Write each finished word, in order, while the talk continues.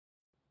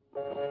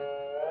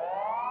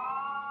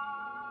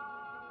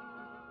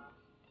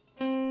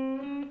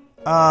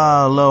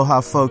Aloha,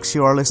 folks.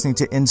 You are listening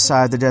to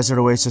Inside the Desert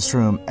Oasis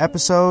Room,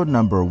 episode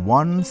number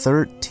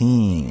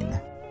 113.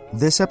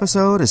 This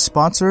episode is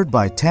sponsored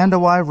by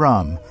Tandawai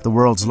Rum, the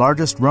world's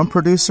largest rum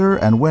producer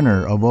and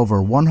winner of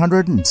over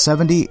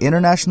 170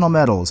 international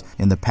medals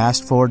in the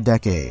past 4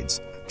 decades.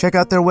 Check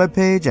out their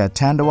webpage at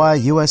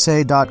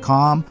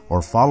tandawaiusa.com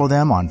or follow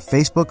them on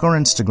Facebook or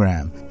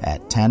Instagram at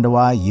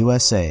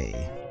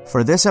tandawaiusa.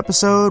 For this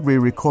episode, we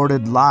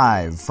recorded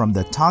live from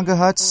the Tonga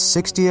Hut's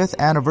 60th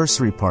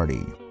anniversary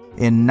party.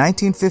 In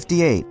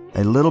 1958,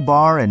 a little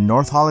bar in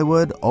North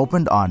Hollywood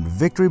opened on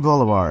Victory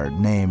Boulevard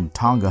named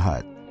Tonga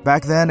Hut.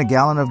 Back then, a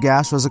gallon of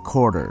gas was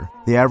 $0.25.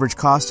 The average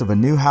cost of a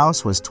new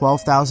house was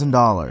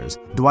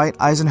 $12,000. Dwight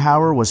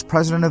Eisenhower was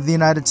President of the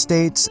United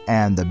States,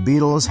 and the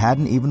Beatles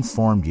hadn't even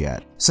formed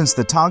yet. Since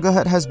the Tonga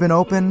Hut has been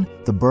open,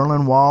 the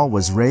Berlin Wall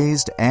was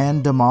raised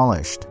and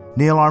demolished.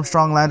 Neil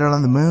Armstrong landed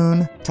on the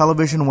moon.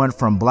 Television went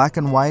from black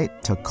and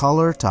white to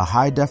color to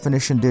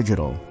high-definition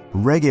digital.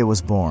 Reggae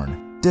was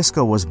born.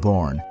 Disco was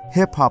born.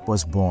 Hip-hop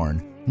was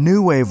born.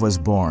 New Wave was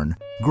born.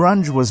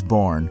 Grunge was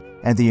born.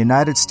 And the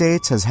United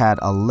States has had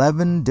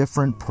 11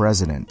 different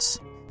presidents.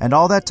 And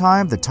all that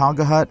time, the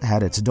Tonga Hut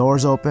had its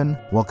doors open,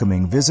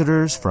 welcoming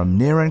visitors from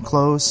near and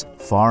close,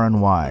 far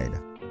and wide.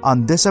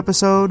 On this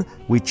episode,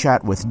 we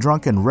chat with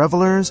drunken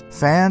revelers,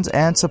 fans,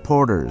 and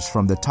supporters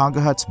from the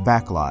Tonga Hut's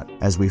backlot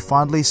as we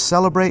fondly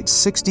celebrate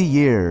 60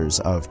 years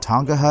of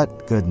Tonga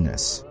Hut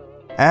goodness.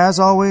 As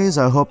always,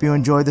 I hope you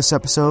enjoyed this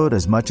episode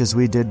as much as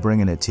we did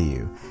bringing it to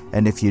you.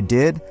 And if you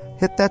did,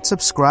 hit that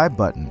subscribe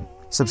button.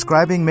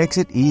 Subscribing makes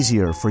it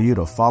easier for you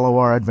to follow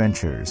our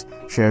adventures.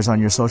 Shares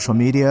on your social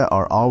media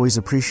are always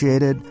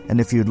appreciated.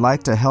 And if you'd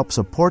like to help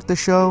support the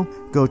show,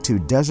 go to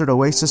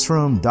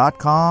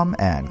desertoasisroom.com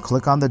and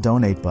click on the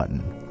donate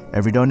button.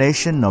 Every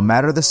donation, no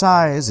matter the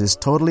size, is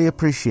totally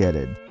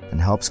appreciated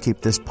and helps keep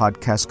this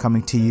podcast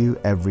coming to you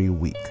every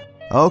week.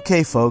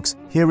 Okay, folks,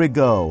 here we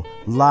go,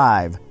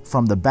 live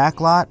from the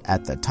backlot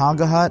at the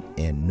Tonga Hut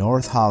in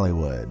North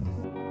Hollywood.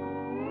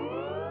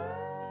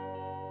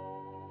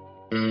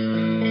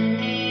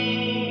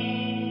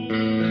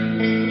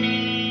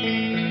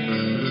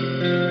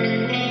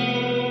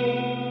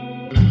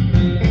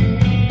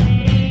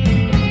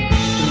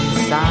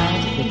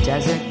 Inside the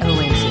Desert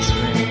Oasis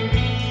Room.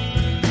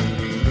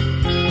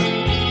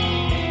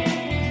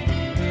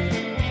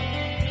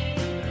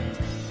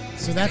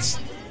 So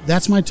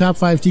that's my top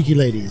 5 tiki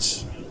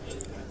ladies.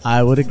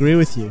 I would agree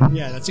with you.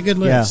 Yeah, that's a good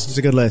list. Yeah, it's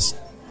a good list.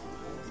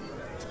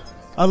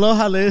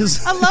 Aloha,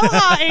 Liz.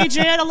 Aloha,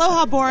 Adrian.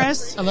 Aloha,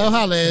 Boris.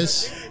 Aloha,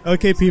 Liz.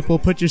 Okay, people,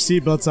 put your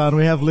seatbelts on.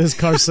 We have Liz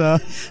Carsa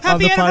on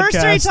the Happy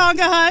anniversary, podcast.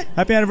 Tonga Hut.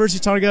 Happy anniversary,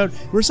 Tonga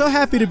Hut. We're so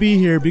happy to be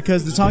here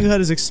because the Tonga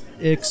Hut is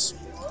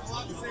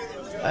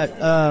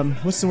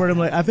what's the word I'm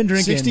like? I've been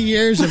drinking. 60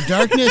 years of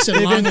darkness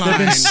and long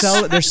lines.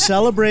 They're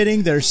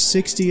celebrating their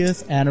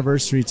 60th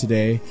anniversary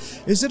today.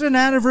 Is it an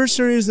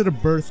anniversary or is it a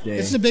birthday?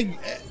 It's a big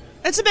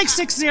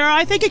 6-0.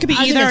 I think it could be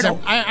either.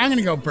 I'm going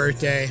to go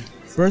birthday.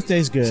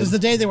 Birthday's good. This is the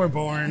day they were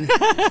born.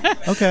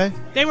 Okay.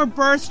 They were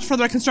birthed from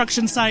their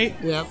construction site.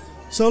 Yep.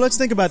 So let's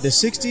think about this.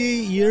 60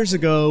 years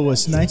ago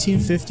was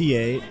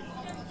 1958.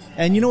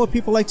 And you know what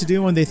people like to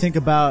do when they think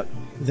about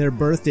their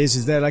birthdays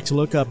is they like to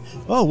look up,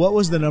 what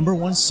was the number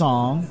one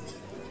song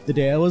the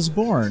day I was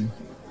born?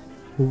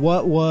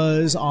 What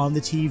was on the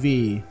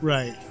TV?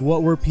 Right.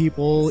 What were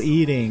people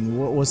eating?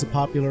 What was a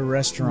popular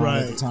restaurant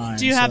Right. at the time?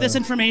 Do you have this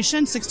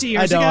information 60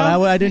 years ago?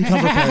 I didn't come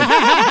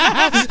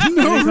prepared.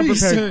 No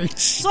research.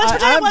 So let's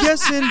pretend,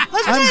 Let's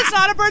pretend it's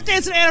not a birthday,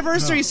 it's an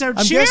anniversary. So I'm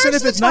cheers guessing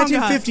if to it's Tonga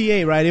Hut.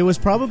 1958, right? It was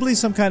probably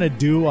some kind of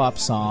doo-wop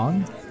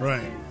song.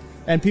 Right.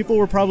 And people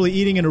were probably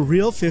eating in a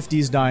real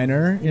 50s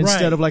diner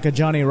instead Right. of like a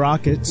Johnny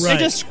Rockets. Right.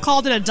 They just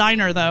called it a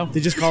diner, though. They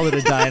just called it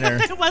a diner.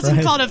 It wasn't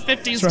right? called a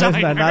 50s That's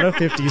right, diner. not a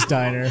 50s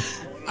diner.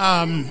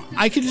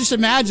 I could just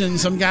imagine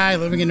some guy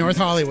living in North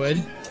Hollywood,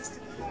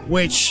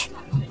 which,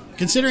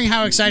 considering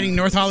how exciting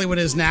North Hollywood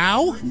is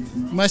now,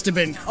 must have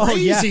been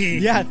crazy.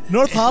 Yeah.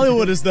 North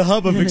Hollywood is the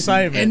hub of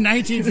excitement. In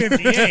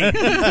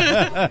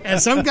 1958.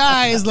 And some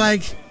guy is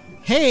like,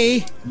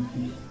 hey,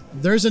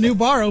 there's a new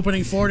bar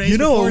opening 4 days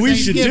before what we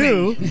should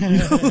Thanksgiving. do? You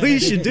know what we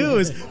should do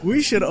is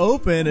we should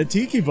open a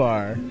tiki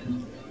bar.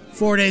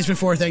 4 days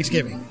before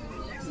Thanksgiving.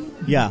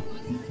 Yeah.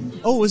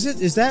 Oh,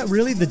 is that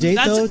really the date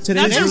though?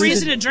 Today That's a really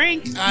reason the- to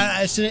drink.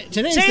 Today's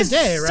Today's the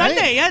day, right?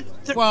 Sunday, yeah.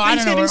 Well, I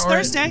don't know, Thanksgiving's or-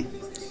 Thursday.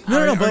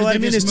 No, but what I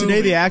mean is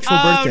today the actual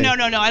birthday.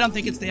 Oh, no. I don't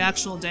think it's the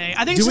actual day.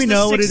 I think Do it's we just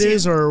know the what it 60th.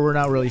 is, or we're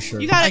not really sure?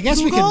 You got I guess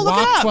Google, we could look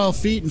it walk up. 12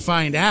 feet and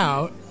find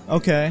out.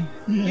 Okay.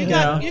 You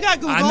got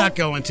Google. I'm not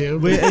going to.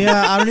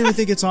 I don't even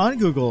think it's on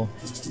Google.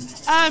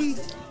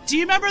 Do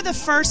you remember the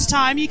first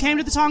time you came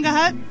to the Tonga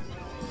Hut?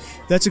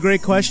 That's a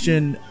great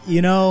question.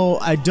 You know,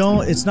 I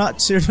don't. It's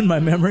not seared in my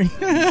memory.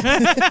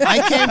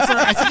 I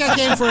think I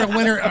came for a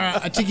winter,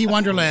 a Tiki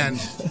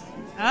Wonderland.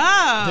 Oh.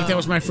 I think that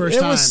was my first It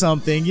time. was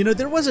something. You know,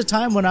 there was a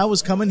time when I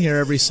was coming here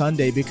every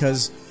Sunday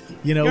because,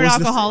 you know, You're it was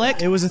an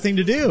alcoholic? it was a thing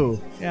to do.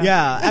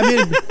 Yeah. I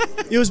mean,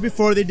 it was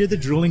before they did the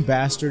Drooling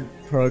Bastard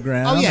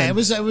program. Oh yeah, and- it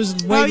was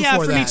way Oh, yeah,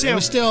 before for me that. too. It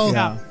was still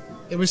Yeah.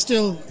 it was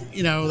still,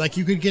 like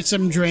you could get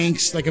some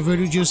drinks, like a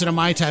voodoo juice and a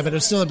Mai Tai, but it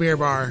was still a beer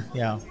bar.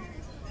 Yeah.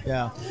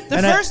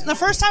 The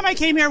first time I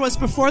came here was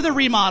before the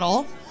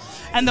remodel,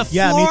 and the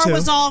Yeah, me floor too.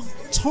 was all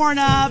torn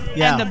up,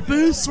 Yeah. and the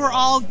booths were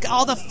all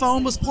the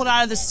foam was pulled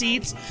out of the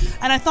seats,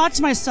 and I thought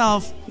to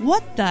myself,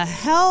 what the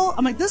hell?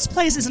 I'm like, this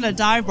place isn't a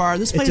dive bar.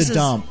 This place a is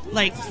dump.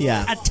 like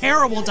Yeah. a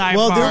terrible dive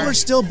Well, bar. there were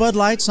still Bud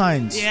Light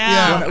signs.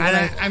 Yeah. And When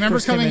I remember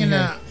first came coming in,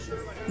 here.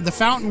 the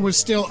fountain was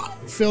still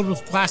filled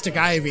with plastic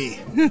ivy.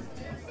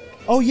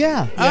 Oh,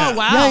 yeah. Oh,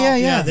 wow.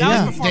 Yeah. They, That was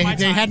didn't- before they, my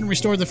they time. hadn't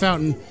restored the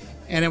fountain,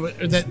 and it was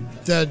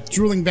the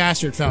drooling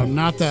bastard fountain,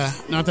 not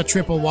the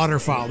triple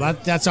waterfall.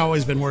 That's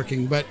always been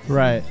working, but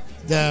Right.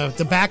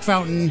 the back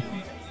fountain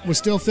was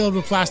still filled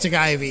with plastic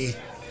ivy,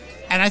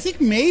 and I think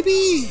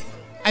maybe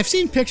I've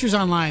seen pictures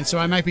online, so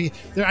I might be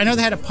there. I know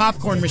they had a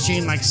popcorn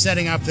machine like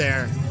setting up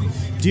there.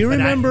 Do you but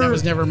remember? that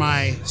was never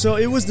my. So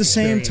it was the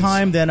same experience.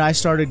 time then I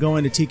started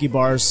going to tiki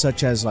bars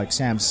such as like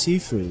Sam's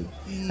Seafood.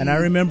 And I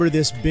remember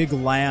this big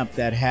lamp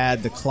that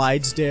had the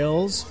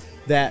Clydesdales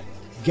that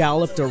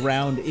galloped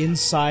around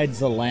inside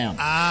the lamp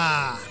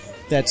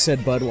that said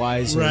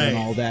Budweiser Right. and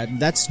all that. And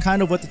that's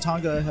kind of what the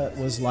Tonga Hut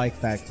was like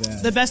back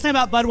then. The best thing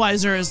about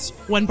Budweiser is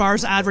when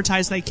bars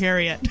advertise they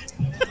carry it.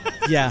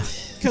 Yeah.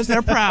 Because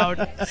they're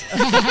proud.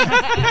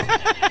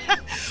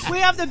 We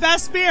have the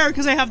best beer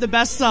because they have the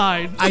best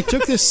sign. I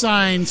took this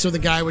sign so the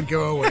guy would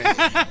go away.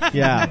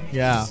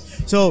 Yeah.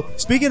 So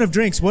speaking of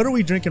drinks, what are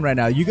we drinking right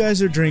now? You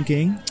guys are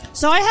drinking.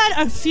 So I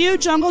had a few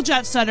Jungle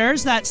Jet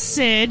Setters that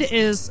Sid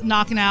is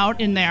knocking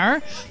out in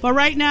there. But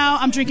right now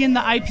I'm drinking the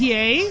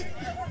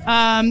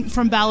IPA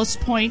from Ballast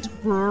Point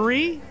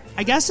Brewery.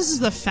 I guess this is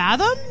the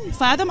Fathom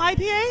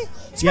IPA.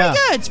 It's pretty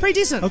good. It's pretty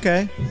decent.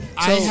 Okay.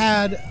 I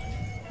had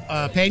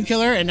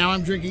Painkiller, and now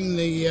I'm drinking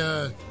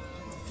the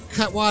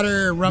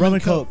Cutwater rum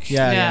and Coke.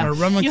 Yeah. Or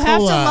rum and You have to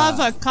cola. love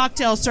a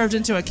cocktail served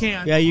into a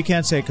can. Yeah, you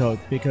can't say Coke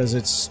because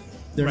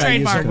they're not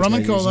using Trademark. it. rum They're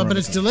and cola, using but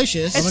it's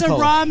delicious. It's and a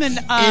cola. rum and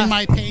in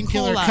my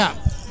Painkiller cola. cup.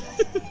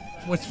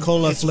 With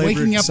Cola it's flavored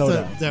waking up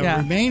soda. the Yeah.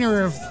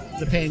 remainder of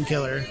the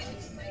Painkiller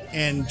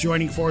and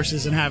joining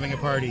forces and having a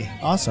party.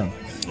 Awesome.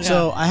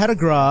 So I had a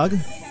grog.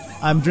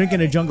 I'm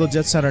drinking a Jungle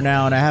Jet Setter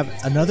now, and I have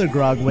another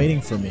grog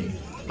waiting for me.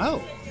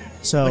 Oh,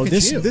 So Look at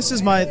this you. this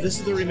is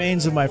the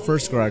remains of my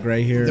first grog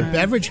right here. the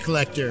beverage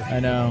collector. I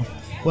know.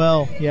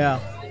 Well, yeah.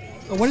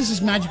 Oh, what is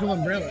this magical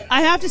umbrella?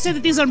 I have to say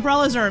that these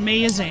umbrellas are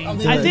amazing.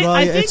 they I are. think, Well,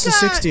 I yeah, think it's the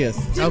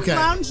 60th. Did Okay.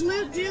 Lounge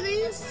Loot do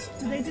these?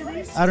 Did they do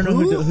these? I don't know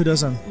who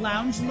does them.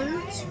 Lounge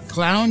Loot?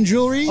 Clown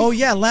jewelry? Oh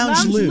yeah,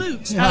 Lounge Loot.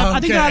 Loot. I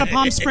think they're out of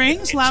Palm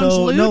Springs. Lounge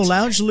So Loot. no,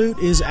 Lounge Loot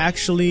is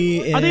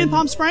actually Are they in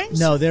Palm Springs?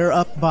 No, they're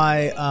up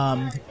by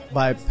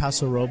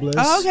Paso Robles.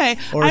 Oh, okay.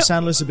 Or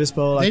San Luis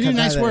Obispo. They do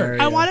kinda nice that work.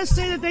 area. I want to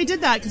say that they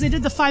did that because they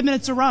did the 5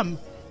 minutes of rum.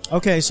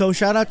 Okay, so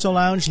shout out to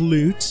Lounge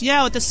Loot.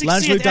 Yeah, with the 60th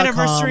LoungeLoot.com,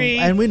 anniversary.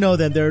 and we know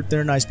them.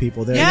 They're nice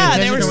people. They're Yeah,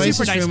 they Desert were Oasis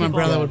super nice room people.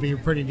 umbrella would be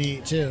pretty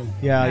neat too.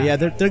 Yeah.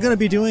 They're going to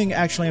be doing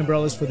actually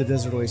umbrellas for the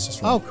Desert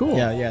Oasis room. Oh, cool.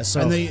 Yeah. So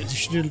and they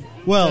should do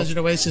well, Desert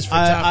Oasis for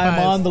top I'm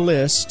five. on the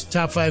list.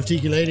 Top 5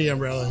 Tiki Lady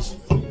umbrellas.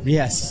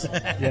 Yes.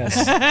 Yeah,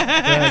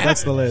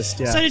 that's the list.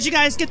 Yeah. So did you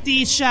guys get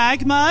the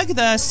shag mug,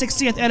 the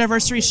 60th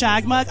anniversary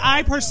shag mug?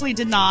 I personally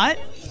did not.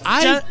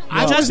 I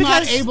Just was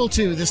not because- able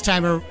to this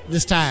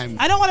time.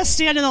 I don't want to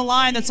stand in a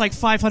line that's like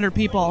 500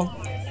 people.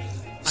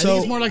 I think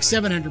it's more like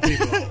 700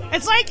 people.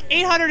 It's like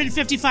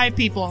 855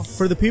 people.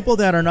 For the people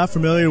that are not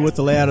familiar with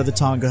the layout of the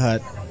Tonga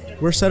Hut,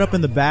 we're set up in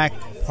the back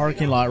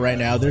parking lot right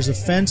now. There's a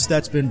fence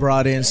that's been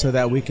brought in so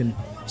that we can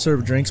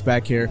serve drinks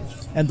back here.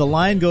 And the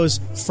line goes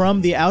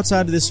from the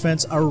outside of this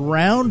fence,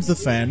 around the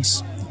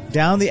fence,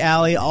 down the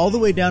alley, all the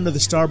way down to the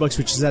Starbucks,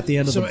 which is at the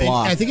end of So the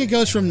block. I think it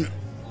goes from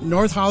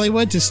North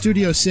Hollywood to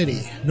Studio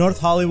City. North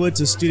Hollywood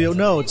to Studio...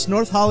 No, it's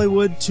North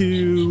Hollywood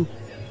to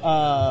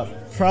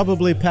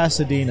probably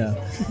Pasadena.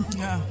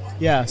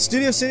 Yeah,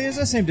 Studio City is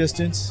the same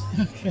distance.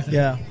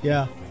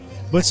 Yeah.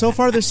 But so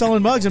far they're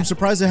selling mugs. I'm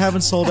surprised they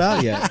haven't sold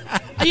out yet.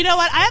 You know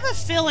what? I have a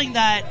feeling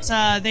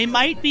that they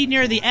might be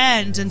near the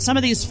end, and some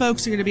of these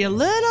folks are going to be a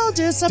little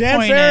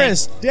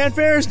disappointed. Dan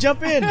Ferris,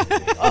 jump in.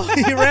 Oh,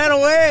 he ran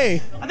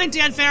away. I think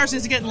Dan Ferris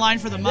needs to get in line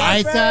for the mug.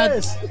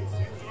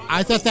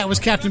 I thought that was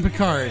Captain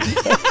Picard.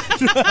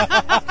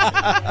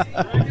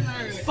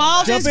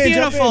 Bald Jump is in,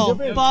 beautiful.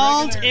 jump in.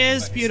 Bald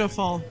is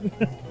beautiful.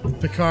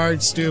 Picard,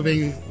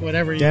 Stubing,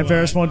 whatever you Dan want.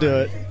 Ferris won't do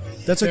it.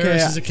 That's okay.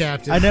 Ferris is a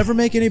captain. I never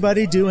make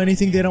anybody do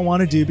anything they don't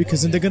want to do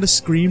because then they're going to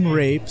scream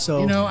rape.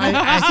 So You know,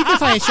 I think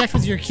if I checked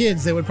with your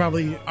kids, they would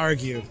probably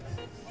argue.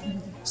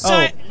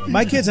 So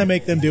my kids, I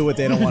make them do what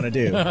they don't want to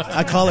do.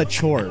 I call it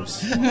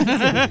chores.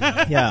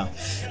 Yeah,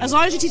 as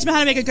long as you teach them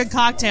how to make a good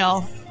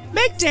cocktail,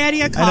 make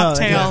Daddy a I know.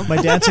 cocktail. Yeah, my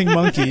dancing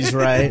monkeys,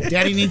 right?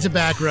 Daddy needs a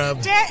back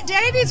rub.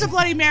 Daddy needs a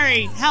Bloody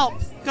Mary. Help.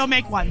 Go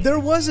make one. There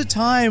was a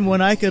time when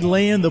I could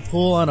lay in the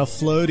pool on a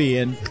floaty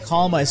and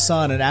call my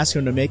son and ask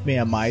him to make me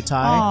a Mai Tai,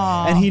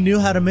 Aw. and he knew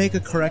how to make a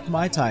correct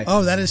Mai Tai.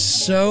 Oh, that is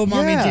so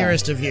mommy Yeah.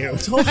 dearest of you.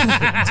 Totally.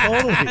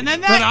 And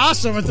then But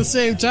awesome at the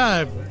same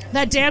time.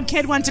 that damn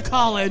kid went to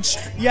college.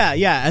 Yeah,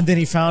 and then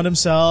he found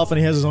himself, and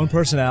he has his own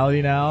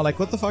personality now. Like,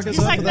 what the fuck is He's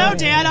up like, with no, that?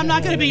 Dad, I'm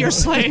not going to be your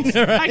slave.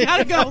 I got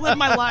to go live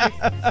my life.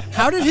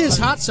 How did his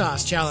hot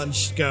sauce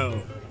challenge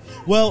go?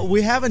 Well,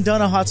 we haven't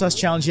done a hot sauce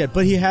challenge yet,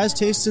 but he has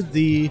tasted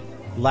the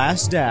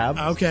last dab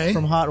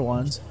from Hot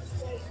Ones.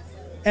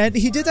 And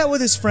he did that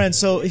with his friends.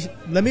 So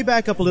let me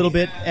back up a little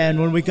bit. And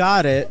when we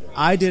got it,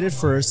 I did it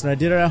first, and I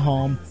did it at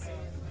home.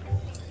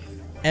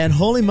 And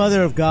Holy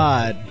Mother of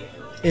God,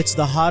 it's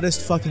the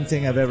hottest fucking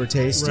thing I've ever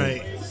tasted.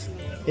 Right.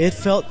 It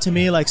felt to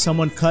me like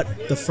someone cut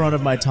the front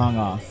of my tongue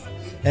off.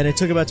 And it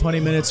took about 20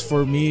 minutes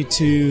for me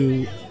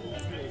to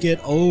get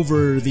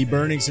over the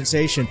burning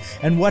sensation.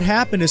 And what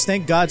happened is,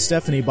 thank God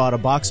Stephanie bought a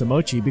box of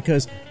mochi,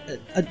 because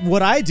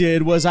what I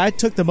did was I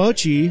took the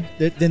mochi,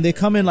 then they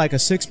come in like a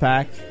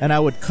 6-pack, and I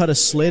would cut a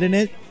slit in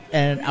it,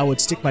 and I would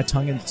stick my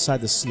tongue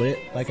inside the slit,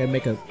 like I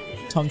make a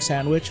tongue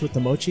sandwich with the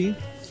mochi.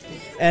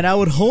 And I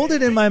would hold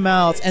it in my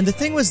mouth, and the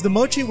thing was, the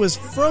mochi was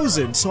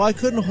frozen, so I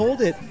couldn't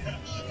hold it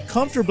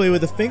comfortably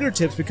with the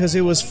fingertips because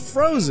it was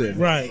frozen.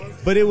 Right.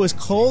 But it was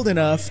cold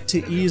enough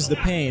to ease the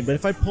pain. But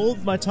if I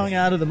pulled my tongue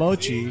out of the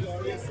mochi,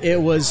 it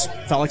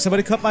felt like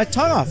somebody cut my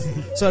tongue off.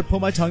 So I'd pull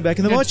my tongue back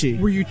in the mochi.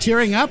 Were you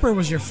tearing up, or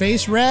was your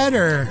face red,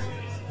 or?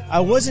 I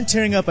wasn't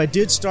tearing up. I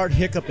did start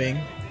hiccuping.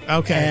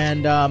 Okay.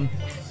 And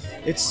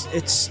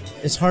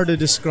it's hard to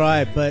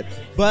describe,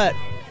 but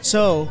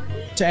so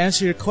to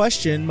answer your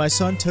question, my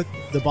son took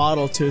the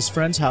bottle to his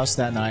friend's house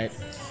that night,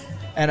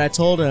 and I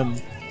told him,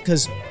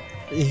 because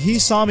he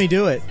saw me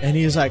do it, and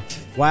he was like,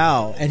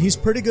 wow. And he's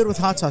pretty good with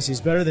hot sauce.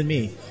 He's better than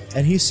me.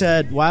 And he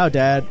said, wow,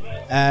 Dad,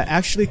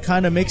 actually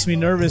kind of makes me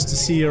nervous to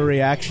see your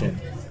reaction.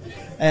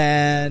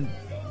 And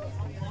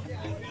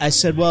I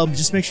said, well,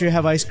 just make sure you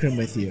have ice cream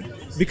with you.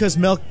 Because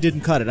milk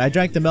didn't cut it. I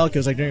drank the milk. It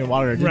was like drinking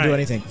water. It didn't do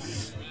anything.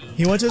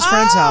 He went to his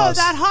friend's house.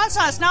 Oh, that hot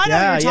sauce. Now I know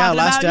what you're talking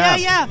last about.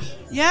 dab.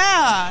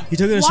 Yeah. He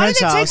took it to his Why friend's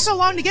did it take house. so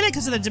long to get it?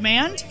 Because of the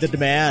demand? The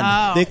demand.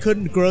 Oh. They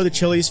couldn't grow the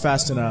chilies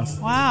fast enough.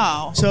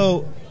 Wow.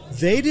 So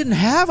they didn't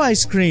have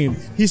ice cream.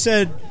 He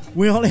said,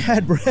 we only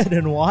had bread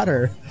and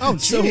water. Oh,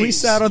 so we jeez.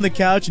 sat on the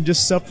couch and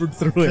just suffered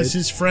through Because it.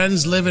 his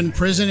friends live in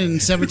prison in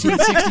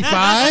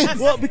 1765?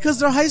 Well, because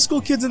they're high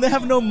school kids and they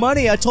have no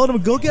money, I told them,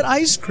 go get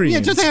ice cream.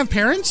 Yeah, don't they have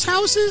parents'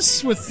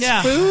 houses with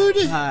Yeah. food?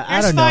 I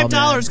Here's don't know, $5.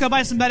 man. Go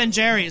buy some Ben and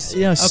Jerry's.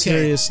 Yeah,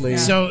 seriously.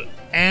 So,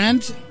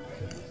 and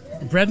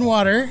bread and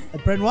water.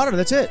 Bread and water,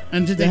 that's it.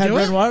 And did they had do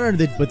bread it? and water,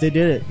 but they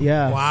did it,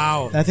 yeah.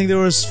 Wow. I think there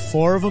was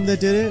 4 of them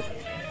that did it.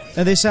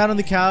 And they sat on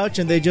the couch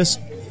and they just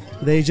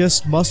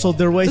muscled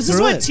their way This through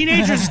is what it.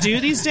 teenagers do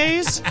these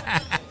days?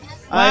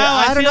 Wow,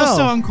 I don't feel know.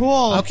 so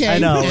uncool. Okay. I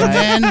know,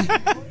 And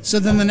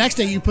then the next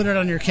day you put it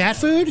on your cat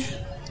food?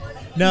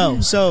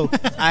 No, so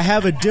I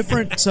have a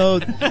different. So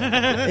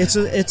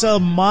it's a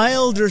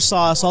milder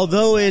sauce,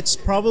 although it's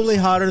probably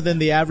hotter than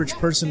the average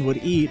person would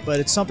eat. But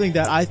it's something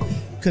that I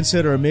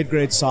consider a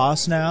mid-grade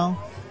sauce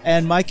now,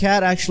 and my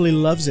cat actually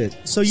loves it.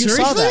 So you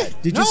saw Seriously?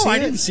 that? Did you No, see I it?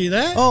 didn't see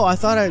that. Oh, I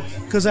thought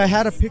because I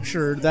had a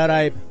picture that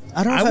I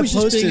don't know I if was I just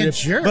posted being a it,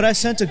 jerk. but I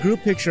sent a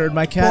group picture. And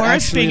my cat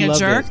Boris actually being a loved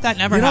jerk? it. That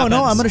never No, happens.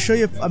 I'm going to show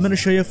you. I'm going to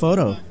show you a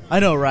photo. I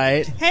know,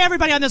 right? Hey,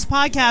 everybody on this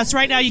podcast,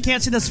 right now you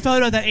can't see this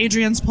photo that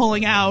Adrian's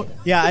pulling out.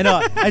 Yeah, I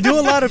know. I do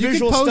a lot of You can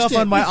visual post stuff it.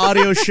 on my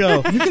audio show.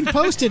 You can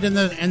post it in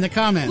the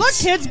comments. Look,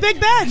 kids, Big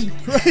Ben.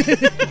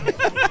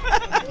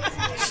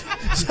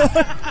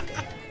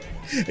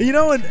 You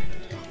know, and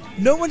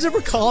no one's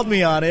ever called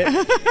me on it.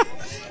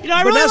 You know,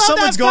 I But really now love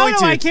someone's that going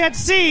photo. to. I can't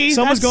see.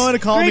 Someone's That's going to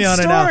call great me on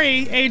it now.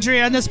 story,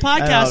 Adrian. This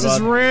podcast I is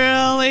know,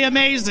 really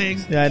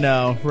amazing. Yeah, I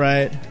know,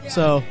 right?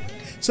 So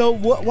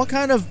what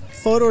kind of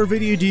photo or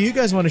video do you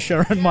guys want to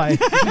share on my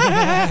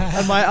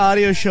on my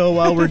audio show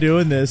while we're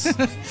doing this? Look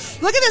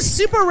at this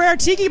super rare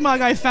tiki mug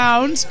I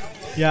found.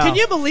 Yeah. Can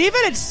you believe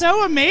it? It's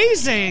so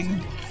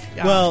amazing.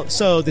 Yeah. Well,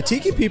 so the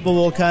tiki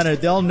people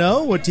they'll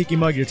know what tiki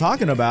mug you're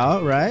talking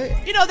about, right?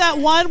 You know that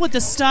one with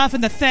the stuff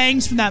and the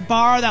things from that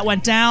bar that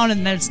went down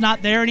and then it's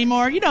not there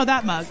anymore? You know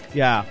that mug.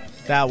 Yeah,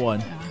 that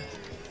one.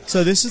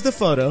 So this is the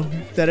photo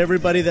that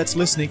everybody that's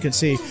listening can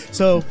see.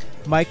 So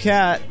my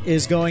cat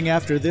is going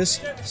after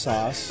this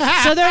sauce.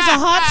 So there's a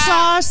hot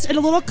sauce in a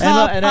little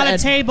cup on a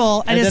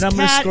table, and his then I'm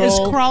gonna cat is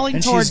scroll, crawling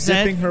and towards she's it.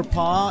 dipping her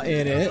paw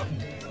in it.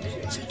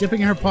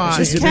 Dipping her paw.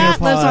 She's His dipping her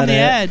cat lives paw on in the it.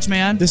 edge,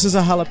 man. This is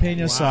a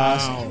jalapeno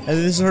sauce, and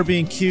this is her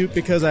being cute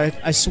because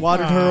I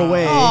swatted her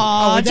away.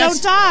 Aw, Oh, that's-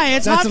 don't die.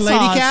 It's That's hot a lady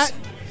sauce. cat?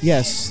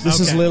 Yes, this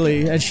is Okay.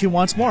 Lily, and she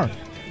wants more.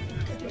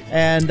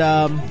 And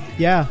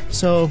yeah,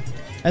 so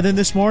and then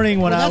this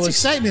morning when Well, I that's was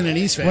excitement in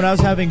East Van. when I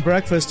was having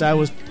breakfast, I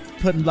was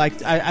putting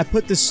I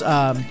put this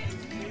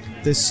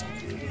this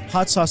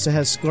hot sauce that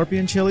has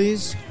scorpion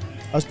chilies.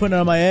 I was putting it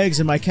on my eggs,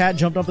 and my cat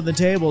jumped up on the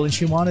table, and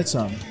she wanted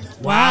some.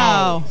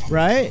 Wow.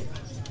 Right?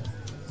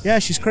 Yeah,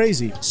 she's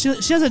crazy. She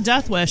has a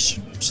death wish.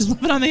 She's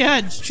living on the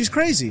edge. She's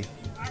crazy.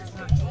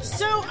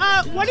 So,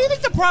 what do you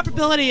think the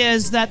probability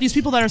is that these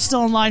people that are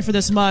still in line for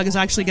this mug is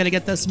actually going to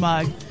get this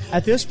mug?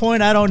 At this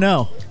point, I don't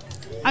know.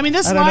 I mean,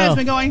 this I don't line has know.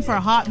 been going for a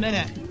hot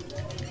minute.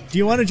 Do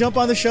you want to jump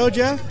on the show,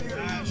 Jeff?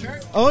 Sure.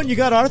 Oh, and you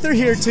got Arthur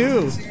here,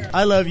 too.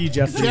 I love you,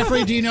 Jeffrey.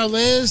 Jeffrey, do you know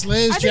Liz?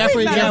 Liz, I think Jeffrey,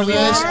 we've met Jeffrey,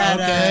 before. Liz. At,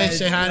 Okay,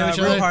 say hi to each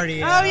other.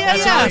 Party, Oh, yeah,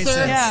 That's yeah.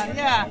 Arthur.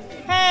 Yeah.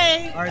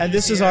 Hey. And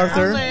this is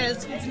Arthur. I'm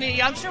Liz. It's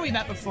me. I'm sure we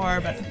met before,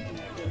 but...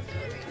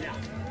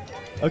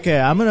 Okay,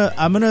 I'm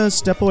gonna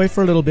step away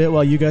for a little bit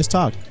while you guys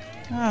talk.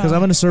 Because I'm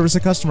going to service a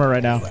customer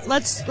right now.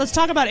 Let's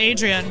talk about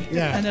Adrian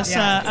and this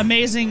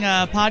amazing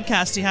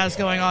podcast he has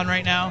going on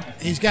right now.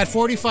 He's got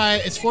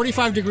 45. It's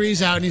 45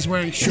 degrees out, and he's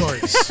wearing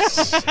shorts.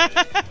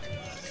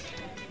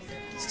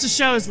 It's to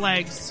show his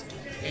legs.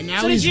 And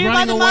now So did he's you buy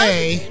running the mug?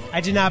 away.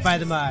 I did not buy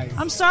the mug.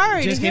 I'm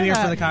sorry. Just to came hear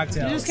here for that. the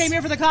cocktails. You just came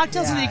here for the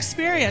cocktails and the Yeah.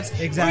 experience.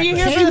 Exactly. Were you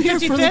here Came for the here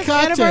for the 55th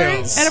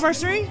cocktails.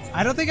 anniversary?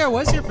 I don't think I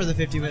was here for the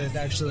 50th,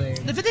 actually.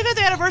 The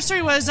 55th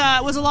anniversary was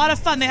a lot of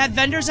fun. They had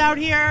vendors out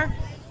here.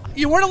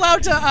 You weren't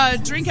allowed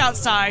to drink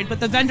outside, but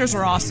the vendors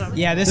were awesome.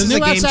 Yeah, this The is new a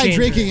game outside changer.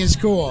 drinking is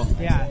cool.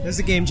 Yeah, this is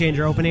a game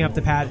changer, opening up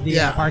the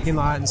Yeah. parking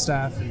lot and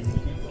stuff.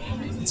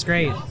 It's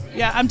great.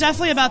 Yeah, I'm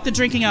definitely about the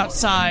drinking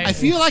outside. I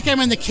feel like I'm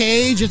in the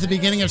cage at the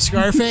beginning of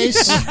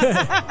Scarface.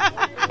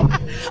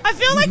 I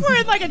feel like we're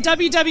in like a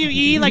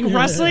WWE like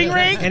wrestling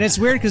ring. And it's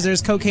weird because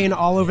there's cocaine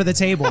all over the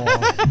table.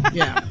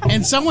 Yeah,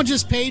 and someone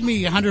just paid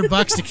me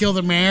 $100 to kill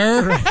the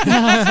mayor.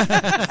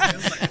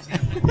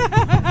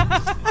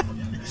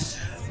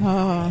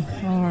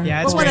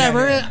 Yeah, it's But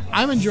whatever, great.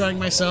 I'm enjoying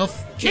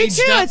myself. Me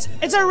Caged too. up.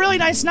 It's a really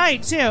nice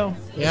night too.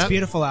 It's Yep.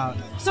 beautiful out.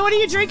 So what are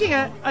you drinking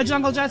at a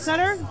Jungle Jet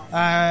Center?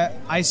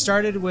 I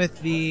started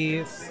with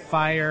the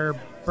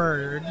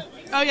Firebird,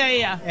 Oh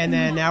yeah. and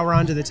then now we're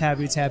on to the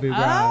Taboo Oh,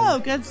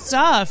 Grog. good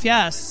stuff.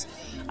 Yes,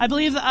 I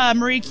believe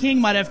Marie King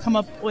might have come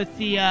up with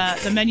the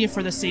menu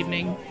for this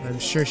evening. I'm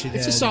sure she did.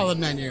 It's a solid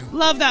menu.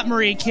 Love that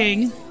Marie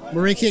King.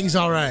 Marie King's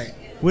all right.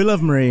 We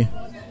love Marie.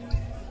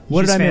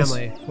 What She's did I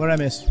family. miss? What did I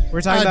miss?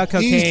 We're talking about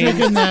He's cocaine.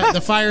 drinking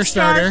the fire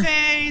starter.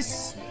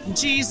 Scarface,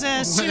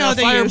 Jesus, you know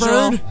the Firebird.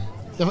 usual.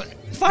 The-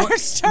 Fire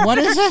starter. what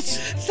is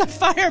it? It's the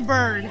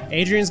Firebird.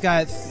 Adrian's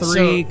got So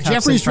three cups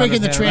Jeffrey's in front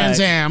drinking the of him. Trans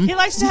Am. He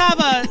likes to have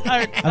a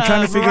I'm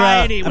trying to figure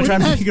out. variety. I'm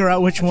trying to figure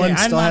out which one I'm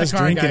still not has a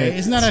car drink guy. in it.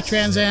 Isn't that a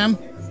Trans Am?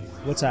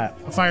 What's that?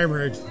 A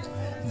Firebird.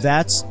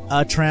 That's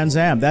a Trans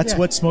Am. That's Yeah.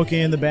 what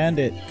Smokey and the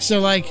Bandit. So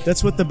like,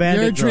 That's what the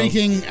Bandit you're drove.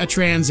 drinking a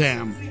Trans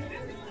Am.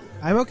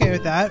 I'm okay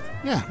with that.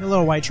 Yeah. A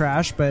little white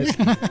trash, but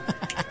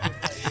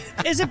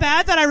Is it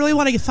bad that I really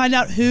want to find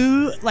out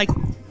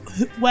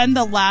when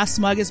the last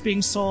mug is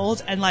being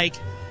sold and like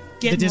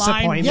get The in line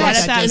disappointment right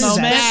Yes, at that this is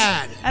moment?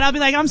 bad. And I'll be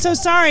like, I'm so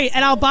sorry,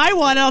 and I'll buy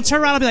one, and I'll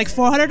turn around and be like,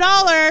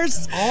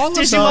 $400. All of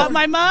Did so- you want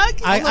my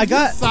mug? All I of your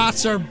got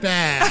thoughts are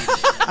bad.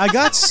 I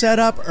got set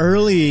up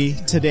early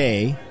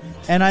today,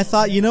 and I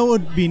thought, you know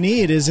what would be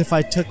neat is if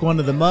I took one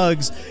of the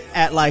mugs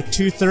at like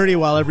 2:30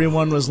 while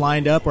everyone was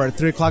lined up, or at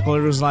 3 o'clock while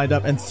everyone was lined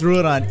up, and threw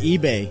it on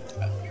eBay.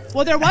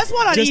 Well, there was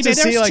one on Just to eBay.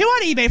 see, There's like, two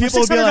on eBay for people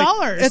would be like,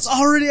 $600. it's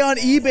already on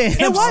eBay.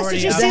 It was.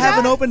 Did you They see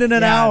haven't that? opened in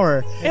an Yeah.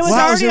 hour. It was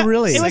wow, already. is it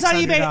really? It was on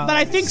eBay, $600. but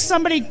I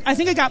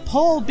think it got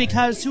pulled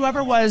because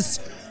whoever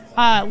was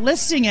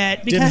listing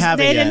it because didn't have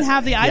they it yet. didn't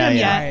have the item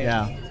yeah, yet.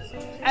 Yeah.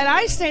 And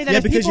I say that Yeah,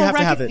 if because people you have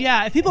to have it.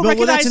 Yeah, if people Well,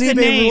 recognize that's an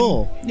the eBay name,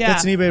 rule. yeah,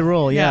 That's an eBay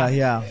rule.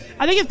 Yeah.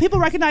 I think if people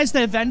recognize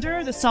the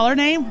vendor, the seller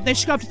name, they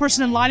should go up to the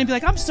person in line and be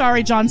like, "I'm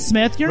sorry, John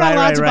Smith, you're not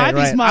allowed to buy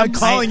these mugs." I'm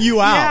calling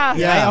you out.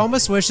 Yeah. I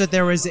almost wish that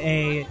there was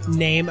a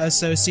name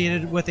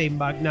associated with a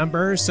mug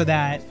number so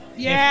that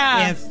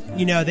Yeah. if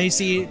they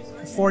see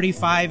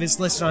 45 is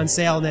listed on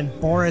sale and then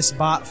Boris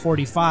bought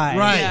 45.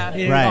 Right. Yeah.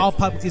 It Right. all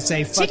publicly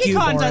say fuck you,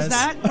 TikiCon Boris. does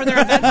that for their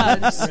event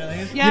mugs.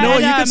 Yeah, You know what?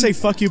 and, You can say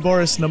 "fuck you,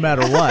 Boris" no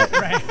matter what.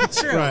 Right. It's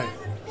true. Right.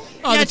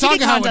 Oh, Yeah, the Tonga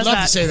TikiCon Hut would does love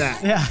that. to say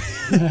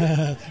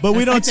that. But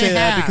we don't they say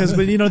that have. because,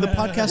 the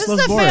podcast This loves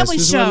is a Boris. family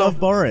This is show. why I love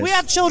Boris. We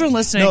have children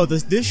listening. No,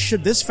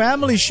 this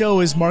family show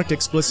is marked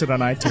explicit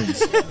on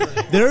iTunes.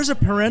 There's a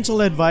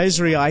parental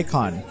advisory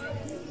icon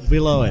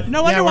below it.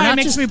 no wonder Yeah, we're why it not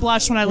makes just- me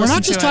blush when I We're listen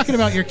not just to talking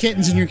about your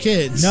kittens and your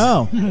kids.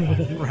 No,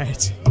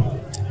 Right.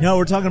 no,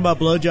 we're talking about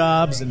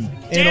blowjobs and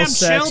anal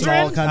sex children.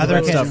 and all kinds Other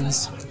of other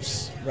kittens.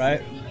 stuff.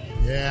 Right.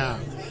 Yeah.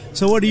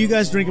 So what are you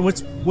guys drinking?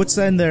 What's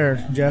in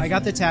there, Jeff? I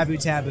got the Taboo.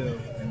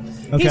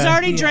 Okay. He's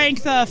already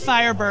drank the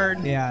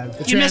Firebird. Yeah.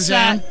 You missed Trans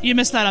Am? that. You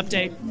missed that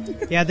update.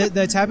 Yeah,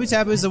 the Taboo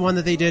is the one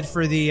that they did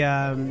for the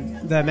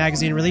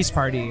magazine release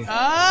party.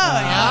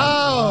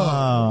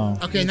 Oh.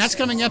 Oh. Okay, and that's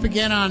coming up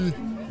again on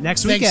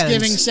Next weekend.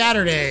 Thanksgiving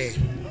Saturday.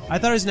 I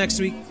thought it was next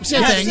week.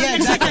 Same thing. Yeah,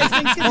 exactly.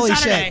 Thanksgiving Holy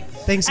Saturday. shit.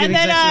 Thanksgiving's And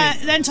then, next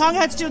week. then Tonga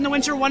Hut's doing the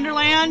Winter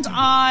Wonderland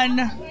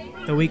on,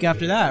 The week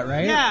after that,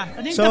 right?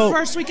 I think So- the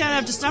first weekend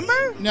of December.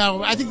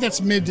 No, I think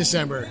that's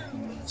mid-December.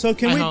 So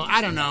can we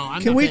I don't know.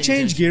 I'm can not we paying change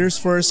attention. gears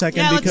for a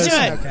second? Yeah, let's because do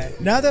it. Okay.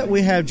 now that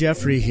we have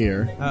Jeffrey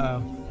here,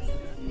 Uh-oh.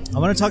 I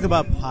want to talk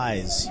about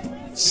pies.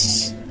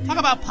 Talk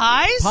about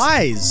pies.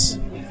 Pies.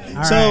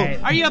 All So- right.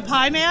 Are you a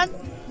pie man?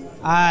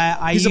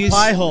 I He's use, a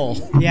pie hole.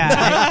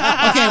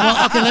 Yeah.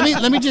 Okay,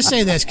 well, let me just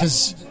say this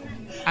because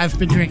I've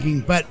been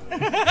drinking, but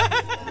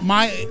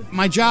my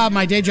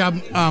day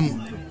job,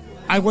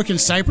 I work in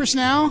Cyprus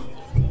now,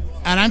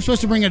 and I'm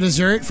supposed to bring a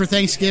dessert for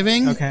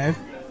Thanksgiving. Okay.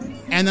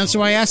 And then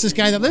so I asked this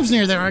guy that lives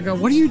near there. I go,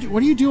 "What are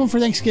you doing for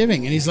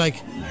Thanksgiving?" And he's like,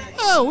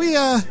 "Oh, we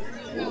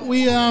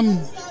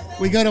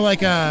go to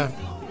like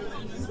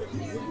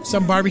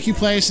some barbecue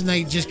place and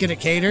they just get it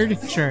catered."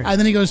 Sure. And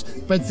then he goes,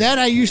 "But then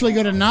I usually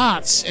go to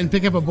Knott's and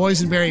pick up a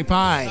boysenberry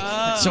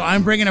pie. So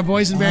I'm bringing a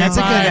boysenberry That's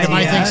a pie good to my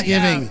idea.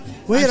 Thanksgiving."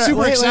 Wait, I'm super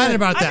wait, excited wait.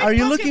 about that. Are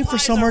you looking for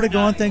somewhere to go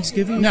on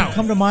Thanksgiving? No. You can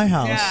come to my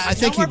house. Yeah. I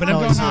thank you, but No,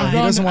 I'm he's going. not. I'm He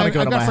going doesn't wanna go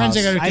I've to got my friends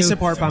house. I go to. I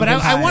support but pumpkin I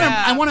pie. want to.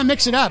 Yeah. I want to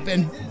mix it up,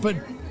 but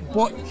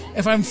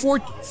if I'm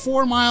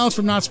 4 miles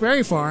from Knott's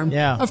Berry Farm,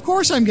 Yeah. of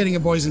course I'm getting a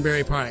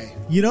boysenberry pie.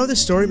 You know the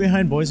story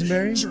behind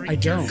boysenberry? I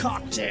don't.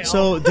 Cocktail.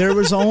 So there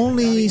was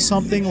only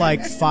something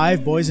like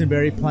 5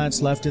 boysenberry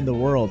plants left in the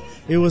world.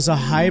 It was a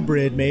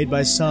hybrid made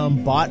by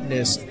some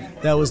botanist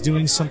that was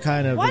doing some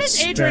kind of Why does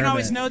Adrian experiment.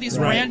 always know these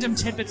Right. random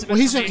tidbits of Well,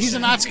 he's information? a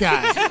Knott's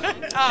guy.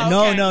 Oh,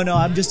 No, okay. no, no.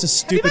 I'm just a Have you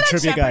stupid been on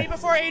trivia Jeopardy guy.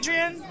 before,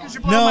 Adrian? 'Cause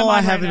you're blowing my No, mind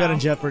I haven't right been on now.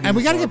 Jeopardy. And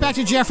we got to before, get back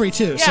to Jeffrey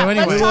too. Yeah, so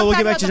anyway, let's Well, we'll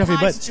talk get back about to the Jeffrey,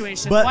 pie but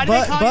situation. but Why do they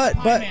call you the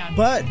pie man?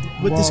 but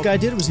what this guy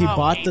did was he Oh,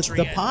 bought the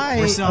Adrian. pie.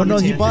 We're so Oh no,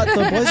 he on bought the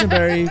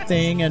boysenberry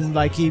thing and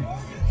like he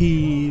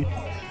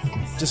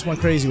just went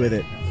crazy with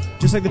it,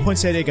 just like the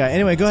poinsettia guy.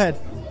 Anyway, go ahead.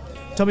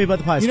 Tell me about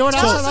the pies. you know what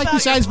Tell else I us like about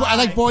besides your I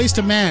like pie. Boys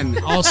to Men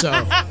also,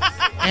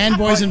 and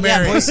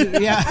boysenberry.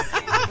 Yeah.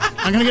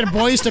 I'm gonna get a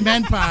Boys to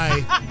Men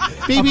pie.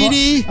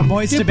 BBD. a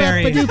Boys to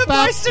Berry.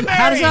 Boys to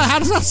Berry. How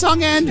does that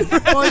song end?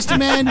 Boys to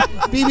Men.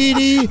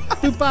 BBD.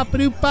 Doop bop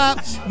doop bop.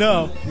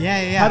 No.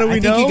 Yeah. How do we I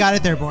think know? you got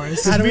it there,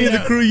 Boris. Because me and the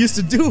crew used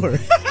to do her.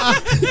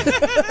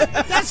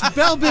 That's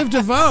Belle Biv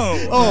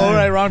DeVoe. Oh, all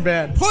right, wrong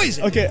band.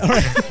 Poison. Okay, all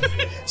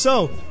right.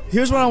 So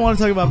here's what I want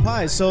to talk about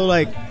pies. So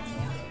like,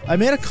 I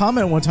made a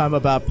comment one time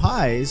about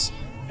pies,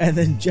 and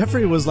then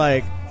Jeffrey was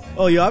like,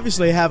 "Oh, you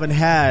obviously haven't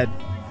had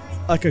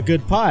like a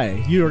good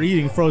pie. You're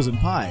eating frozen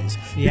pies."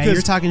 Yeah, Because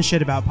you're talking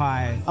shit about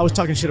pie. I was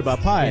talking shit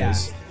about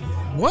pies.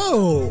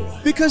 Whoa.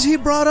 Because he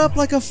brought up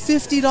like a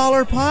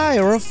 $50 pie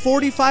or a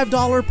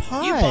 $45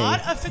 pie. You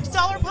bought a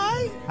 $50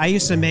 pie? I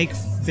used to make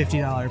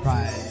 $50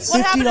 pies.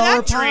 What happened to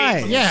that $50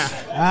 pie. tree?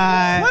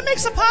 Yeah. What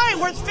makes a pie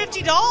worth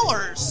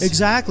 $50?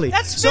 Exactly.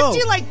 That's So-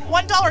 50 like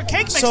 $1 cake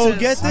mixes. So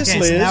get this, Okay,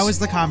 Liz. so that was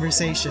the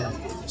conversation.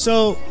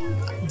 So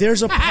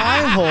there's a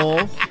pie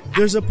hole.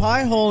 There's a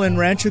pie hole in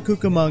Rancho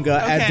Cucamonga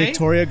at Okay.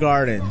 Victoria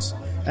Gardens,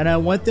 and I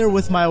went there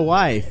with my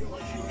wife,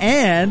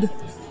 and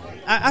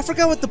I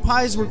forgot what the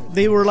pies were.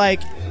 They were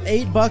like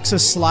 $8 a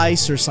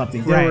slice or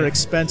something. They Right. were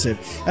expensive,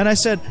 and I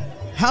said,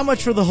 "How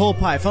much for the whole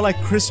pie?" I felt like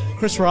Chris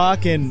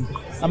Rock and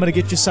 "I'm Gonna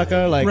Get You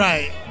Sucker." Like,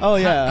 Right. Oh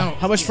yeah. Oh.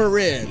 How much for a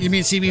rib? You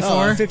mean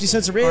CB4? 50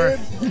 cents a rib?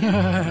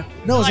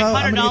 No, Like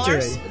I'm gonna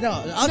get $100? you.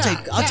 No,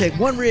 I'll take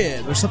one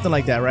rib or something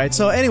like that, right?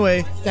 So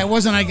anyway, That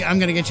wasn't I'm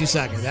gonna get you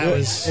sucker. That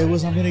was it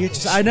was I'm gonna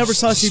get you. I never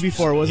saw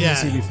CB4. It wasn't yeah.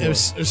 CB4. It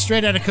was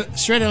straight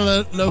out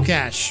of low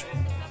cash.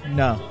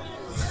 No.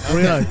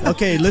 We're gonna,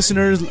 okay,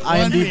 listeners,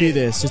 IMDb rib.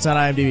 this. It's on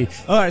IMDb.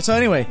 All right. So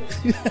anyway,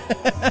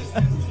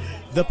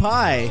 the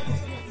pie.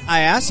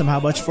 I asked them how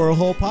much for a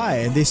whole pie,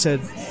 and they said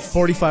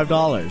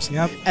 $45.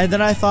 Yep. And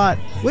then I thought,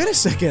 wait a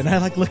second. I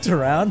like looked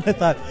around. I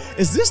thought,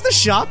 is this the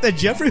shop that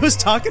Jeffrey was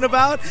talking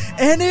about?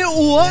 And it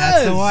was.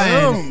 That's the one.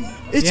 Boom.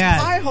 It's Yeah.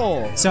 Pie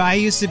Hole. So I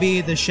used to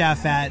be the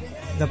chef at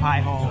the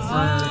Pie Hole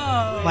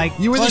for like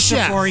You were the close to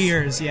chef. 4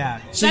 years. Yeah.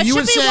 So that you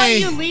should would be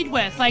say what you lead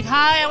with. Like,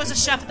 hi, I was a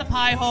chef at the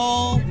pie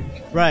hole.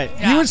 Right.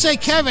 Yeah. you would say,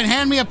 Kevin,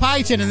 hand me a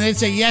pie tin, and they'd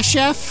say, yes,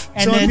 chef.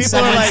 And So when then people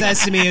someone are like-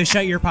 says to me, "Oh,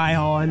 shut your pie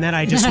hole," and then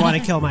I just want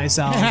to kill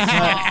myself. And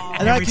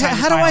they're like, Every time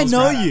how the do pie I hole's know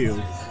brought up.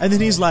 you? And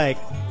then he's like,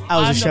 I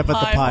was I'm a the chef at the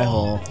Pie Pie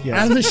Hole. Hole.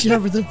 Yeah. I'm the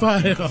chef at the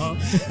pie hole.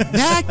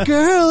 That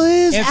girl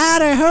is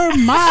out of her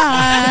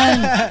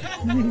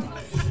mind.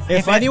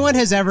 If anyone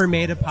has ever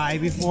made a pie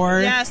before,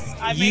 Yes,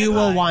 I made you a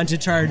will pie. want to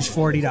charge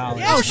 $40. Yeah,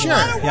 Oh, it's a sure.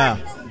 lot of work. Yeah.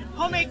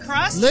 Homemade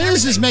crust.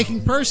 Liz is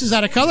making purses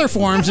out of color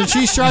forms, and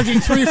she's charging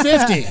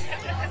 $350.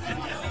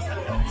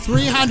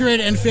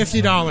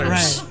 $350.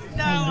 Right.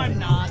 No, I'm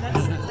not.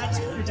 That's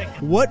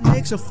ridiculous. What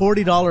makes a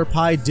 $40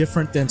 pie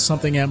different than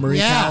something at Marie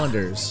Yeah.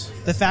 Callender's?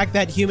 The fact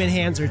that human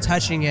hands are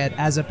touching it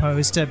as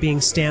opposed to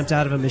being stamped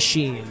out of a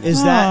machine.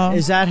 Is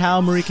that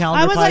how Marie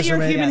Callender I would let pies are your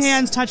made? human Yes.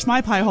 hands touch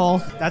my pie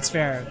hole. That's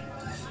fair.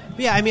 But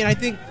yeah, I mean, I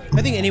think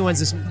anyone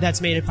that's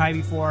made a pie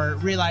before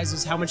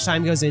realizes how much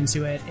time goes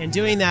into it, and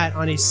doing that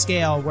on a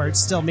scale where it's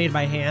still made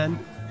by hand,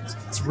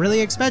 it's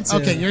really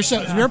expensive. Okay,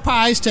 your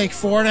pies take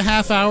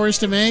 4.5 hours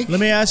to make. Let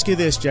me ask you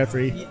this,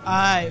 Jeffrey.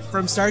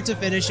 From start to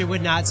finish, it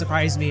would not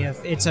surprise me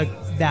if it took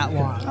that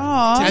long.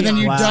 Aw. And then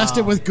you Wow. dust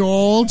it with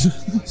gold.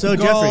 So,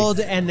 Gold,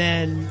 and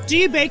then Do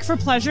you bake for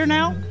pleasure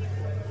now?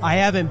 I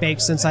haven't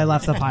baked since I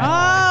left the pie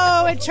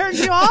hole. Oh, it turned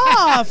you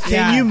off. Jeffrey,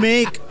 Yeah.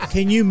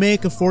 can you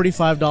make a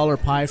 $45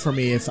 pie for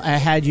me if I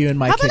had you in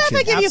my How about kitchen? if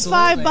I give you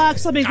Absolutely.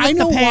 $5? Let me I lick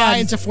know the pan. why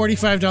it's a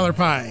 $45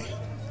 pie.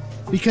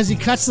 Because he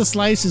cuts the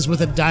slices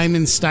with a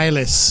diamond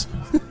stylus.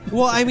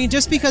 Well, I mean,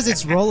 just because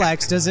it's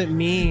Rolex doesn't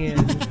mean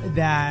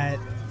that.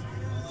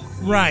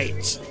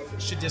 Right.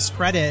 should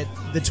discredit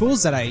the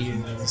tools that I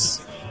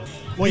use.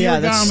 Well, yeah, you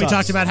were that gone. We sucks.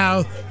 talked about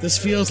how this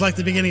feels like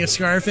the beginning of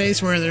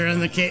Scarface, where they're in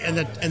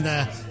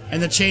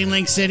the chain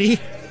link city.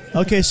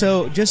 Okay,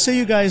 so just so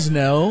you guys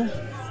know,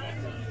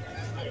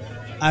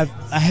 I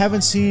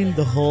haven't seen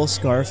the whole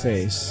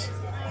Scarface.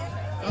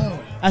 Oh,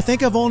 I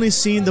think I've only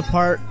seen the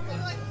part.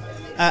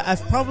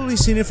 I've probably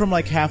seen it from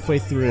like halfway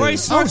through. Where he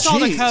snorts all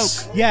the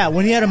jeez. coke. Yeah,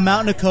 when he had a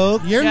mountain of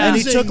coke, You're and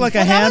he losing- took like a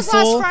Well, that was last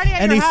handful, Friday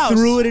at and your he house.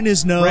 threw it in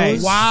his nose.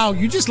 Right. wow!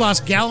 You just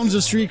lost gallons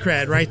of street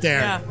cred right there.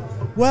 Yeah.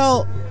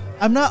 Well,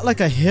 I'm not like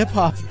a hip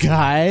hop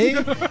guy, you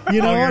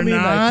know. Oh, you're I mean,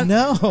 not? like,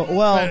 no.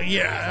 Well, But,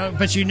 yeah,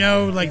 but you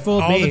know, like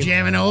fooled all me. the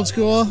jamming old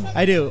school.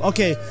 I do.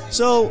 Okay,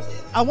 so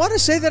I want to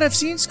say that I've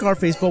seen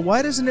Scarface, but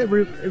why doesn't it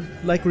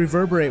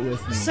reverberate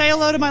with me? Say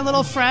hello to my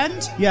little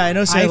friend. Yeah, I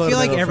know. I feel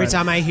like every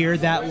time I hear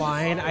that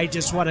line, I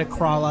just want to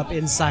crawl up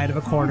inside of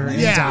a corner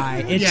and Yeah.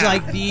 die. It's Yeah.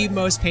 like the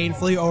most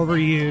painfully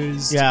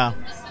overused. Yeah.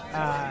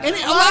 And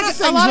a lot of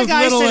things with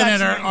guys little say in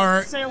that it to me.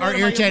 are Say hello to my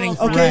irritating.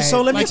 little for Okay, me.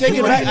 so let me Like, take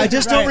it back. I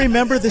just don't right.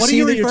 remember the What are scene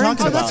you that you're referring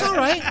talking to? Oh, that's about.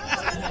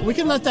 all right. We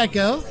can let that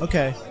go.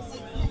 Okay.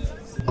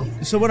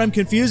 So what I'm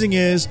confusing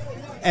is,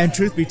 and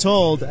truth be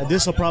told,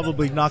 this will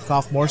probably knock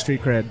off more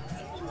street cred.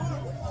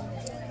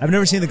 I've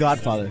never seen The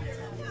Godfather.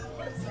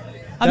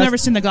 I've never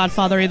seen The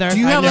Godfather either. Do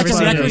you have like never a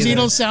seen it record either.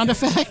 needle sound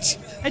effect?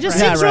 It just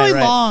Yeah, seems right, really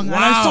right. long, and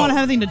I just don't want to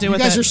have anything to do with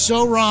You guys it. are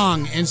so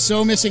wrong and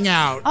so missing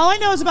out. All I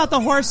know is about the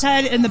horse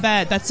head in the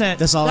bed. That's it.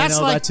 That's all That's I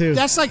know like about too.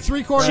 that's like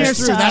 3/4 Cheers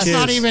through. to That's us.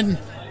 not Cheers. even.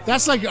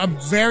 That's like a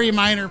very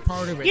minor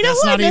part of it. You know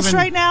that's who I not miss even,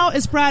 right now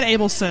is Brad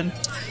Abelson.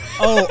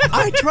 Oh,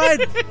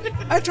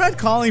 I tried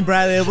calling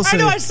Brad Abelson. I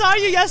know. I saw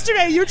you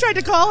yesterday. You tried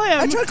to call him.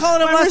 I tried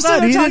calling him when we were last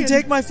sitting night. He there didn't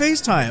talking. take my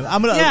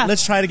FaceTime. Yeah.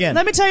 Let's try it again.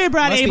 Let me tell you,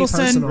 Brad Must be Abelson.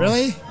 personal.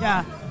 Really.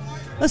 Yeah.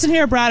 Listen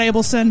here, Brad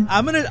Abelson.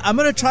 I'm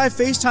gonna try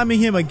FaceTiming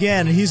him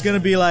again, and he's gonna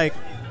be like,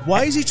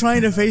 "Why is he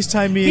trying to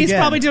FaceTime me He's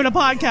again?" probably doing a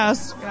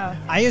podcast. Yeah.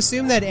 I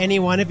assume that any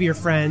one of your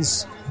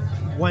friends,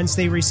 once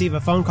they receive a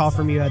phone call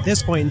from you at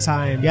this point in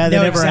time, Yeah, they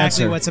know never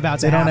exactly answer. what's about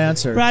to They happen. don't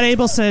answer. Brad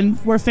Abelson,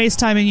 we're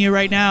FaceTiming you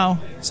right now.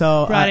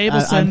 So Brad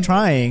Abelson. I'm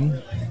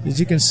trying, as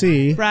you can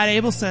see. Brad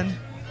Abelson.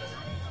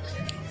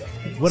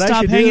 What I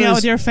Stop should hanging do out is,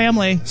 with your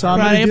family. so I'm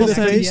Brad gonna do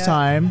the Abelson.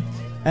 FaceTime,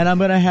 and I'm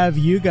gonna have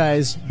you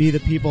guys be the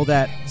people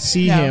that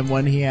see Yeah. him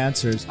when he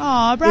answers.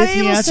 Aw, Brad if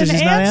he Abelson, answers,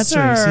 he's not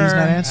answering. See, he's not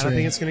I don't answering.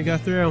 think it's going to go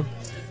through.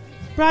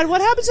 Brad,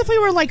 what happens if we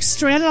were like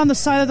stranded on the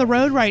side of the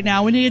road right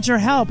now? We needed your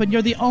help, and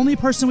you're the only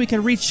person we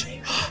could reach.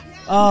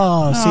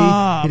 Oh, see,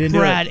 Aw, he didn't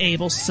Brad do it.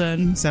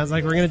 Abelson. Sounds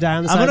like we're going to die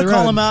on the I'm side of gonna the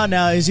call road. him out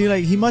now. Is he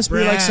like? He must be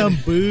like Brad. some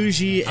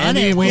bougie Emmy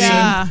Unable. winning,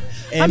 Yeah.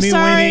 I'm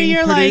sorry, Emmy-winning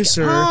you're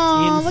producer. like,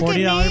 oh, Eating look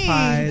at $40 me.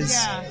 pies.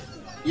 Yeah.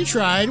 You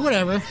tried.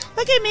 Whatever.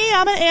 Look at me,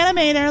 I'm an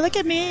animator. Look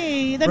at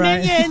me, the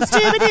Right. minions.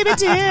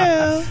 Doo-ba-doo-ba-doo.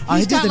 I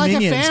He's did got the like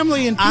Minions. a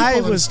family and people I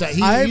and was. stuff.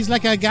 I, He's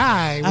like a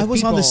guy. I with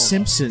was on The people.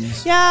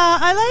 Simpsons. Yeah,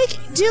 I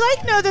like. Do you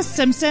like know The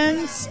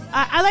Simpsons?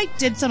 I like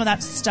did some of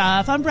that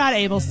stuff. I'm Brad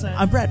Abelson.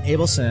 I'm Brad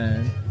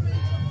Abelson.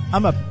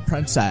 I'm a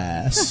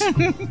princess.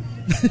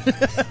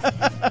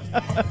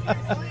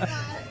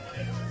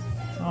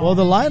 Well,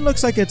 the line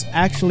looks like it's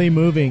actually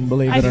moving.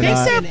 Believe I it or think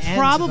not. they're An end to the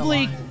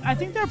probably. line. I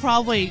think they're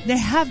probably. They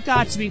have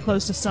got to be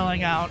close to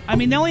selling out. I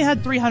mean, they only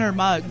had 300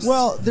 mugs.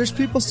 Well, there's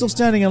people still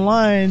standing in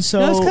line, so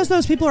no, it's because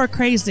those people are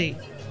crazy.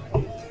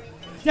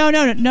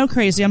 No,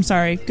 crazy. I'm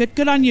sorry.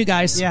 Good on you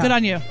guys. Yeah. Good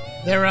on you.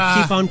 They're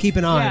Keep on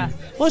keeping on. Yeah.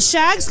 Well,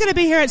 Shag's going to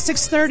be here at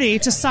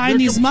 6:30 to sign they're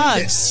these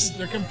mugs. completists.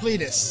 They're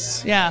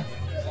completists. Yeah.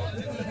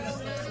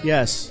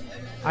 yes.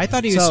 I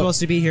thought he was So-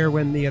 supposed to be here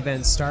when the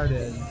event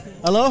started.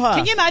 Aloha.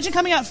 Can you imagine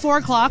coming at 4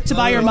 o'clock to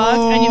buy your mug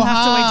and you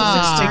have to wait till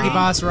Aloha. Sticky 6:30?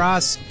 Boss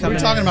Ross What are coming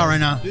we talking in. about right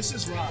now? This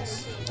is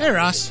Ross. Hey,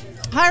 Ross.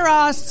 Hi,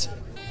 Ross.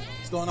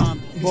 What's going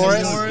on?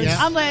 Boris. Yeah.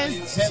 I'm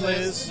Liz. Hey,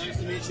 Liz. Nice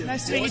to meet you.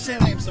 Nice to meet you What's too.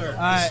 your name, sir?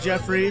 This is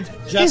Jeffrey.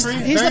 Jeffrey.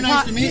 He's Very the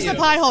nice pie, to meet he's you. the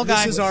pie hole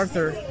guy. This is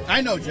Arthur.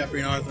 I know Jeffrey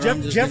and Arthur.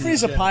 I'm just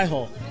Jeffrey's a giving you pie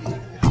hole.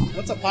 shit.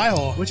 What's a pie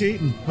hole? What you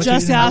eating? What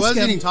Just you eating? I ask was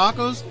him. eating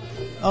tacos.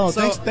 Oh,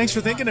 So- thanks for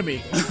thinking of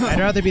me. I'd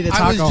rather be the I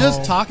taco was just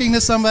hole. talking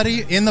to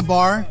somebody in the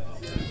bar,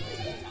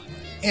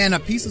 and a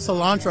piece of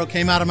cilantro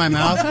came out of my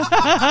mouth.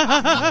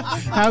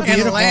 How and,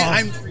 beautiful.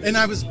 and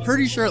I was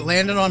pretty sure it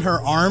landed on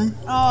her arm.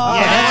 Oh,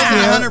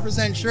 I wasn't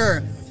 100%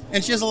 sure.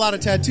 And she has a lot of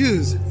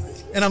tattoos.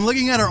 And I'm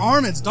looking at her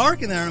arm, it's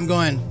dark in there, and I'm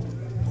going,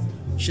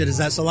 shit, is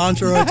that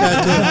cilantro or a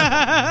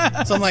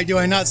tattoo? So I'm like, do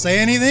I not say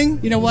anything?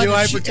 You know what? Do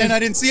I If she- pretend I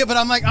didn't see it? But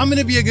I'm like, I'm going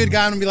to be a good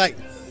guy. I'm going to be like,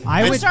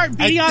 I would start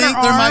I beating on think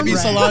her there arm. might be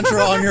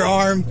cilantro on your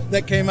arm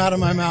that came out of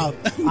my mouth.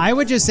 I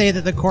would just say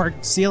that the cork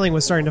ceiling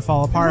was starting to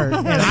fall apart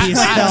and a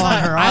piece fell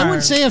on her arm. I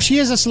would say if she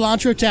has a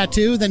cilantro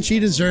tattoo, then she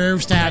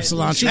deserves to have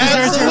cilantro. She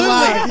deserves her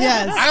life.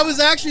 Yes. I was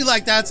actually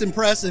like, that's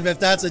impressive if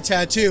that's a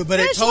tattoo, but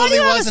it Fish, why do totally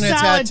you have wasn't a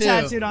salad tattoo.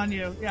 tattooed on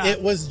you. Yeah.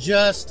 It was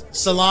just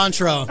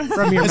cilantro.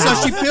 From your And mouth.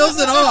 so she peels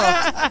it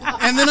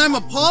off, and then I'm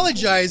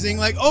apologizing,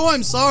 like, oh,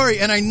 I'm sorry,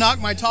 and I knock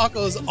my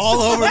tacos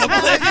all over the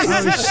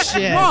place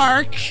Shit.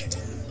 Mark.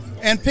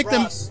 and pick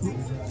them.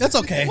 That's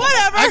okay.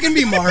 Whatever. I can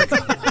be Mark.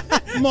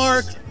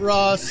 Mark,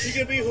 Ross. You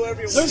can be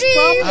whoever you want. There's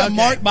probably a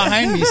Mark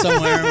behind me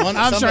somewhere.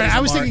 I'm sorry. I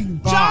was Mark.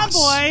 thinking John boss.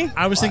 Boy.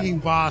 I was thinking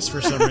boss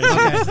for some reason.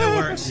 Okay, that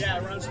works.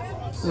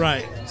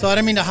 Right. So I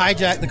didn't mean to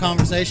hijack the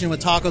conversation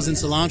with tacos and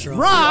cilantro.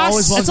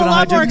 Ross. It's a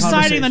lot more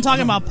exciting than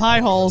talking about pie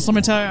holes, let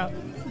me tell you.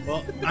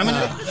 Well, I'm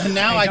gonna. And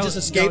now I just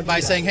escaped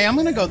by saying, "Hey, I'm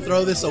gonna go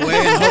throw this away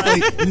and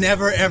hopefully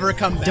never ever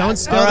come back." Don't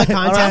spill the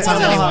contents on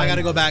Anyway, anyone. I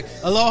gotta go back.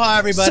 Aloha,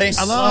 everybody.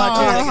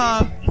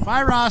 Aloha.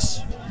 Bye,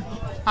 Ross.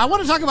 I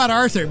want to talk about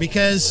Arthur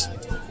because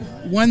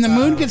when the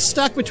moon gets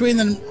stuck between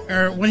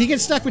when he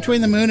gets stuck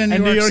between the moon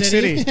and New York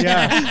City.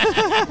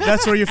 Yeah.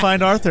 That's where you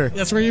find Arthur.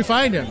 That's where you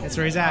find him. That's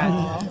where he's at.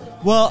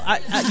 Well,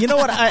 I you know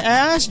what? I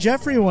asked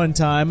Jeffrey one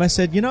time. I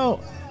said,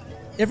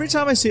 every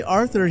time I see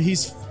Arthur,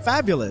 he's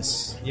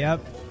fabulous.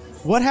 Yep.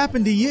 What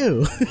happened to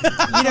you?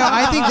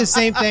 I think the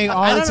same thing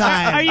all the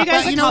time. Are you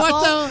guys But a you know what,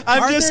 couple? though?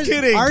 I'm just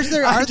kidding. Arthur's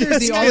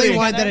the only kidding.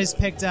 one that has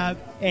picked up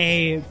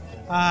a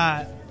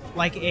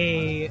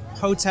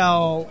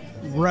hotel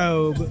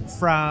robe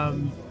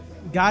from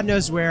God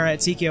knows where at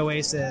Tiki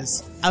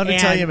Oasis. I'm gonna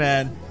tell you,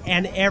 man.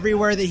 And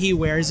everywhere that he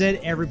wears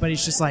it,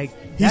 everybody's just like,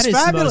 He's that is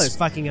fabulous. the most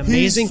fucking He's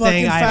amazing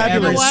thing fucking I've fabulous. You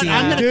know ever what? seen.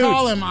 I'm going to Dude.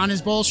 call him on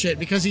his bullshit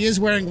because he is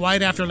wearing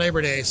white after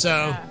Labor Day.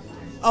 So,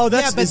 Oh,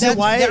 that's but is it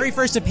white? that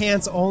refers to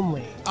pants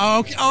only.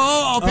 okay. Pants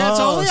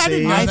Oh, only. I didn't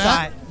see. know I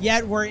that. thought.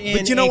 Yet we're in.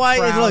 But you know a why?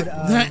 crowd Look,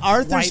 of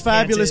Arthur's white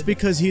fabulous panted-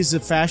 because he's a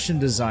fashion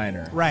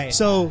designer. Right.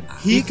 So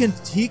he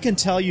can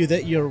tell you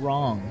that you're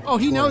wrong. Oh,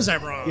 he knows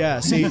I'm wrong. Yeah.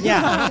 See.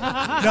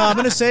 Yeah. No, I'm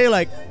gonna say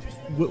like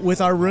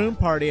with our room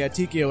party at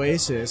Tiki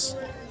Oasis,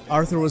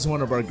 Arthur was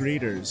one of our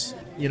greeters.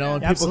 And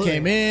people Absolutely.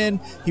 came in.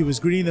 He was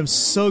greeting them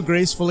so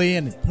gracefully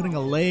and putting a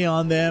lei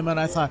on them. And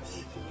I thought,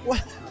 what?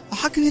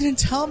 How come you didn't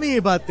tell me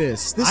about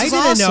this? This I is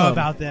didn't know awesome.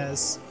 about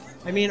this.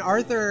 I mean,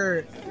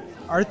 Arthur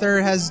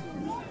has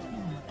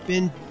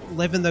been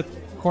living the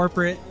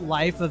corporate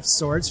life of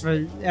sorts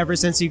for ever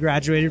since he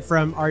graduated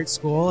from art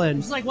school, and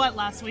It's like what,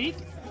 last week?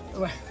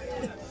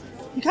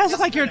 You guys look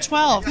like you're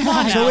 12. Come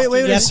on So now.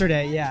 wait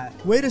yesterday, yeah.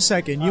 Wait a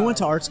second. You went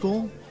to art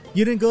school?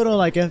 You didn't go to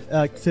like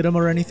FITM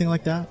or anything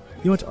like that?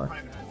 You went to art.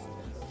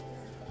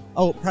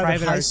 Oh,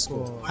 private high art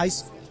school.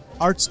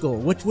 Art school.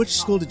 Which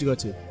school did you go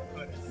to?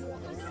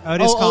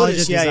 Otis College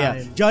Otis. of Yeah.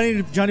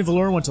 Design. Johnny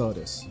Valor went to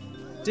Otis.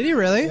 Did he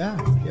really? Yeah.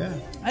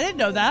 I didn't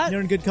know that.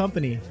 You're in good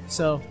company.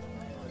 So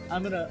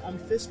I'm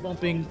fist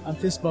bumping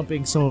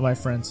some of my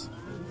friends.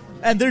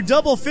 And they're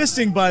double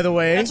fisting, by the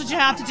way. That's what you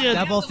have to do.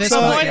 Double fist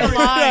Avoid bump. the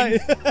line.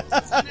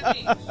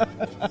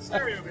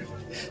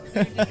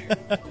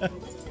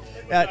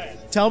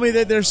 Tell me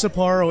that there's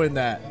Sapporo in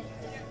that.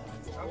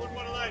 I wouldn't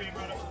want to lie to you,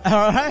 brother.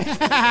 All right.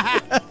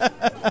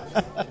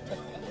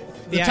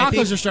 The Yeah, I tacos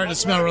think are starting to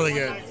smell really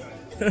good.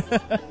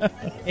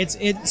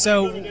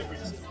 So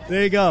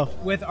There you go.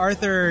 with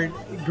Arthur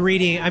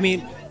greeting, I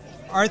mean,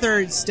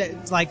 Arthur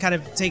kind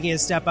of taking a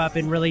step up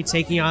and really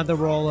taking on the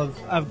role of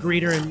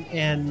greeter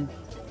and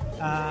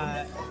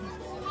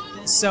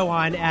so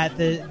on at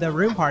the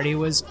room party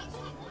was,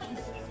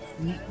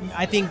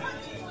 I think,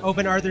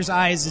 opened Arthur's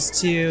eyes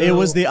as to It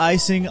was the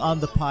icing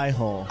on the pie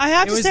hole. I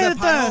have it to was say the that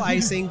pile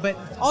icing, but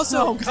also,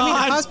 Oh, I mean,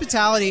 God.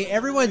 hospitality.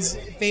 Everyone's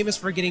famous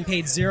for getting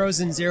paid zeros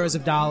and zeros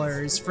of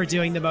dollars for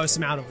doing the most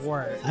amount of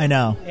work. I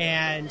know.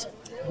 And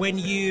when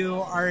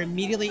you are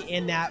immediately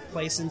in that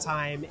place and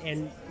time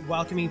and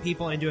welcoming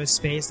people into a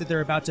space that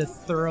they're about to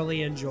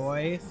thoroughly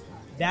enjoy,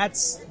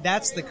 that's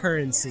the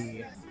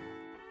currency.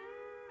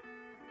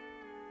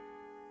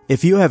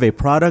 If you have a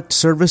product,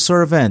 service,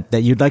 or event that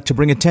you'd like to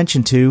bring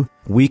attention to,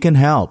 we can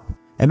help.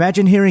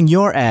 Imagine hearing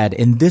your ad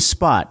in this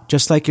spot,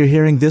 just like you're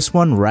hearing this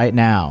one right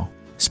now.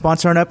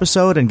 Sponsor an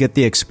episode and get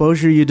the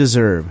exposure you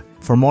deserve.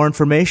 For more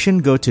information,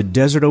 go to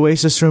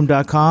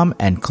desertoasisroom.com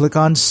and click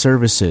on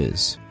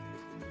Services.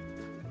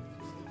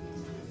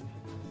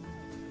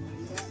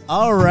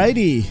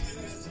 Alrighty.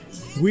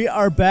 We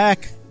are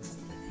back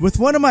with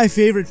one of my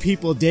favorite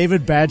people,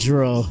 David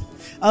Badgerow.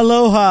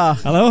 Aloha.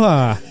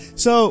 Aloha.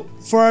 So,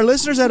 for our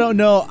listeners that don't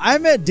know, I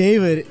met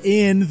David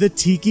in the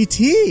Tiki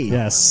Tea.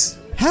 Yes,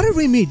 How did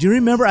we meet? Do you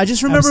remember? I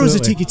just remember Absolutely. it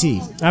was a Tiki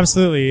Tea.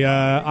 absolutely.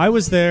 I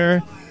was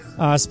there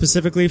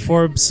specifically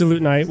for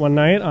Salute Night one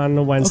night on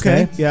a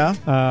Wednesday. Okay, yeah.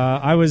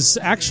 I was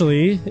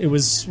it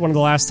was one of the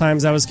last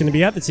times I was going to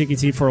be at the Tiki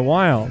Tea for a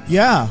while.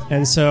 Yeah.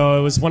 And so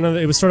it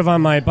was sort of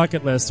on my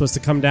bucket list was to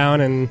come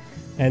down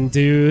and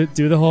do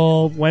the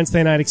whole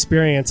Wednesday night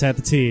experience at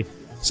the tea.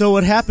 So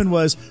what happened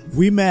was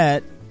we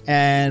met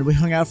and we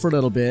hung out for a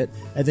little bit,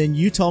 and then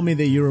you told me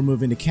that you were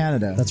moving to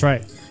Canada. That's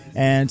right.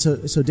 And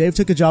so Dave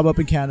took a job up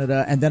in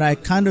Canada, and then I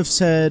kind of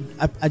said,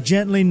 I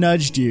gently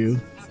nudged you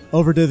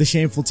over to the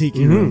Shameful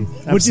Tiki Room. What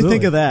did you absolutely.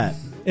 think of that?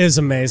 It was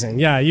amazing.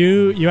 Yeah,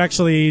 you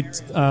actually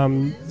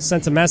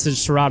sent a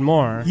message to Rod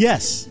Moore.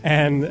 Yes.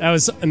 And that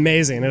was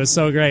amazing. It was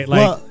so great.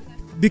 Well,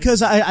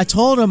 because I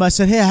told him, I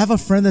said, hey, I have a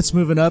friend that's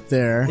moving up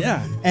there.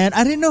 Yeah. And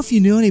I didn't know if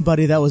you knew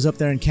anybody that was up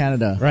there in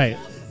Canada. right.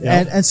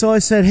 Yeah. And so I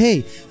said,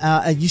 hey,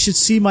 you should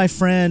see my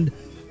friend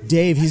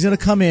Dave. He's going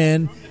to come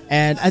in,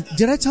 And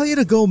did I tell you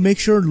to go make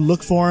sure to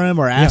look for him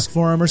or ask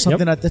for him or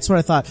something? Yep. That's what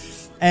I thought.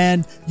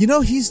 And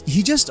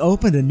he just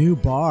opened a new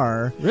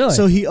bar. Really?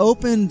 So he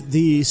opened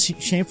the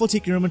Shameful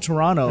Tiki Room in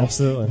Toronto.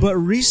 Absolutely. But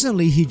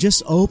recently he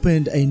just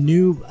opened a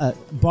new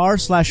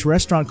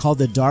bar/restaurant called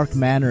the Dark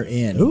Manor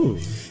Inn. Ooh.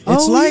 It's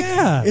That's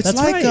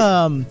like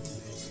right.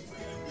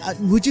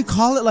 would you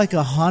call it like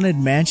a haunted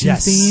mansion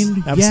Yes, themed?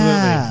 absolutely.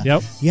 Yeah.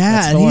 Yep. Yeah,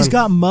 That's and the he's one.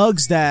 got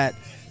mugs that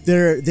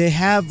they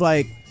have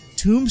like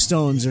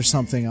tombstones or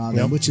something on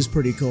them, Yep. which is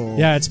pretty cool.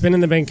 Yeah, it's been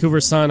in the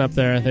Vancouver Sun up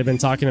there. They've been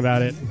talking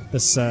about it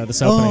this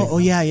opening. Oh,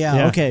 yeah.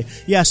 Yeah. Okay.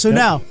 Yeah, so Yep.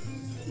 now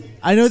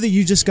I know that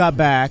you just got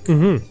back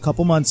a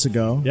couple months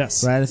ago.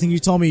 Yes. Right? I think you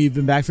told me you've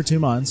been back for 2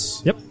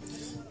 months. Yep.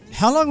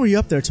 How long were you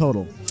up there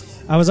total?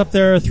 I was up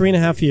there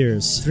 3.5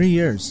 years. 3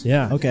 years.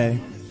 Yeah. Okay.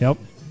 Yep.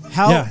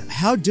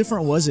 How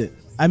different was it?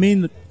 I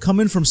mean,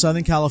 coming from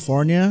Southern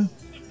California,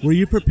 were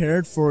you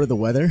prepared for the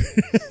weather?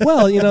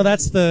 Well,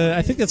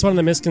 I think that's one of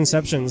the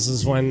misconceptions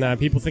is when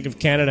people think of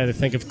Canada, they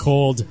think of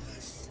cold.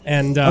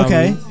 And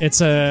Okay. it's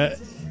a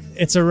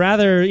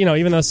rather,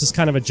 even though this is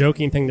kind of a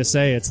joking thing to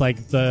say, it's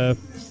like the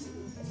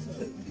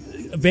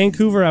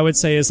Vancouver, I would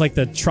say, is like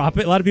the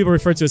tropic. A lot of people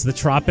refer to it as the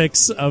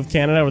tropics of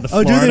Canada or the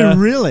Oh, Florida. do they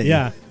really?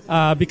 Yeah.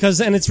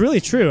 Because it's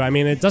really true. I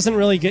mean, it doesn't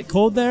really get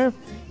cold there.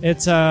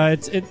 It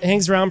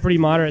hangs around pretty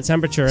moderate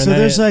temperature. So and then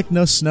there's like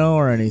no snow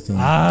or anything.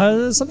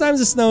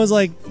 sometimes it snows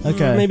like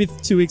maybe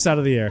 2 weeks out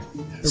of the year.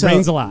 It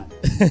rains a lot.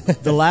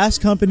 The last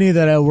company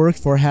that I worked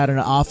for had an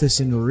office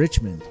in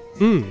Richmond.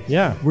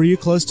 Yeah. Were you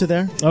close to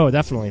there? Oh,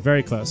 definitely.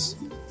 Very close.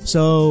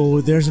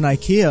 So there's an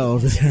IKEA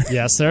over there.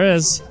 Yes, there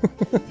is.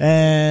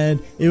 And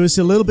it was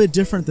a little bit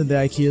different than the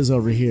IKEAs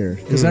over here.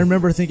 Because I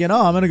remember thinking,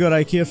 I'm going to go to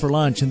IKEA for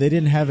lunch, and they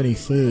didn't have any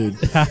food,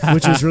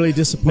 which was really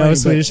disappointing. No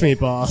Swedish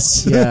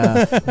meatballs.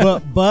 Yeah.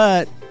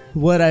 But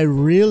what I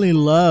really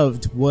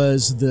loved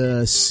was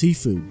the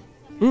seafood.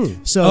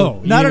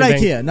 So not at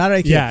IKEA, not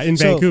at IKEA. Yeah, in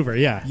So- Vancouver,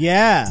 yeah.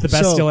 Yeah. It's the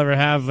best So you'll ever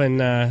have in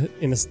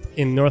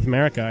North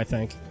America, I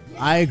think.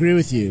 I agree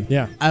with you.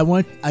 Yeah.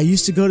 I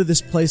used to go to this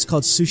place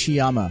called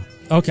Sushiyama.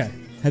 Okay.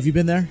 Have you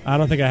been there? I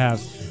don't think I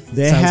have.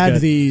 They Sounds had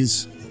good.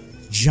 these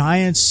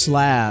giant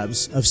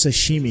slabs of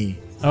sashimi,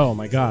 Oh,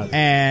 my God.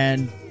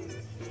 and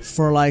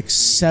for like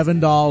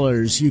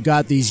 $7, you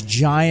got these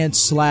giant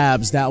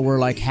slabs that were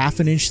like half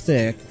an inch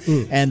thick,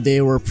 and they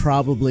were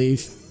probably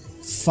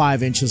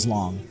 5 inches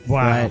long.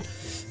 Wow. Right?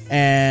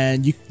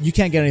 And you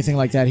can't get anything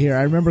like that here.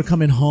 I remember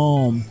coming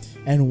home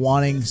and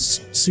wanting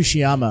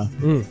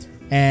Sushiyama,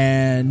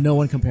 and no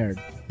one compared.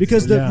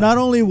 Because not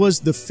only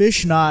was the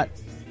fish not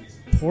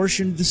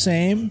portioned the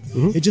same,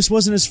 it just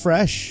wasn't as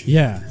fresh.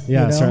 Yeah, You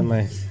know?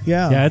 certainly.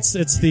 Yeah. It's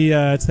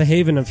the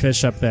haven of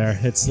fish up there.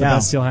 It's the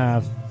best you'll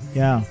have.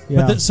 Yeah.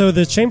 But so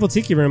the Shameful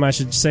Tiki Room, I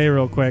should say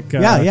real quick.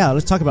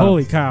 Let's talk about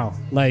Holy it. cow!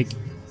 Like,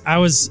 I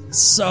was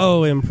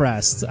so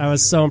impressed. And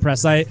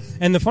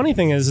the funny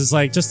thing is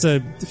like, just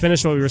to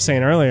finish what we were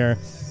saying earlier.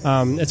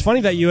 It's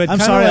funny that you had. I'm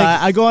kinda sorry,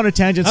 like, I go on a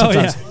tangent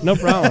sometimes. Oh yeah, no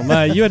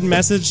problem. You had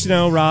messaged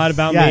Rod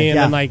about me, and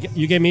then like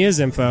you gave me his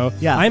info.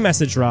 Yeah. I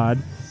messaged Rod,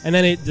 and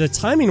then the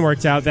timing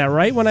worked out that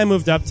right when I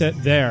moved up to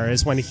there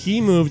is when he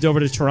moved over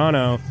to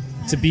Toronto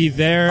to be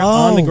there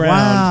on the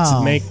ground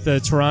to make the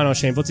Toronto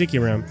Shameful Tiki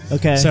Room.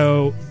 Okay.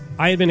 So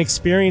I had been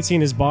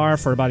experiencing his bar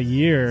for about a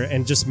year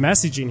and just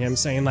messaging him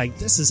saying like,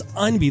 "This is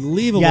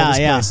unbelievable. Yeah, this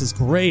yeah. place is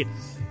great."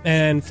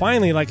 And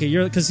finally, like a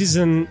year, because he's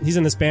in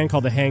this band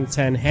called the Hang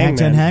Ten Hangman. Hang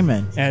Ten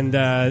Hangman.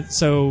 And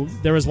so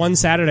there was one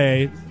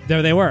Saturday,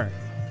 there they were.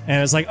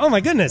 And it's like, oh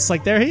my goodness,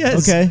 like there he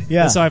is. Okay,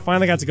 yeah. And so I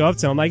finally got to go up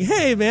to him, like,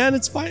 hey man,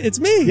 it's fine, it's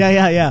me.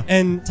 Yeah.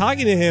 And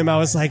talking to him, I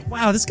was like,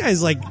 wow, this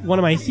guy's like one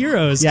of my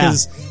heroes. Yeah.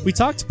 Because we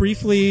talked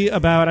briefly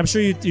about, I'm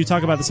sure you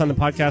talk about this on the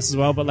podcast as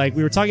well, but like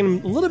we were talking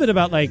a little bit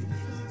about like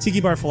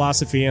tiki bar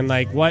philosophy and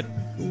like what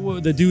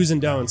the do's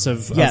and don'ts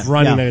of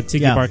running a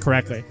tiki bar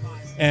correctly.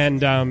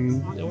 And,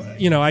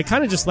 I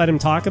kind of just let him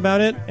talk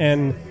about it.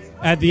 And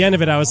at the end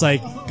of it, I was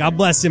like, God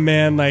bless him,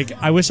 man. Like,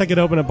 I wish I could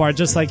open a bar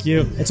just like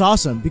you. It's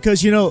awesome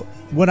because,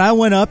 when I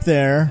went up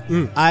there,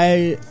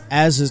 I,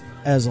 as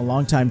a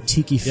longtime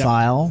tiki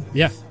file,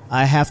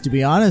 I have to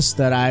be honest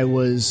that I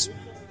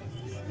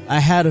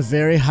had a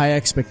very high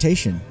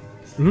expectation.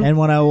 And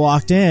when I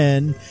walked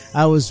in,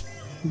 I was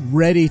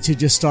ready to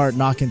just start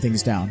knocking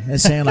things down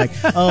and saying like,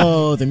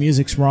 oh, the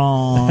music's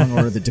wrong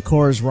or the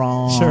decor's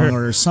wrong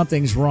or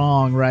something's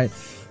wrong, right?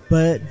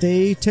 But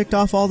they ticked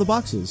off all the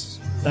boxes.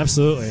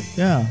 Absolutely.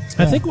 Yeah.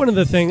 I think one of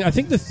the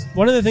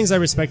things I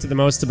respected the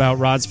most about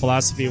Rod's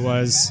philosophy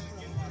was,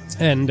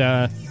 and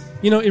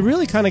it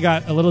really kind of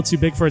got a little too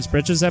big for its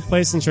britches, that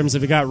place, in terms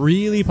of it got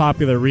really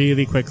popular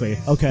really quickly.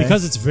 Okay.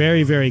 Because it's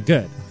very, very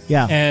good.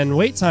 Yeah. And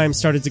wait time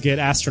started to get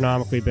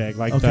astronomically big,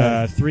 like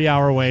the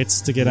 3-hour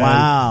waits to get in.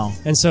 Wow.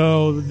 And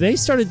so they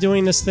started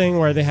doing this thing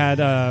where they had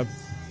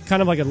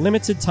kind of like a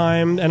limited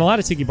time, and a lot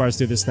of tiki bars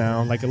do this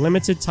now, like a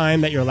limited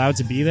time that you're allowed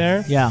to be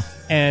there. Yeah.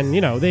 And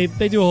they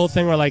do a whole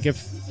thing where like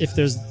if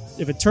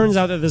it turns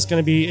out that there's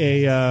going to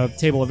be a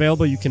table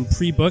available, you can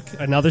pre-book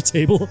another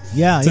table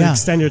to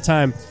extend your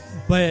time.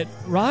 But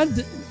Rod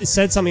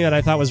said something that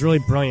I thought was really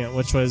brilliant,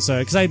 which was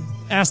because I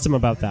asked him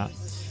about that,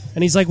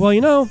 and he's like,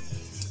 "Well,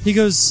 he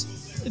goes,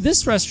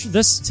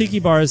 this tiki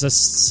bar is a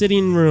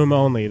sitting room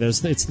only.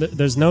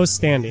 There's no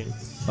standing.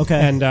 Okay.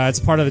 And it's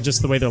part of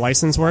just the way their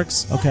license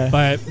works. Okay.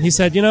 But he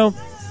said,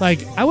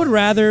 I would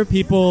rather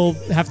people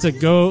have to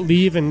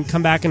leave and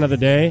come back another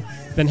day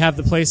than have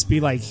the place be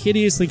like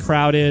hideously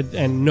crowded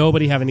and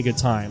nobody have any good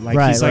time. Like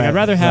he's like, I'd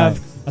rather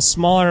have a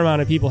smaller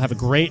amount of people have a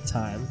great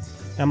time.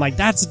 And I'm like,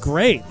 that's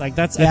great. Like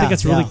I think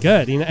that's really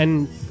good.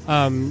 And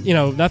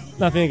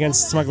nothing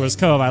against Smuggler's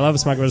Cove. I love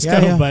Smuggler's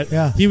Cove,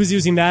 but he was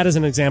using that as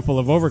an example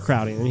of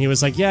overcrowding. And he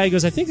was like, he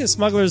goes, I think that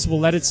Smugglers will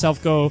let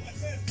itself go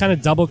kind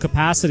of double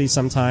capacity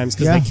sometimes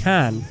because they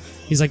can.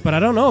 He's like, but I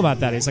don't know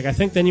about that. He's like, I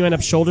think then you end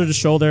up shoulder to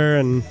shoulder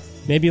and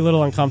maybe a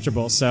little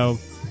uncomfortable. So,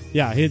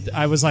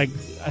 I was like,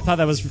 I thought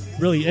that was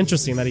really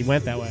interesting that he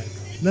went that way.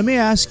 Let me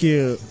ask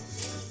you,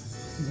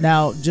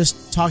 now,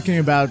 just talking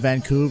about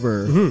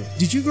Vancouver,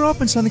 did you grow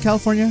up in Southern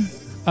California?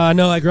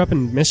 No, I grew up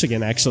in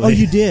Michigan, actually. Oh,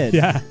 you did?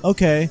 Yeah.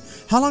 Okay.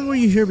 How long were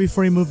you here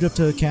before you moved up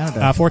to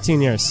Canada?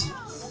 14 years.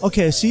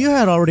 Okay, so you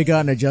had already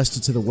gotten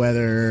adjusted to the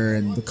weather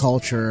and the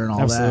culture and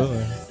all Absolutely.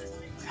 that.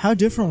 How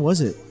different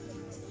was it?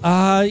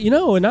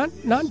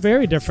 Not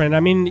very different. I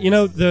mean,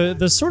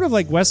 the sort of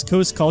like West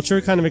Coast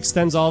culture kind of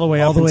extends all the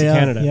way up into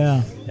Canada.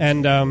 Yeah.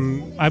 And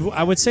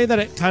I would say that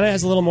it kind of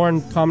has a little more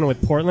in common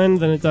with Portland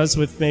than it does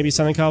with maybe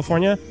Southern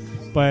California,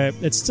 but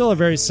it's still a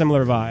very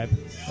similar vibe.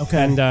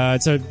 Okay. And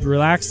it's a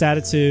relaxed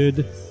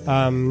attitude.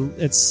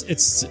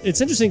 It's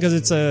interesting because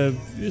it's a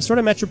sort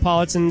of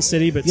metropolitan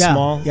city, but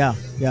small. Yeah.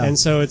 And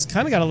so it's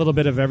kind of got a little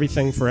bit of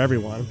everything for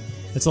everyone.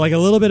 It's like a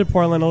little bit of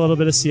Portland, a little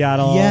bit of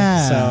Seattle.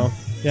 Yeah. So,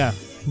 yeah.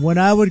 When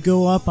I would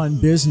go up on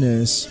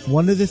business,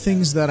 one of the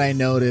things that I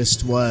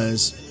noticed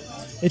was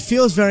it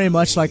feels very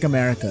much like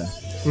America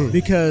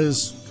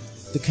because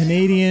the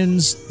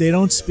Canadians, they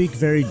don't speak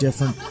very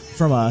different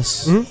from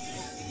us.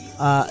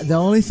 The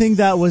only thing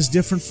that was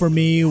different for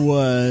me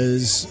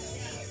was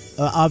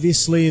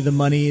obviously the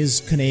money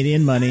is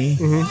Canadian money,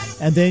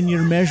 and then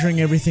you're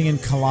measuring everything in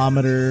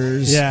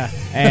kilometers. Yeah.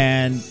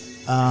 And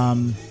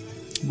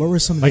what were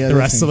some of the like other the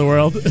rest things? of the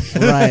world?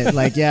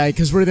 Right,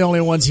 because we're the only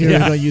ones here who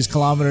don't use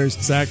kilometers.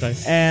 Exactly.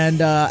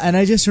 And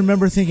I just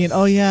remember thinking,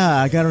 oh yeah,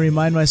 I got to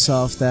remind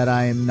myself that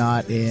I am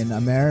not in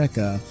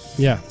America.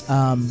 Yeah.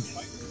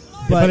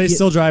 But they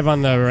still drive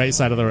on the right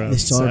side of the road. They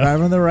still drive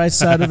on the right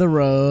side of the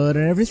road,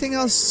 and everything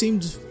else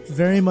seemed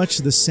very much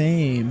the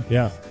same.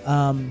 Yeah.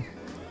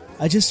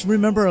 I just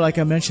remember, like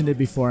I mentioned it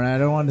before, and I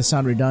don't want to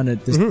sound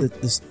redundant,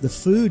 the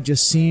food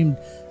just seemed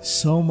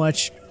so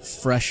much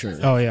fresher.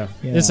 Oh, yeah.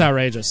 It's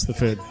outrageous, the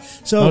food.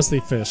 So mostly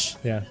fish,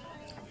 yeah.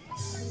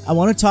 I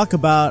want to talk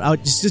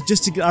about,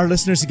 just to get our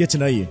listeners to get to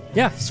know you.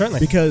 Yeah,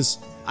 certainly. Because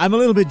I'm a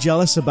little bit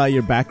jealous about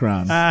your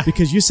background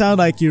because you sound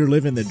like you're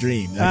living the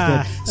dream.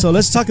 So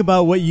let's talk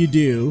about what you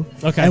do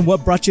and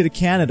what brought you to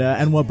Canada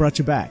and what brought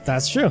you back.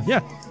 That's true,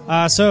 yeah.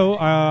 So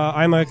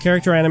I'm a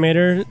character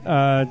animator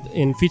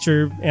in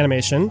feature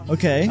animation.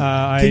 Okay.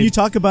 Can you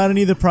talk about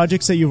any of the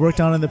projects that you've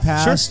worked on in the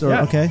past? Sure.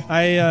 Yeah. Okay.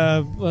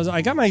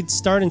 I got my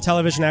start in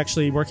television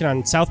actually working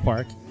on South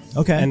Park.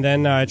 Okay. And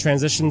then I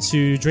transitioned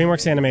to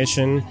DreamWorks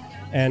Animation,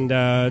 and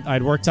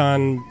I'd worked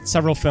on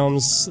several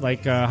films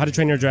like How to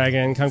Train Your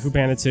Dragon, Kung Fu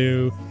Panda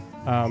 2,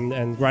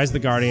 and Rise of the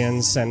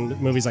Guardians, and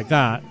movies like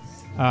that.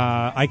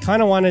 I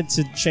kind of wanted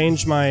to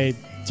change my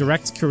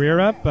direct career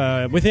up.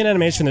 Within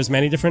animation, there's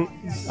many different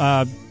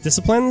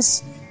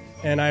disciplines,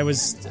 and I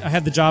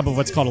had the job of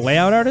what's called a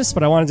layout artist,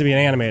 but I wanted to be an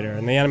animator,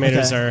 and the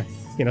animators are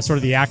sort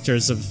of the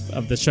actors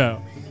of the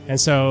show. And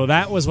so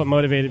that was what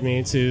motivated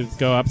me to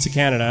go up to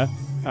Canada.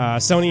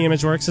 Sony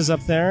ImageWorks is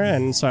up there,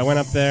 and so I went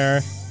up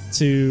there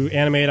to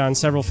animate on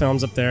several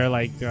films up there,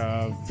 like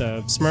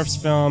the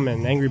Smurfs film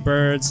and Angry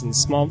Birds, and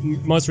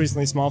most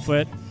recently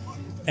Smallfoot,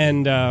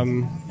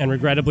 and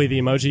regrettably the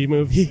Emoji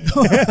Movie.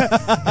 Well,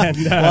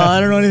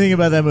 I don't know anything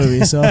about that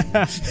movie, so.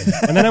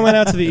 And then I went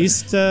out to the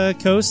East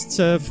Coast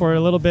for a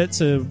little bit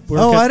to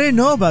work. I didn't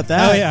know about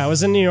that. Oh yeah, I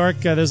was in New York.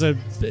 There's an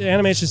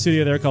animation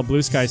studio there called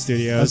Blue Sky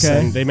Studios,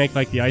 and they make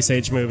like the Ice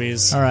Age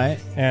movies. All right.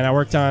 And I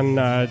worked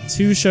on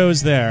 2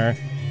 shows there.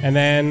 And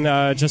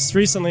then just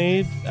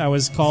recently, I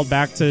was called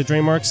back to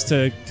DreamWorks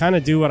to kind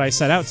of do what I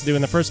set out to do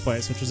in the first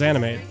place, which was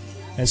animate.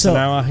 And so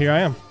now here I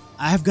am.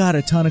 I've got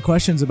a ton of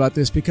questions about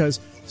this because,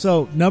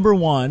 number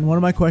one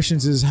of my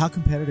questions is, how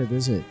competitive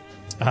is it?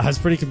 It's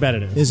pretty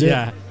competitive. Is it?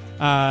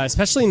 Yeah.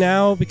 Especially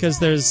now because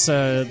there's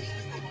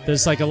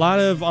like a lot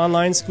of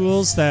online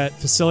schools that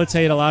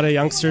facilitate a lot of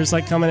youngsters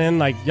like coming in,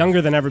 like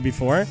younger than ever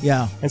before.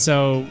 Yeah. And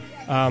so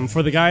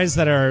for the guys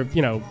that are,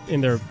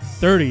 in their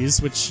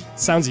 30s, which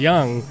sounds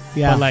young,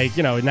 but like,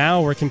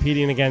 now we're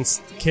competing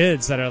against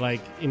kids that are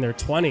like in their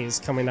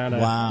 20s coming out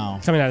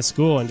of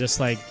school and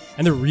just like,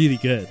 and they're really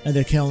good. And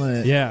they're killing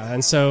it. Yeah.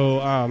 And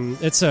so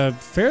it's a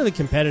fairly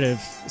competitive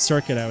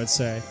circuit, I would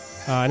say.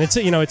 And it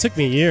took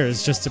me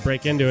years just to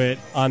break into it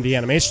on the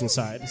animation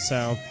side.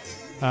 So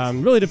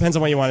Really depends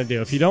on what you want to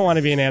do. If you don't want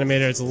to be an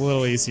animator, it's a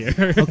little easier.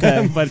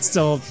 Okay. But it's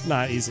still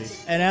not easy.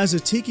 And as a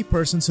tiki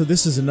person, so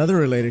this is another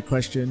related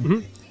question.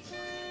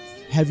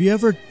 Mm-hmm. Have you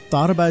ever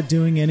thought about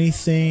doing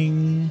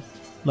anything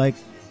like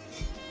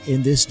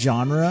in this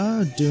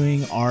genre,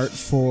 doing art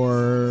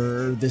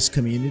for this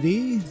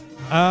community?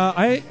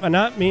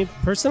 Not me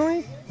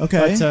personally.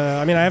 Okay. But,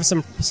 I mean, I have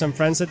some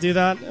friends that do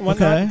that and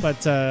whatnot. Okay.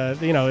 But,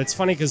 it's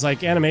funny because,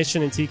 like,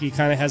 animation and tiki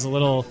kind of has a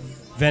little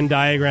Venn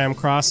diagram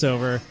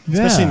crossover,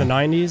 especially in the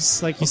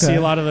 90s. Like, you see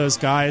a lot of those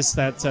guys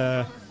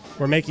that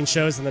were making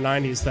shows in the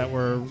 90s that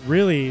were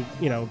really,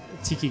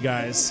 tiki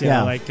guys. You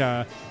know, like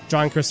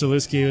John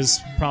Krystolewski was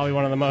probably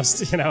one of the most,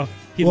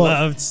 he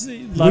loved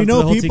we know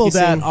the whole people tiki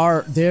that scene.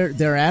 are, they're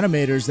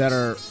animators that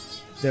are,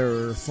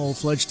 they're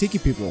full-fledged tiki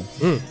people.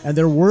 And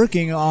they're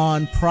working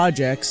on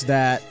projects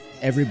that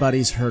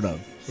everybody's heard of,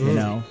 you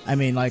know? I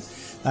mean, like,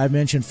 I've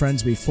mentioned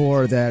friends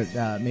before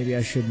that maybe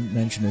I shouldn't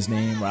mention his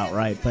name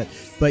outright, but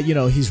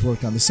he's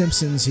worked on The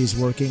Simpsons, he's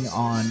working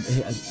on,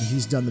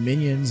 he's done the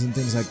Minions and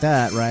things like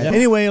that, right? Yep.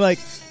 Anyway, like,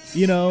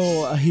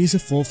 he's a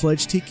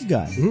full-fledged tiki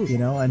guy,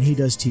 and he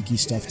does tiki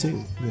stuff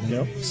too,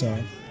 Yep. So,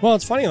 Well,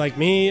 it's funny, like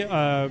me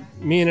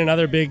and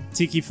another big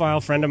tiki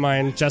file friend of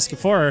mine, Jessica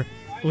Forer,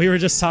 we were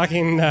just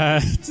talking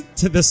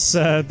to this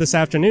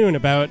afternoon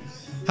about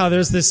how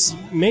there's this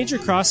major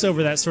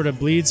crossover that sort of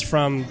bleeds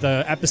from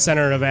the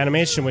epicenter of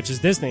animation, which is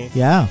Disney.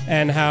 yeah.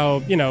 And how,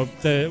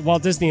 the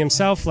Walt Disney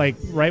himself, like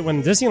right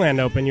when Disneyland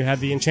opened, you had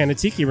the Enchanted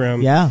Tiki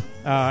Room. Yeah.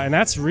 And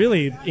that's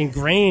really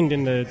ingrained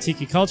in the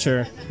tiki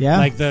culture. Yeah.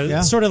 Like Yeah.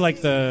 sort of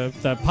like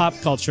the pop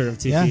culture of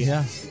tiki.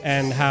 Yeah.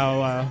 And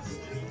how,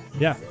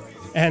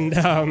 And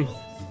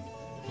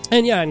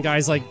and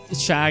guys like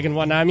Shag and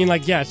whatnot. I mean,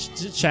 like,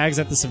 Shag's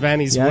at this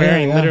event. He's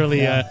wearing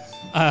literally a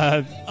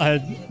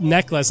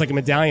necklace, like a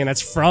medallion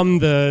that's from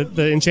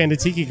the Enchanted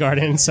Tiki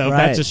Garden. So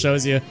that just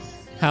shows you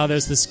how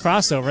there's this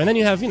crossover. And then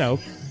you have,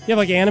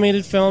 like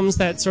animated films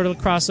that sort of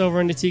cross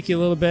over into tiki a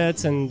little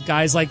bit, and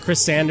guys like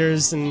Chris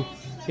Sanders and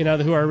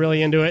who are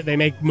really into it. They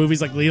make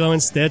movies like Lilo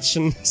and Stitch,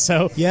 and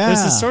so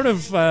there's this sort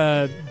of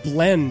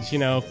blend.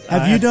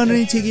 Have you done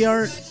any tiki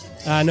art?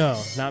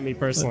 No, not me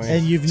personally.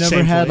 And you've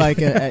never had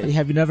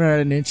have you never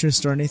had an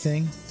interest or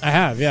anything? I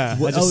have, yeah.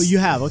 You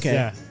have, okay.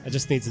 Yeah, I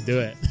just need to do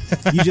it.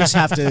 You just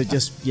have to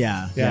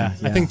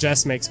I think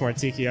Jess makes more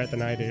tiki art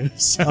than I do.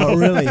 So. Oh,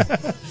 really?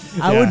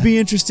 I would be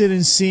interested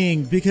in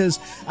seeing, because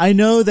I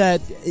know that,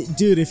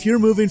 dude, if you're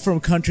moving from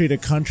country to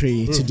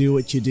country to do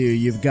what you do,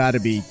 you've got to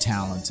be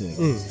talented.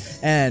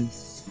 And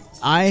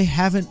I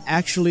haven't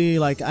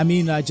actually,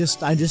 I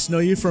just know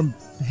you from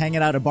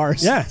hanging out at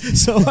bars. Yeah.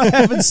 So I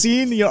haven't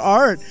seen your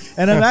art,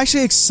 and I'm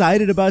actually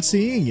excited about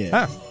seeing it.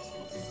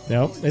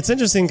 No, it's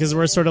interesting because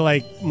we're sort of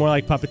more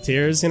like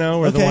puppeteers,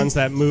 we're the ones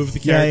that move the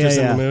characters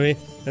in the movie.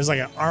 There's like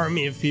an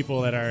army of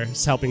people that are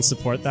helping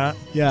support that.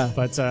 Yeah.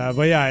 But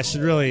yeah, I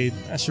should really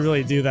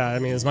do that. I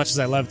mean, as much as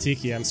I love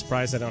tiki, I'm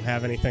surprised I don't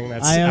have anything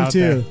that's out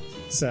there.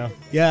 So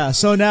yeah.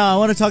 So now I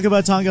want to talk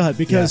about Tonga Hut,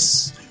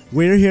 because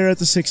we're here at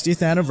the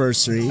 60th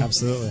anniversary.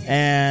 Absolutely.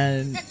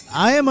 And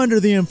I am under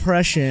the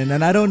impression,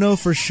 and I don't know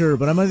for sure,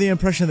 but I'm under the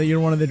impression that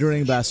you're one of the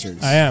Enduring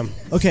Ambassadors. I am.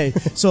 Okay,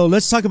 so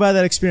let's talk about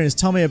that experience.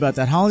 Tell me about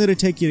that. How long did it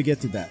take you to get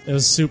to that? It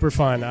was super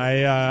fun.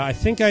 I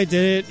think I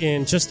did it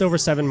in just over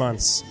 7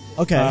 months.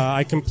 Okay.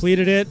 I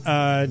completed it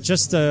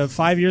just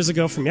 5 years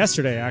ago from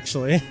yesterday,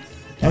 actually.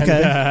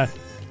 Okay. And,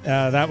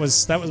 that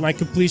was my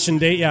completion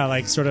date. Yeah,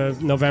 like sort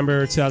of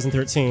November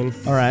 2013.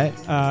 All right.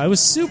 It was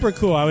super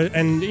cool.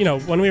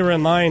 When we were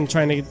in line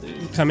trying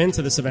to come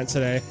into this event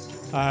today,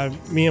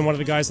 me and one of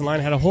the guys in line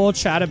had a whole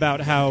chat about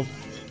how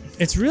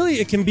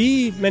it can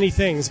be many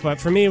things, but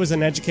for me it was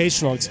an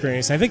educational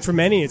experience. I think for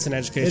many it's an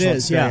educational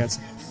experience.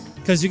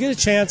 Because you get a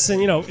chance,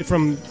 and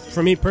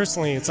for me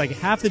personally, it's like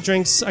half the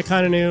drinks I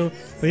kind of knew,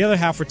 but the other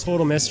half were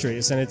total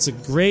mysteries, and it's a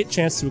great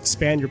chance to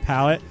expand your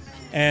palate.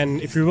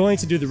 And if you're willing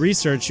to do the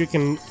research, you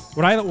can.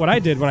 What I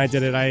did when I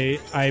did it,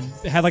 I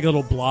had like a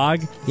little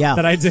blog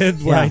that I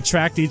did where I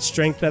tracked each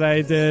drink that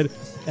I did,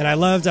 and I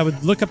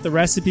would look up the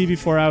recipe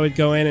before I would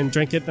go in and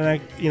drink it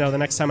the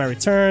next time I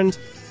returned,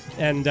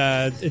 and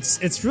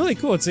it's really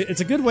cool. It's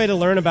a good way to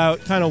learn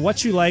about kind of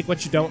what you like,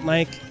 what you don't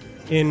like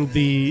in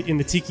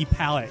the tiki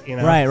palette.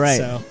 Right.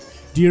 So,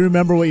 do you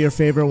remember what your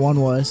favorite one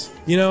was?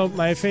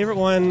 My favorite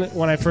one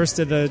when I first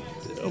did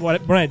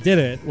when I did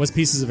it was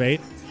Pieces of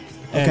 8.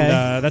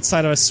 And that's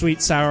kind of a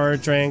sweet sour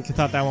drink. I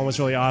thought that one was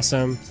really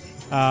awesome.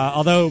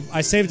 Although I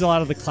saved a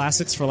lot of the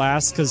classics for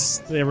last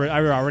because I were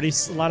already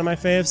a lot of my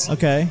faves.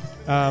 Okay.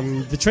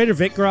 The Trader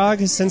Vic grog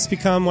has since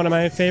become one of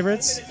my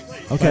favorites.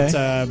 Okay.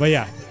 But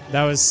yeah,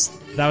 that was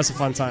a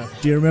fun time.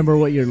 Do you remember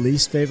what your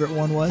least favorite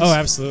one was? Oh,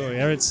 absolutely.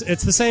 It's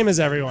the same as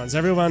everyone's.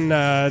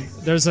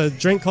 There's a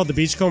drink called the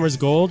Beachcomber's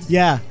Gold.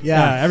 Yeah.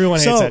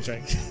 Everyone hates that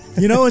drink.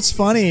 You know what's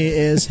funny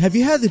is, have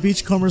you had the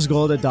Beachcomber's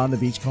Gold at Don the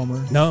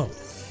Beachcomber? No.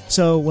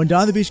 So when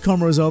Don the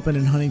Beachcomber was open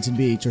in Huntington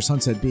Beach or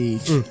Sunset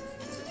Beach,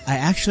 I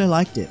actually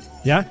liked it.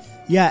 Yeah?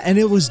 Yeah, and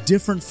it was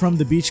different from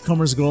the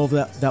Beachcombers Glow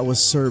that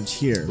was served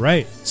here.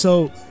 Right.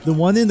 So the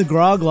one in the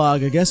grog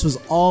log, I guess, was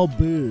all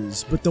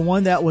booze, but the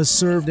one that was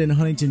served in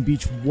Huntington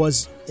Beach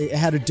it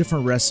had a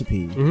different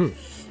recipe.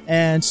 Mm-hmm.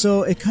 And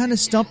so it kind of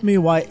stumped me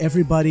why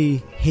everybody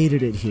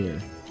hated it here.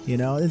 You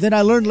know, and then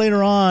I learned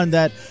later on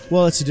that,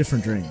 well, it's a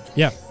different drink.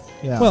 Yeah.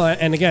 Yeah. Well,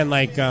 and again,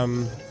 like,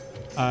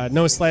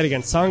 no slight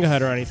against Tonga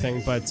Hut or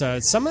anything, but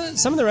some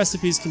of the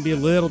recipes can be a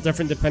little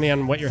different depending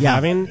on what you're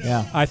having.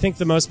 Yeah. I think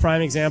the most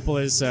prime example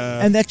is...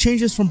 and that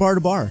changes from bar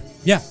to bar.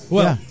 Yeah.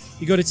 Well, Yeah.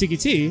 you go to Tiki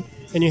Tea,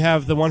 and you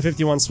have the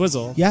 151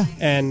 Swizzle. Yeah.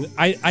 And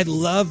I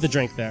love the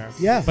drink there.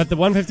 Yeah. But the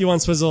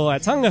 151 Swizzle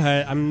at Tonga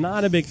Hut, I'm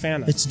not a big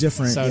fan of. It's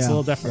different. So it's a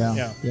little different.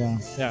 Yeah.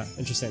 Yeah,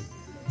 interesting.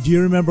 Do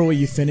you remember what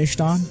you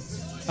finished on?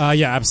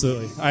 Yeah,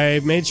 absolutely. I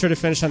made sure to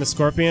finish on the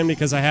Scorpion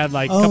because I had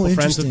like a couple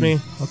friends with me.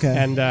 Okay.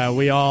 And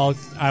we all,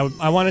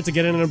 I wanted to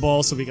get it in a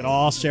bowl so we could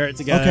all share it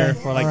together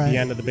for like the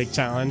end of the big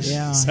challenge.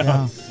 Yeah, so,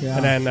 yeah.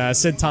 And then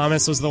Sid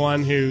Thomas was the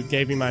one who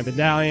gave me my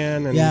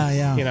medallion.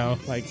 And, you know,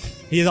 like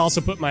he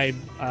also put my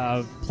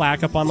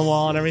plaque up on the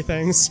wall and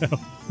everything. So.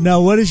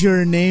 Now, what does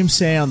your name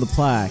say on the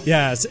plaque?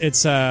 Yeah,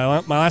 it's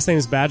my last name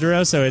is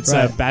Badgero, so it's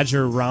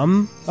Badger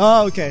Rum.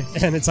 Oh, okay.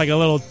 And it's like a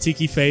little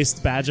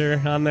tiki-faced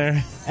badger on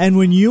there. And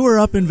when you were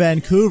up in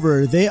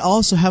Vancouver, they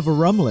also have a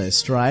rum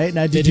list, right?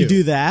 Now, did you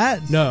do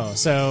that? No.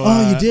 So.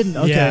 Oh, you didn't?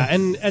 Okay. Yeah,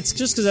 and it's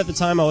just because at the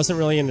time I wasn't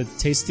really into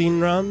tasting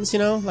rums, you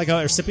know, like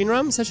or sipping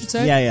rums, I should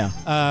say. Yeah.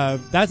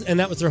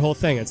 That was their whole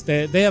thing. It's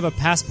they have a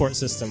passport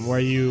system where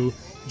you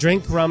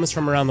drink rums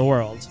from around the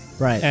world.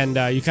 Right. And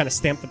you kind of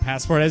stamp the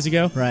passport as you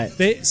go. Right.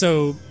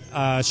 So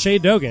Shay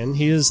Dogan,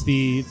 he is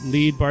the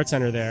lead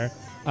bartender there.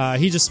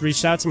 He just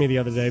reached out to me the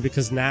other day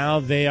because now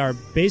they are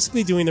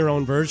basically doing their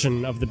own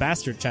version of the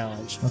Bastard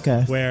Challenge.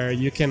 Okay. Where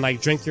you can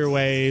like drink your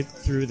way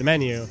through the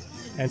menu.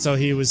 And so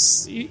he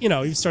was, you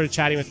know, he started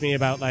chatting with me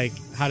about like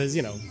how does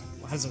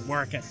it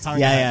work at Tonga?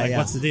 Like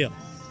what's the deal?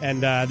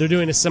 And they're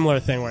doing a similar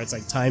thing where it's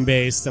like time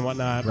based and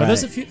whatnot. But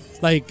there's a few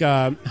like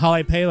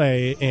Hale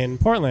Pele in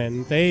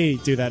Portland. They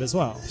do that as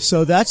well.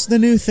 So that's the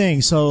new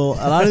thing. So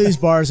a lot of these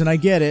bars, and I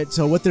get it.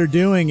 So what they're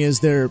doing is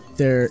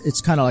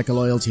it's kind of like a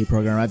loyalty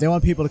program, right? They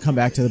want people to come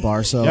back to the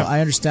bar. So I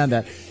understand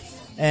that.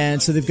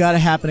 And so they've got it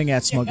happening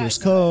at Smuggler's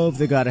Cove.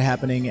 They've got it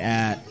happening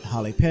at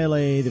Hale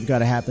Pele. They've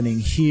got it happening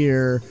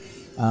here,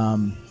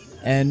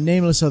 and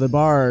nameless other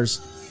bars.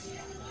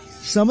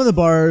 Some of the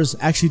bars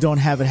actually don't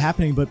have it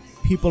happening, but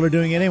people are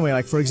doing it anyway.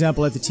 Like, for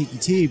example, at the Tiki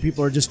Tea,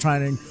 people are just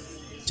trying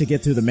to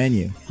get through the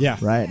menu. Yeah.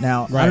 Right?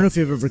 Now, I don't know if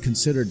you've ever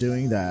considered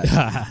doing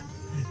that.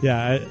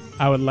 Yeah,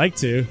 I would like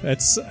to.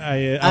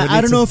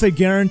 I don't know if it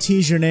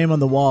guarantees your name on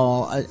the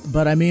wall,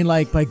 but I mean,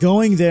 like, by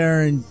going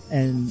there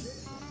and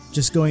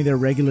just going there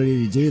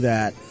regularly to do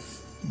that,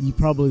 you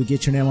probably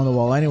get your name on the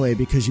wall anyway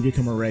because you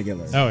become a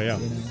regular. Oh, yeah.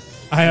 You know?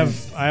 I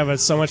have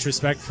so much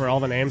respect for all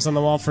the names on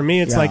the wall. For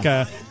me, it's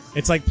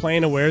it's like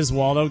playing a Where's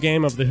Waldo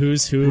game of the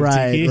who's who of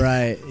Tiki.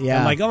 Right, yeah.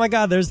 I'm like, oh my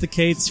god, there's the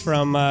Kates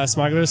from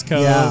Smuggler's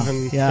Cove,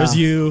 and there's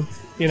you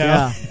know.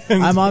 Yeah.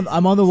 I'm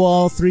on the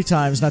wall 3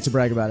 times, not to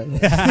brag about it.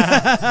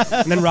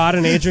 And then Rod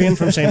and Adrian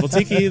from Shameful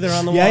Tiki, they're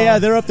on the wall. Yeah,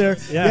 they're up there.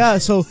 Yeah,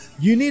 so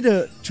you need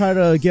to try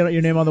to get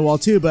your name on the wall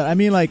too, but I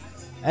mean, like,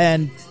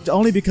 and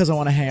only because I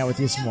want to hang out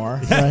with you some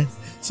more, right?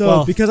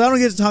 So, because I don't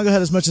get to Tonga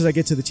Hut as much as I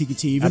get to the Tiki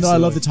Tea, even though I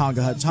love the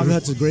Tonga Hut. Tonga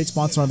Hut's a great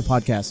sponsor on the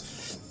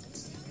podcast.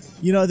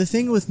 You know, the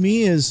thing with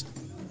me is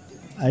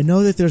I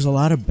know that there's a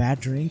lot of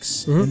bad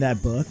drinks in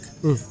that book,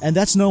 and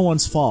that's no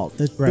one's fault.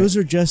 Those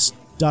are just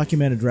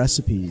documented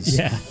recipes.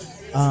 Yeah.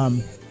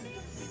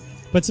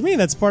 But to me,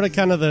 that's part of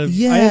kind of the...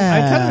 Yeah.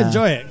 I kind of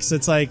enjoy it, because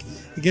it's like,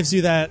 it gives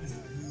you that...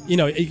 You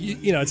know,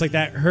 it's like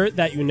that hurt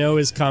that you know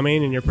is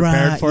coming, and you're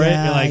prepared for it.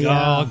 You're like,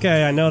 oh,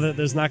 okay, I know that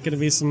there's not going to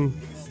be some...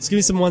 There's going to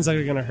be some ones that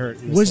are going to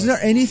hurt. Was there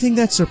anything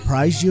that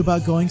surprised you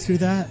about going through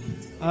that?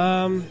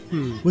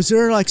 Was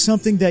there like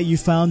something that you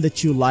found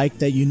that you liked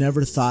that you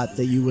never thought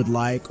that you would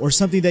like, or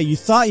something that you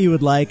thought you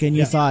would like and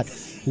you thought,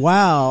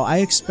 wow, I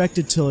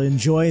expected to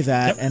enjoy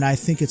that and I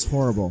think it's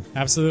horrible?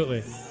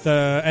 Absolutely.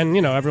 And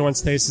you know,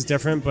 everyone's taste is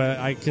different, but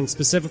I can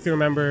specifically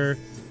remember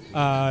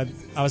I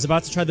was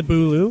about to try the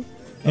Bulu,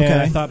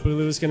 and I thought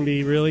Bulu was going to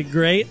be really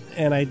great,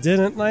 and I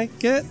didn't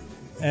like it.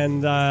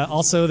 And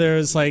also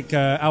there's like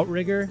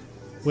Outrigger,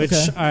 which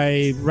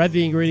I read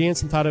the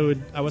ingredients and thought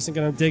I wasn't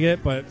going to dig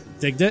it, but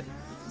digged it.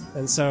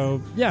 And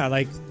so, yeah,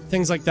 like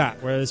things like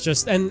that, where it's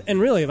just, and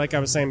really, like I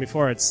was saying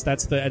before,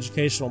 that's the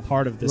educational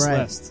part of this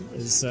list.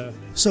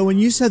 So when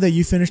you said that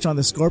you finished on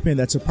the Scorpion,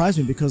 that surprised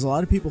me because a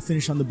lot of people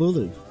finish on the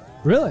Bulu.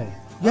 Really?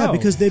 Yeah,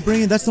 because they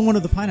bring in, that's the one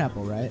of the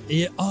pineapple, right?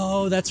 Yeah.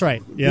 Oh, that's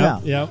right.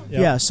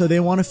 Yeah, so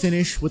they want to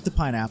finish with the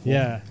pineapple.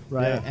 Yeah.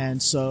 Right? Yeah.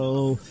 And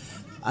so...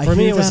 For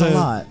me, it was a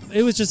lot.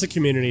 It was just a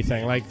community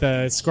thing. Like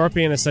the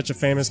Scorpion is such a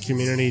famous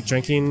community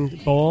drinking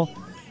bowl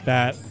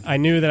that I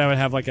knew that I would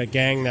have like a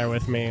gang there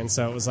with me, and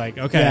so it was like,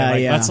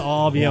 okay, let's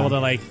all be able to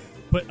like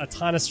put a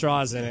ton of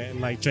straws in it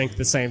and like drink at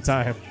the same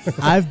time.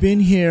 I've been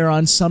here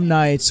on some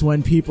nights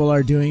when people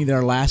are doing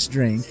their last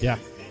drink. Yeah.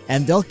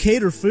 and they'll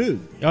cater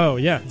food. Oh,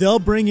 yeah. They'll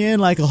bring in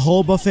like a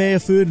whole buffet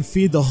of food and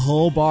feed the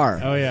whole bar.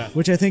 Oh, yeah.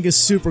 Which I think is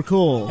super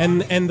cool.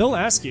 And they'll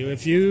ask you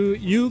if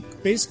you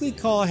basically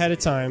call ahead of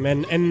time.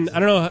 And I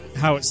don't know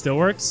how it still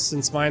works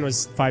since mine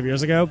was 5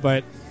 years ago,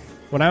 but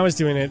when I was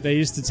doing it, they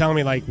used to tell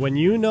me, like, when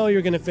you know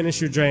you're going to finish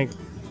your drink,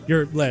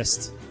 your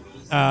list,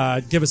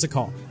 give us a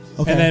call.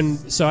 Okay. And then,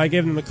 so I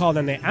gave them a call.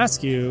 Then they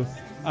ask you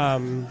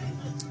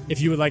if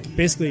you would like,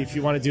 basically, if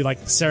you want to do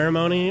like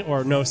ceremony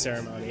or no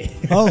ceremony.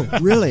 Oh,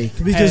 really?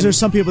 Because there's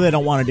some people that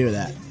don't want to do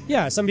that.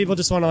 Yeah, some people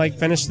just want to like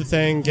finish the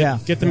thing,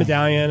 get the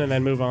medallion, and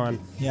then move on.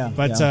 Yeah.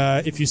 But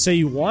if you say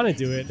you want to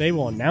do it, they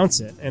will announce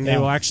it, and they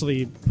will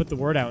actually put the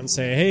word out and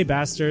say, "Hey,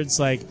 bastards!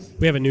 Like,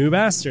 we have a new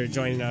bastard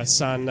joining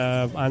us on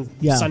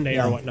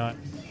Sunday or whatnot."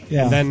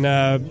 Yeah. And then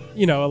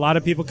a lot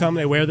of people come.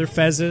 They wear their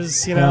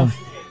fezzes,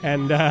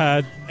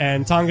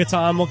 and Tonga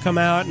Tom will come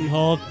out and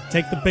he'll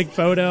take the big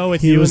photo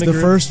with you. He was in the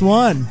group. first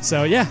one.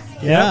 So yeah,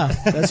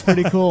 that's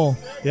pretty cool.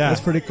 Yeah,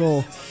 that's pretty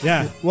cool.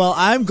 Yeah. Well,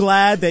 I'm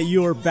glad that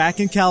you are back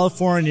in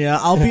California.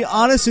 I'll be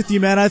honest with you,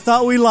 man. I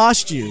thought we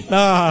lost you,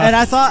 and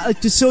I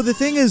thought so. The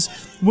thing is,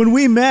 when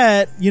we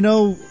met,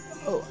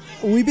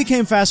 we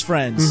became fast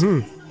friends,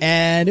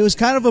 and it was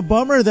kind of a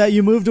bummer that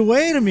you moved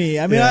away to me.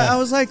 I mean, I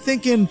was like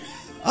thinking,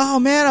 oh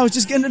man, I was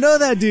just getting to know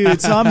that dude.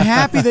 So I'm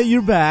happy that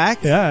you're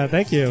back. Yeah,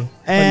 thank you.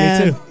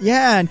 And me too.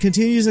 Yeah, and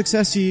continued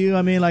success to you.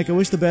 I mean, like, I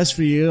wish the best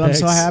for you.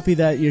 Thanks. I'm so happy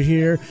that you're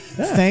here.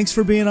 Yeah. Thanks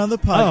for being on the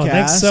podcast. Oh,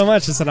 thanks so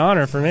much. It's an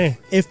honor for me.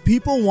 If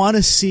people want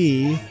to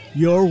see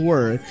your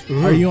work,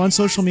 are you on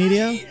social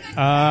media?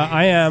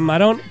 I am. I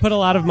don't put a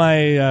lot of my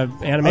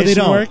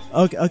animation work.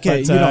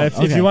 Okay. But,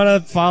 if you want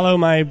to follow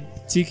my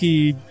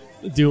tiki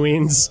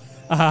doings,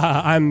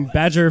 I'm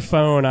Badger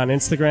Phone on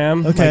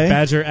Instagram. Okay. Like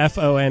Badger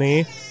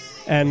Phone.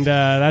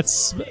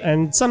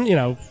 And some,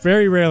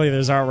 very rarely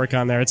there's artwork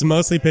on there. It's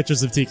mostly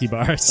pictures of tiki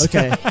bars.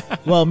 Okay.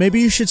 Well, maybe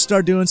you should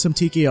start doing some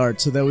tiki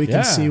art so that we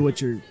can see what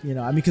you're,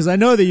 because I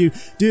know that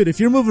if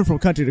you're moving from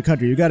country to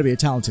country, you got to be a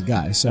talented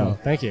guy. So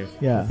thank you.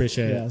 Yeah. I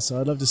appreciate it. Yeah. So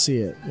I'd love to see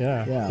it.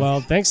 Yeah.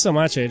 Well, thanks so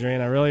much,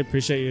 Adrian. I really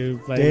appreciate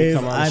you letting me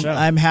come on the show.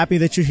 I'm happy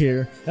that you're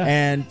here. Yeah.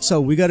 And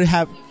so we got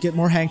to get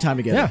more hang time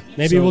together. Yeah.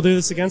 Maybe we'll do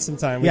this again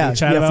sometime. We can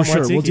chat about for sure.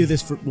 more tiki.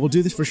 We'll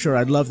do this for sure.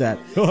 I'd love that.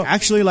 Cool.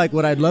 Actually, like,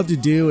 what I'd love to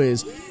do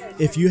is,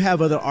 if you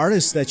have other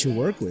artists that you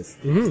work with,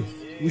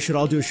 we should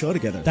all do a show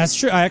together. That's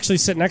true. I actually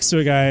sit next to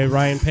a guy,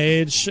 Ryan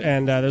Page,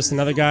 and there's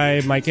another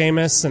guy, Mike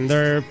Amos, and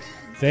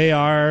they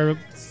are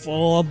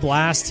full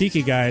blast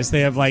tiki guys. They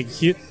have like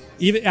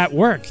even at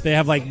work, they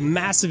have like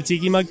massive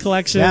tiki mug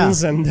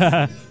collections, and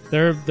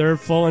they're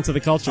full into the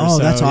culture. Oh,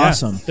 so, that's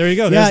awesome. There you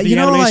go. There's the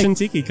animation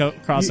tiki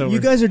crossover.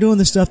 You guys are doing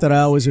the stuff that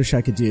I always wish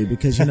I could do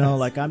because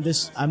like I'm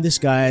this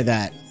guy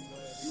that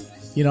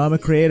I'm a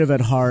creative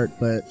at heart,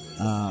 but.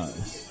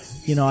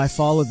 I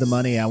followed the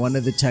money. I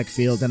wanted the tech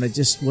field, and it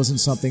just wasn't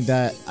something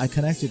that I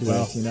connected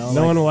with.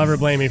 No one will ever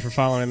blame me for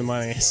following the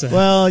money. So.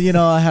 Well,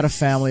 I had a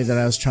family that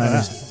I was trying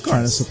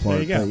to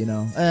support. There you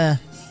go. But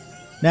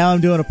now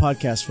I'm doing a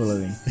podcast for a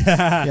living.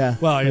 Yeah.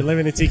 Well, you're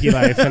living a tiki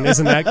life, and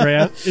isn't that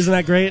great? Isn't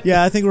that great?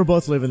 Yeah, I think we're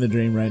both living the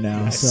dream right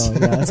now. Nice. So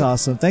that's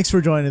awesome. Thanks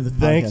for joining the podcast.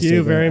 Thank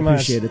you very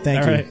much. Appreciate it.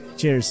 Thank you. Right.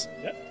 Cheers.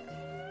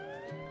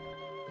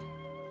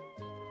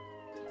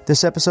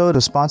 This episode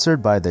is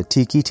sponsored by the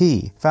Tiki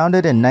Tea.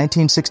 Founded in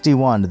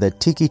 1961, the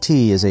Tiki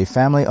Tea is a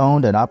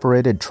family-owned and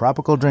operated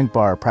tropical drink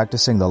bar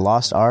practicing the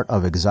lost art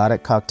of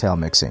exotic cocktail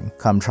mixing.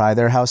 Come try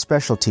their house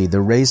specialty, the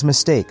Ray's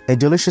Mistake, a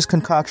delicious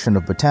concoction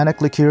of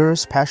botanic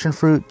liqueurs, passion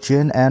fruit,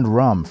 gin, and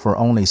rum for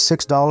only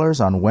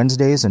 $6 on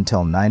Wednesdays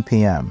until 9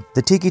 p.m.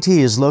 The Tiki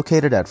Tea is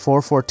located at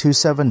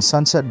 4427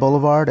 Sunset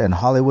Boulevard in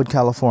Hollywood,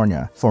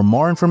 California. For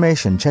more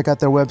information, check out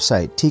their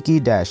website,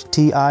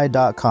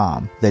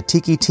 tiki-ti.com. The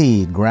Tiki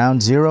Tea,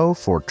 Ground Zero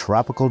for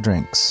tropical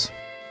drinks.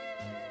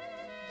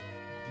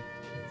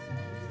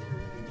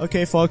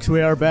 Okay, folks, we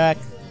are back.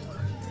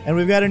 And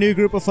we've got a new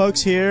group of folks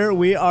here.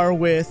 We are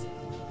with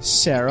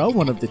Sarah,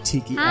 one of the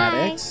Tiki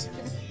addicts,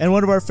 and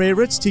one of our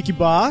favorites, Tiki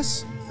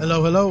Boss.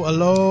 Hello.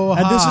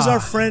 And this is our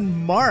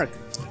friend Mark.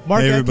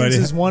 Mark Atkins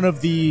is one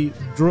of the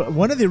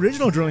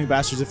original drilling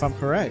bastards, if I'm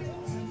correct.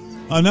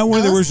 Not one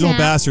of the original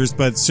bastards,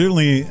 but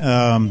certainly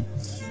an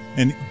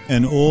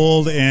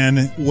old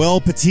and well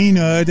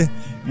patinaed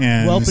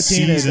and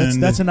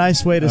seasoned. That's a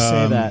nice way to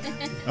say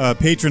that.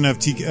 Patron of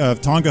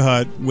Tonga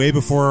Hut way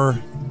before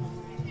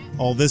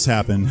all this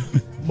happened.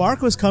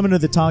 Mark was coming to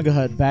the Tonga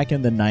Hut back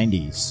in the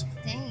 90s.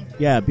 Dang.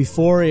 Yeah,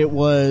 before it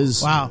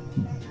was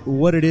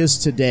what it is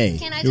today.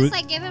 Can I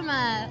just give him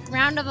a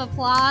round of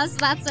applause?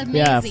 That's amazing.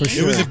 Yeah, for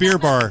sure. It was a beer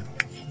bar.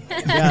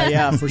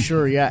 Yeah, for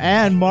sure. Yeah,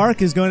 and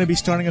Mark is going to be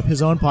starting up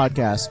his own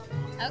podcast.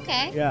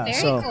 Okay. Yeah,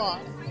 very cool.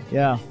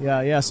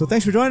 Yeah. So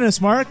thanks for joining us,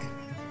 Mark.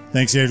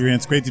 Thanks, Adrian.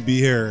 It's great to be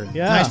here.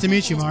 Yeah. Nice to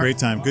meet you, Mark. Great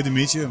time. Good to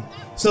meet you.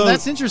 So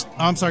that's interesting.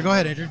 Oh, I'm sorry. Go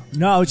ahead, Adrian.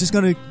 No, I was just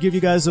going to give you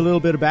guys a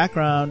little bit of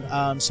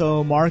background.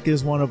 So Mark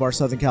is one of our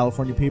Southern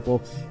California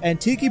people,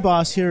 and Tiki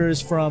Boss here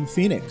is from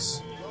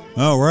Phoenix.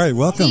 Oh, right.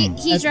 Welcome.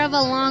 He drove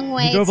a long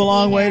way. He drove a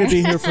long way to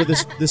be here for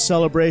this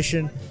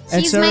celebration.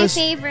 And He's my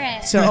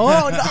favorite.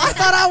 I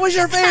thought I was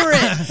your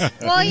favorite.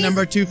 Well, he's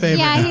number 2 favorite.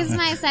 Yeah, he's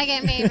my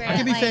second favorite. I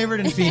could be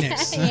favorite in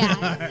Phoenix.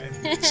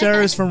 Yeah.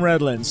 Sarah's from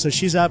Redlands, so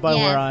she's out by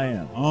where I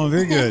am. Oh,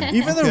 very good.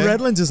 Even though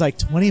Redlands is like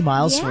 20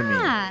 miles from me.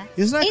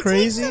 Isn't that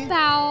crazy? It takes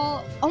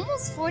about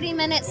almost 40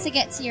 minutes to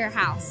get to your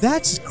house.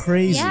 That's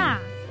crazy. Yeah.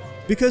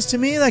 Because to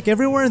me, like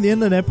everywhere in the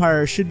Inland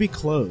Empire should be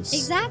close.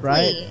 Exactly.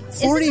 Right?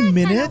 40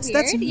 minutes?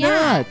 That's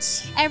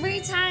nuts. Yeah. Every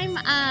time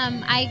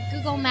I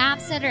Google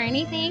Maps it or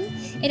anything,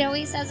 it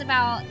always says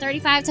about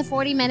 35 to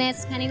 40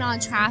 minutes depending on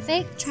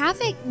traffic.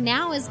 Traffic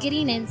now is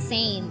getting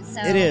insane.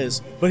 So it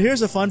is. But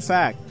here's a fun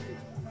fact.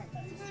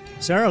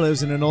 Sarah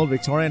lives in an old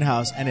Victorian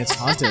house, and it's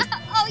haunted.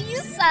 Oh, you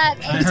suck.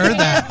 I heard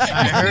that.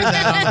 I heard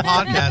that on the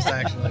podcast,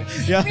 actually.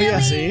 Yeah, Really? yeah,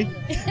 see?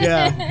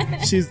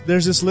 Yeah.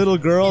 There's this little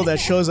girl that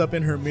shows up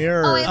in her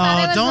mirror. Oh, I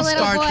thought it was don't a little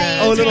start boy.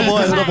 that. Oh,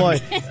 little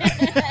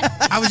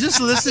boy. I was just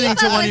listening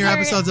to one of your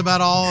episodes about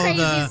all of Crazy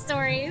the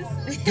stories.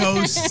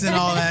 ghosts and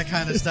all that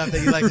kind of stuff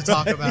that you like to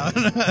talk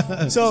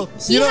about. So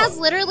He has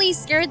literally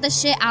scared the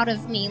shit out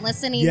of me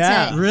listening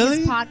to Really?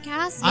 his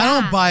podcast. I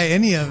Yeah. don't buy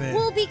any of it.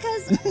 Well,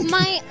 because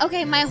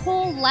my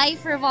whole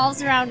life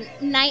revolves around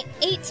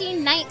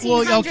 1900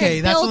 Well,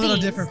 okay, that's a little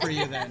buildings. different for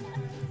you then.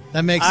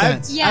 That makes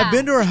sense. Yeah. I've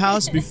been to her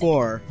house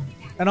before,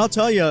 and I'll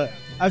tell you,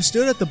 I've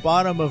stood at the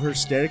bottom of her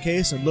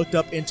staircase and looked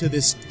up into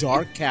this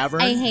dark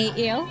cavern. I hate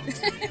you.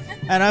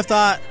 And I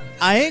thought,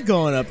 I ain't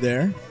going up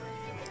there.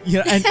 You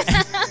know, and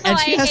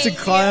she I has to hate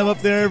climb you.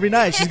 up there every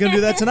night. She's going to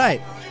do that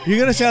tonight. You're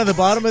going to stand at the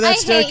bottom of that I hate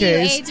you,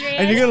 staircase, Adrian.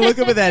 and you're going to look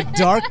up at that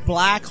dark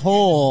black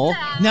hole.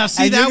 Now,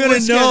 see, and that you're would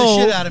to scare the know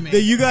shit out of me.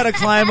 that you got to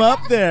climb up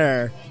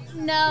there.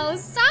 No,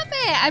 stop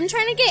it. I'm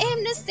trying to get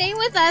him to stay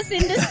with us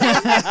in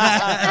December.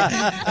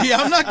 Yeah,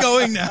 I'm not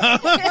going now.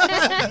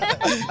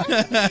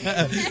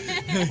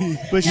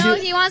 But No,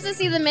 he wants to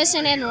see the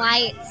Mission in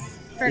Lights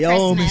for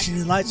Yo, Christmas.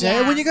 Mission Lights.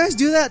 Yeah. Hey, when you guys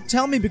do that,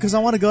 tell me because I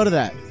want to go to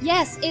that.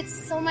 Yes, it's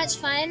so much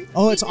fun.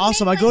 Oh, We it's can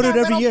awesome. make, I go to like, it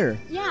a every little- year.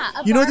 Yeah,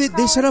 a You know, bar they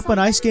crawl set or up an something.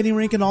 ice skating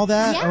rink and all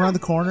that Yeah. around the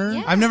corner.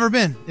 Yeah. I've never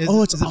been. Is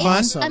Oh, it's it fun?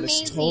 awesome.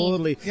 Amazing. It's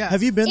totally. Yeah.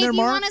 Have you been If there, you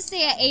Mark? want to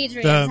stay at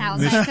Adrian's The house,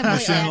 Mission- that's completely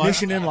Mission up.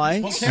 Mission in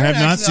Lights. I have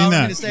not seen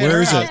that.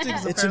 Where is it?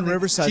 It's in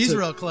Riverside. She's So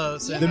real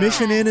close. The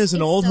Mission Inn is an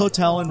It's old so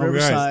hotel in cool. Oh, right.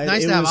 Riverside.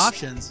 Nice It to have was-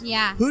 options.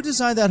 Yeah. Who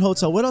designed that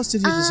hotel? What else did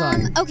he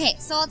design? Okay,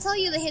 so I'll tell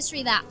you the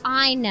history that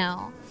I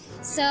know.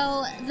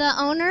 So the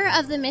owner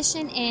of the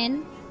Mission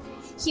Inn,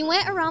 he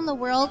went around the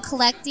world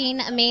collecting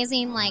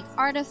amazing like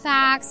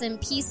artifacts and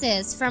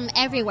pieces from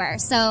everywhere.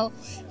 So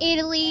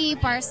Italy,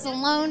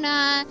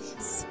 Barcelona,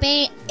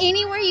 Spain,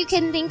 anywhere you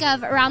can think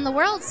of around the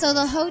world. So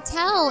the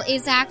hotel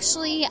is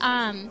actually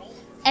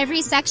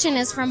every section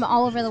is from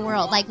all over the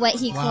world, like what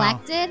he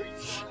collected.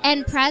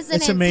 And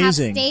presidents have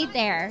amazing. stayed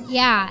there.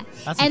 Yeah.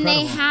 That's and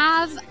incredible. they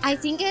have, I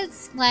think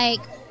it's like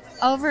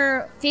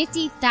over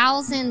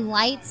 50,000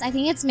 lights. I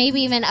think it's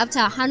maybe even up to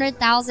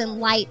 100,000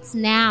 lights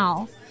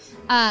now.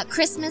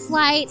 Christmas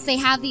lights. They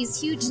have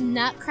these huge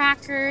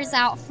nutcrackers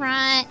out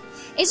front.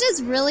 It's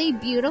just really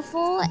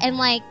beautiful and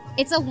like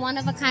it's a one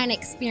of a kind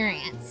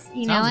experience,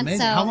 you know. Sounds And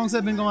amazing. so How long's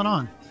that been going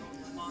on?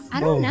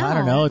 I don't know. I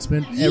don't know. It's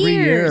been every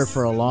year Years.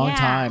 for a long Yeah.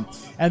 time.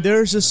 And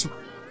there's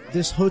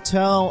this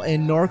hotel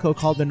in Norco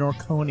called the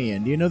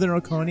Norconian. Do you know the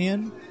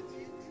Norconian?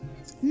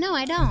 No,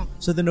 I don't.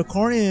 So the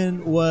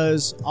Norconian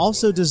was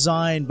also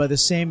designed by the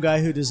same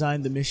guy who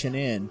designed the Mission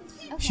Inn.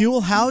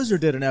 Huell Hauser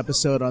did an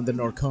episode on the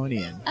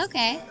Norconian.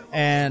 Okay.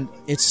 And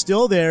it's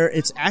still there.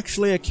 It's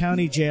actually a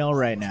county jail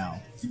right now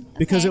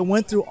because Okay. it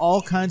went through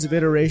all kinds of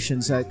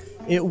iterations. That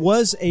it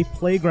was a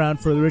playground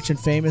for the rich and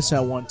famous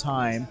at one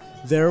time.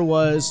 There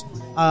was,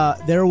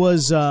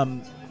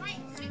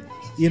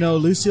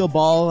 Lucille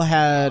Ball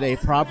had a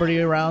property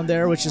around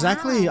there, which is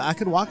actually I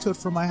could walk to it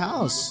from my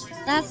house.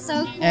 That's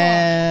so cool.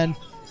 And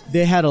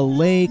they had a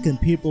lake, and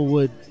people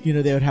would,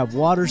 they would have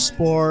water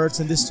sports.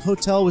 And this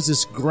hotel was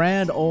this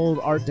grand old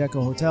Art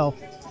Deco hotel.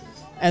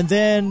 And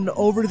then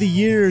over the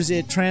years,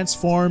 it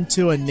transformed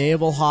to a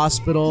naval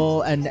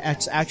hospital, and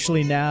it's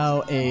actually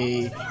now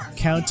a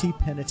county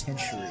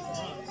penitentiary.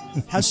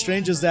 How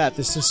strange is that?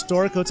 This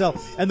historic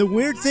hotel. And the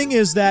weird thing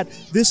is that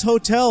this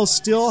hotel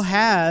still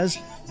has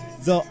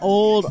the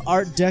old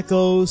Art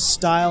Deco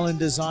style and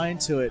design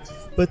to it.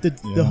 But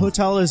the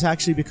hotel has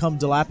actually become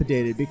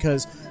dilapidated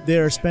because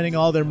they're spending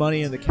all their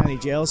money in the county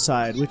jail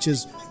side, which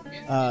is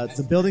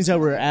the buildings that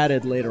were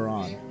added later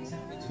on.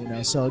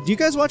 So do you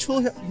guys watch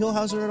Huell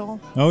Hauser at all?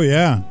 Oh,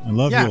 yeah. I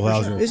love Yeah, Huell for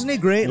Hauser. sure. Isn't he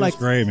great? He's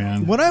great,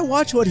 man. When I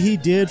watch what he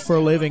did for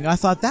a living, I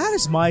thought that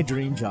is my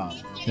dream job.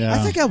 Yeah. I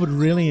think I would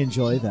really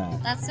enjoy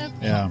that. That's so cool.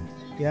 Yeah.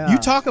 Yeah. You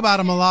talk about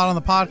him a lot on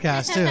the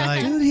podcast too.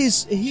 Like, Dude,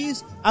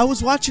 he's. I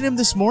was watching him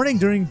this morning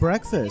during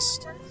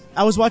breakfast.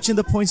 I was watching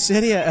the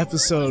Poinsettia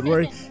episode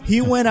where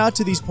he went out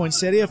to these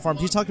poinsettia farms.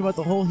 He talked about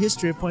the whole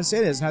history of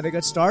poinsettias and how they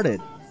got started.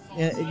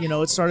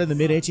 It started in the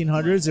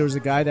mid-1800s. There was a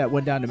guy that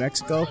went down to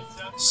Mexico,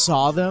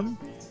 saw them,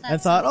 and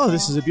thought, oh,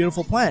 this is a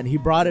beautiful plant. He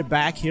brought it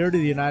back here to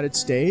the United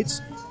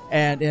States,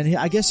 and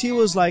I guess he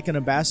was like an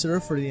ambassador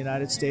for the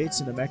United States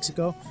into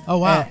Mexico. Oh,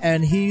 wow.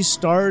 And he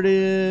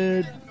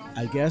started,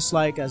 I guess,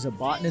 like as a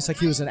botanist, like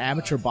he was an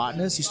amateur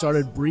botanist. He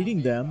started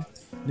breeding them,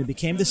 and it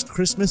became this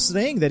Christmas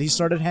thing that he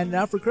started handing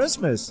out for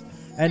Christmas.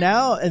 And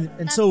now,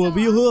 and so what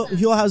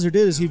Huelhauser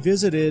did is he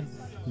visited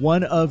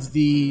one of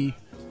the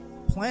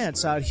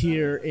plants out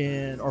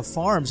here or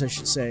farms, I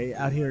should say,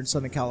 out here in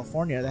Southern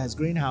California that has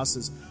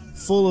greenhouses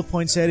full of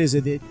poinsettias,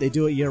 and they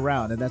do it year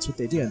round, and that's what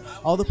they do. And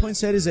all the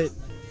poinsettias that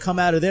come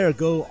out of there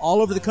go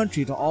all over the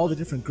country to all the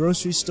different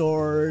grocery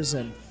stores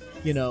and,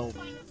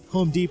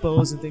 Home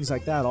Depots and things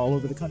like that all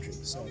over the country.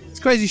 So It's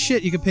crazy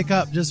shit you can pick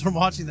up just from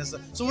watching this.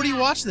 So where do you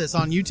watch this?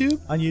 On YouTube?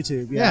 On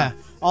YouTube, yeah.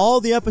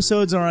 All the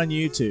episodes are on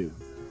YouTube.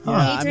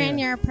 Yeah, Adrian,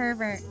 you're a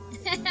pervert.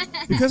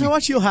 Because I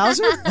watch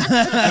Huelhauser?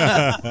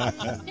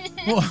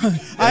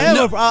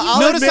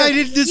 Notice I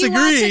didn't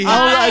disagree.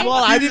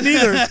 I didn't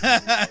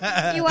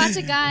either. You watch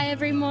a guy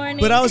every morning.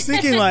 But I was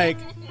thinking, like,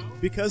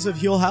 because of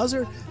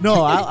Huelhauser?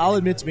 No, I'll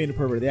admit to being a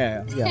pervert.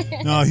 Yeah.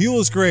 No, Huel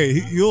was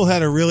great. Huel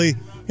had a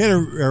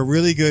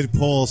really good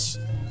pulse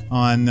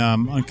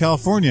on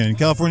California and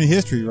California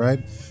history, right?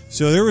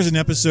 So there was an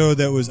episode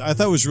that I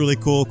thought was really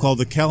cool called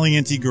the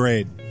Caliente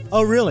Grade.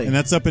 Oh, really? And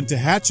that's up in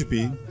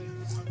Tehachapi.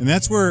 And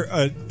that's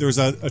where there's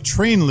a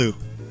train loop.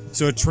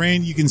 So a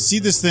train, you can see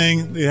this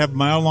thing. They have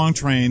mile-long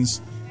trains,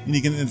 and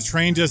the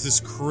train does this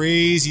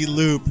crazy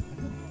loop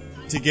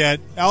to get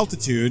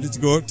altitude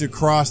to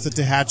cross the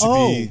Tehachapi.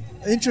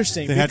 Oh,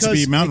 interesting. Tehachapi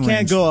because mountain it can't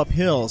range. go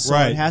uphill, so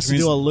Right. it has to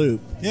do a loop.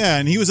 Yeah,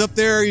 and he was up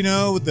there,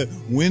 with the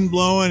wind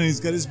blowing, and he's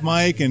got his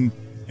mic, and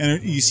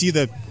you see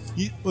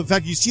in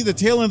fact, you see the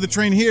tail end of the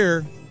train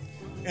here,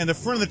 and the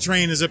front of the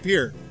train is up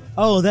here.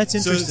 Oh, that's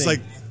interesting. So it's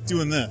like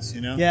doing this,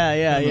 Yeah.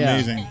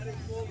 Amazing.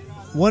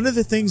 One of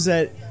the things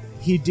that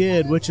he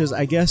did, which is,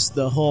 I guess,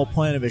 the whole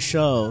point of his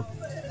show,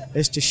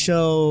 is to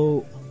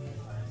show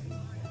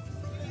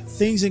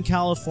things in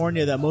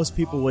California that most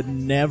people would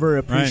never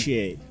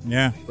appreciate. Right.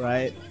 Yeah.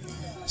 Right?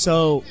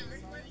 So,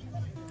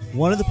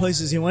 one of the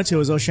places he went to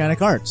was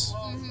Oceanic Arts.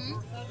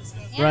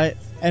 Mm-hmm. Right?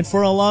 And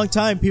for a long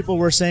time, people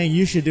were saying,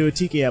 you should do a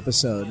Tiki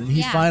episode. And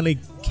he Yeah. finally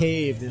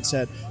caved and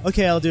said,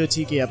 okay, I'll do a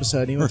Tiki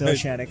episode. And he went to Right.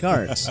 Oceanic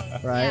Arts.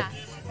 Right? Yeah.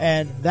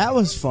 And that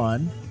was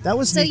fun. That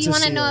was So neat you to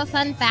want to see. know a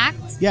fun fact?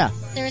 Yeah.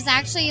 There's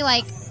actually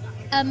like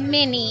a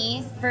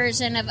mini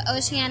version of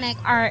Oceanic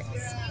Arts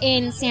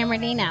in San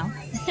Bernardino.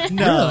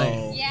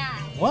 No. Yeah.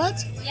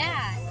 What?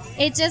 Yeah.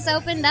 It just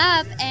opened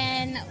up,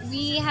 and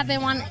we have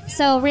been wanting.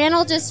 So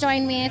Randall just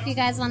joined me. If you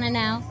guys want to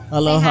know,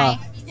 Aloha.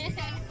 Say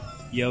hi.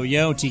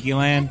 Yo, Tiki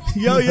Land.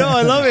 Yo,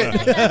 I love it.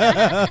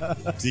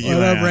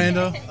 What up,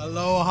 Randall?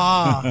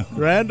 Aloha.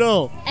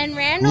 Randall. And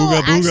Randall Booga,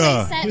 actually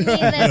booga. sent me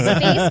this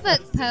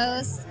Facebook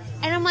post,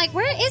 and I'm like,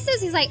 "Where is this?"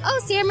 He's like,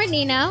 "Oh, San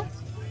Bernardino."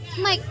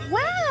 I'm like,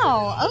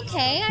 "Wow,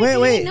 okay." I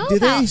Wait. didn't know Do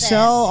about they this.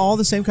 sell all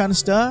the same kind of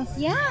stuff?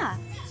 Yeah.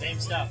 Same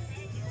stuff.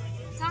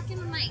 Talking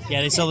to Mike. Yeah,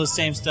 they sell the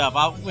same stuff.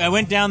 I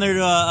went down there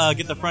to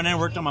get the front end,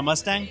 worked on my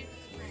Mustang,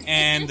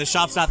 and the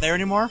shop's not there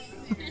anymore.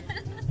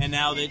 And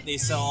now they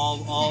sell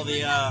all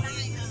the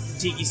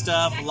tiki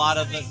stuff, a lot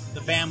of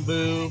the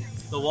bamboo,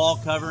 the wall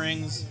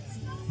coverings.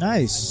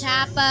 Nice.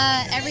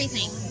 Chapa,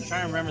 everything.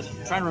 Trying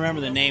to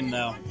remember the name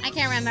though. I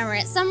can't remember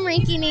it. Some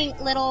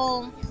rinky-dink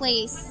little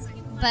place,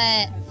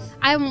 but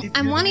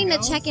I'm wanting to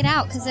check it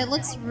out because it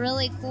looks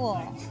really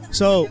cool.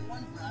 So,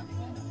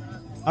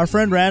 our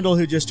friend Randall,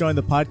 who just joined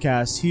the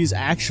podcast, he's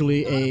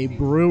actually a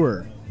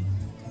brewer.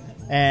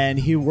 And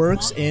he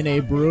works in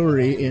a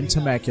brewery in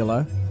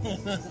Temecula.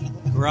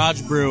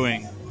 Garage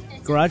Brewing.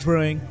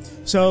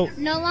 So,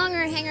 No longer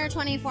Hangar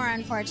 24,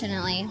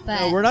 unfortunately,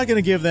 but no, we're not going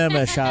to give them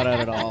a shout out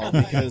at all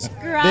because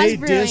Garage they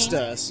Brewing. dissed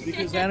us.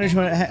 Because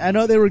I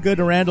know they were good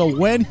to Randall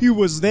when he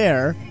was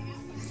there,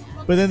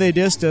 but then they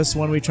dissed us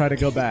when we tried to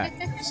go back.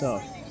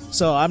 So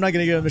I'm not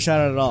going to give them a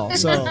shout out at all.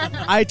 So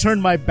I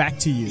turned my back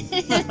to you,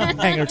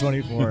 Hangar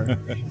 24.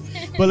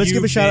 But let's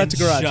give a shout out to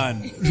Garage.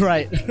 Shunned.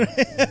 Right.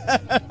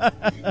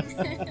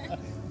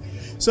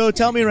 So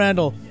tell me,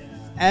 Randall,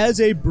 as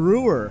a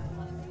brewer,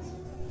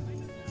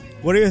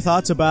 what are your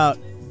thoughts about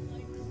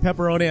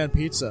pepperoni on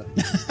pizza?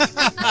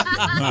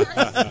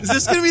 Is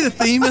this going to be the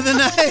theme of the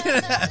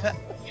night?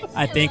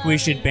 I think we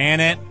should ban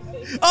it.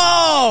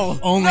 Oh!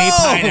 Only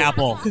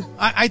pineapple.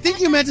 I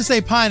think you meant to say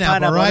pineapple,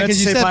 Pineapple. I right? meant Because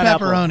to you say said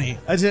pineapple. pepperoni.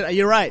 I said,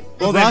 you're right.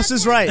 Well, Ross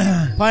is right.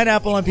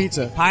 Pineapple on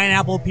pizza.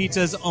 Pineapple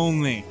pizzas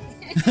only.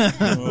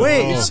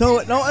 Wait,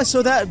 so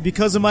that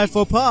because of my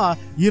faux pas,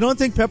 you don't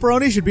think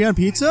pepperoni should be on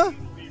pizza?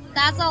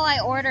 that's all I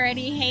order, and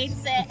he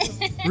hates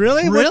it.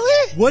 Really?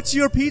 Really? What's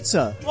your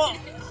pizza? Well,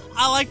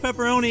 I like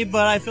pepperoni,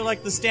 but I feel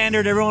like the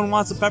standard, everyone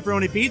wants a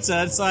pepperoni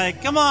pizza. It's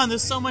like, come on,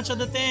 there's so much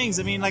other things.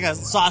 I mean, like a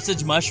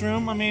sausage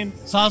mushroom. I mean,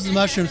 Sausage and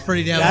mushroom's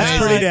pretty damn That's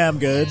amazing. pretty damn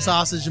good.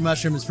 Sausage and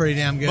mushroom is pretty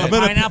damn good.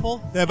 but pineapple?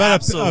 How about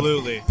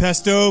Absolutely. a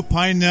pesto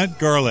pine nut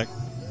garlic?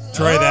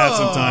 Try that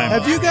sometime.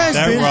 Have you guys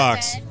that been?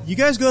 rocks. You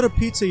guys go to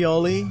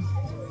Pizzaioli?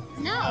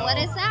 No, what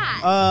is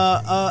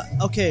that?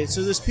 Okay,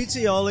 so this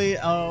Pizzaioli.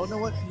 Oh, no,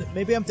 what?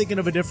 Maybe I'm thinking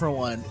of a different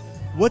one.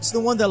 What's the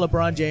one that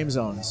LeBron James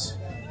owns?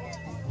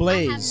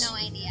 Blaze. I have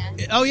no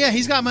idea. Oh yeah,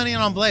 he's got money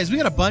on Blaze. We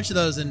got a bunch of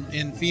those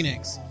in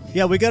Phoenix.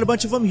 Yeah, we got a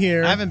bunch of them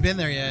here. I haven't been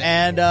there yet.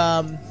 And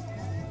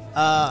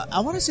I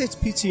want to say it's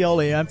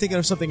Pizzioli. I'm thinking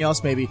of something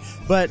else maybe,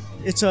 but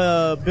it's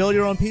a build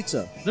your own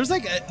pizza. There's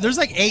like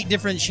 8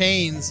 different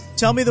chains.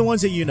 Tell me the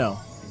ones that you know.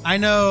 I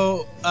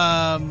know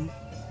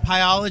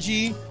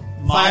Pyology,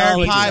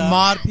 Fire Pie,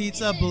 Mod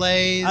Pizza,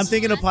 Blaze. I'm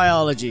thinking of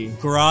Pyology.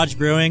 Garage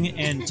Brewing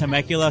in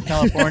Temecula,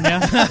 California.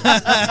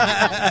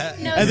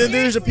 And then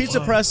there's a pizza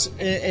press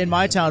in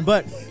my town.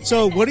 But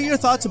so, what are your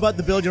thoughts about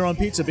the build your own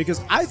pizza? Because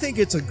I think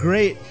it's a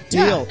great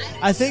deal. Yeah.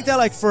 I think that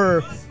like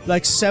for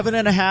like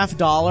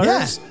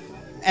 $7.50,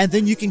 and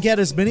then you can get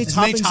as many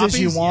toppings as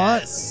you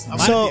want. Yes.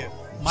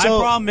 My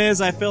problem is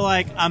I feel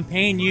like I'm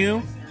paying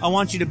you. I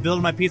want you to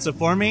build my pizza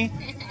for me.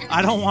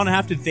 I don't want to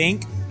have to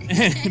think.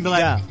 Be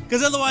like,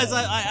 because otherwise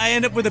I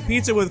end up with a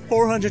pizza with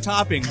 400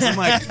 toppings. I'm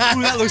like,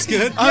 ooh, that looks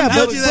good.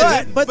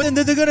 But then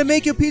they're going to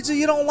make you a pizza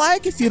you don't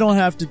like if you don't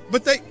have to.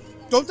 But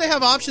don't they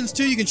have options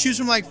too? You can choose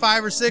from like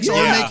 5 or 6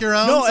 or make your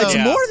own. No, it's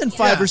more than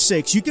 5 or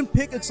 6. You can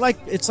pick. It's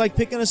like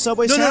picking a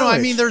Subway sandwich. No. I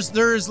mean, there's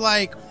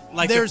like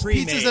there's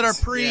pizzas that are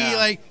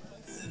like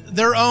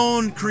their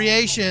own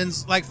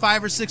creations, like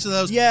 5 or 6 of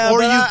those. Yeah,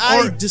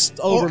 I just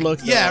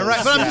overlooked. Yeah,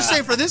 right. But I'm just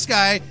saying for this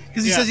guy,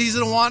 because he says he's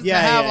gonna want to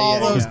have all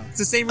those. It's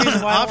the same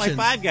reason why I don't like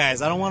Five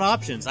Guys. I don't want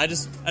options. I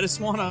just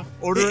want to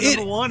order a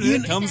number one, and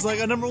it comes like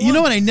a number one. You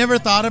know what? I never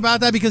thought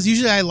about that because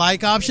usually I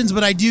like options,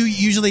 but I do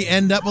usually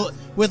end up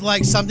with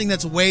like something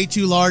that's way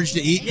too large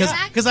to eat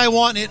because I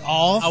want it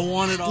all. I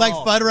want it all. Like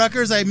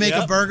Fuddruckers, I make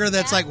a burger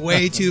that's like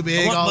way too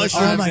big. I want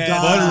Oh my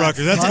god,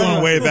 Fuddruckers, that's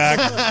going way back.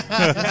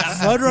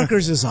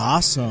 Fuddruckers is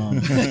awesome.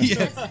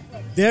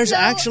 There's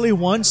actually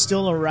one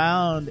still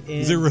around in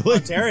Is it really?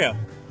 Ontario.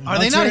 Are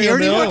they not here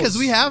anymore? Because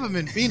we have them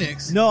in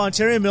Phoenix. No,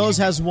 Ontario Mills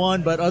has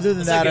one, but other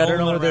than that, I don't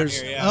know where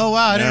there's. Here, Oh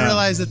wow, I didn't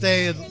realize that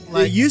they had,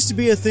 like. It used to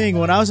be a thing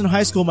when I was in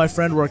high school. My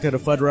friend worked at a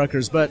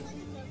Fuddruckers, but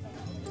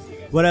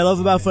what I love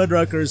about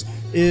Fuddruckers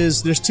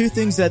is there's 2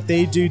 things that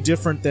they do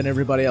different than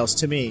everybody else.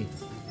 To me,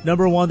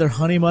 number 1, their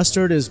honey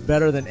mustard is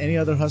better than any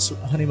other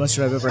honey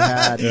mustard I've ever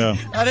had.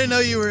 I didn't know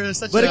you were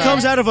such. But it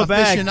comes out of a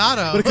bag.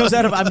 Aficionado. But it comes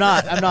out of. I'm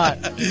not.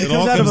 It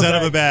all comes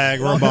out of a bag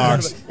or a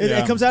box.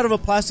 It comes out of a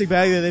plastic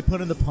bag that they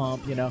put in the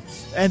pump,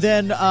 And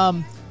then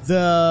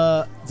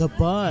the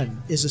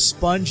bun is a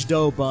sponge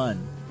dough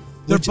bun.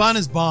 Their bun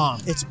is bomb.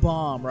 It's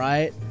bomb,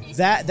 right?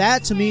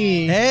 That to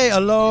me. Hey,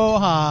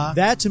 aloha.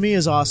 That to me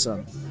is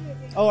awesome.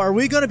 Oh, are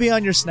we going to be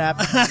on your Snap?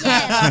 Yes.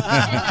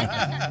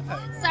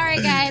 Sorry,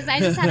 guys. I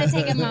just had to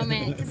take a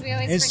moment because we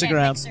always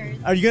Instagram. forget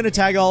pictures. Are you going to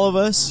tag all of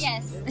us?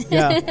 Yes.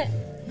 Yeah.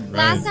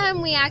 Last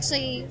time we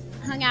actually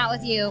hung out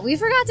with you, we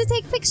forgot to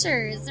take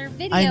pictures or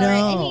video I know. or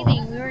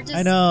anything. We were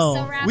just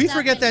so wrapped We up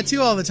forget in- that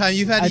too all the time.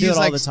 You've had to I do use it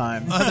all like the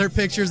time. other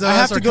pictures. I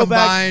have to go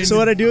back. So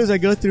what I do is I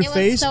go through It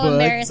was so Facebook,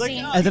 embarrassing.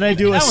 and then I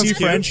do a That one's see cute.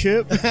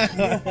 friendship, and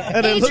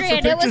I look for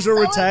Adrian, it was pictures where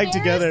we're so tagged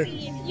together.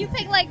 embarrassing. You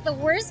picked like the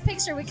worst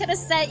picture. We could have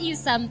sent you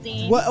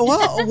something.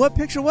 What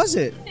picture was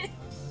it?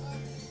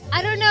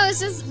 I don't know. It's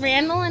just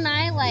Randall and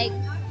I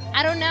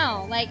I don't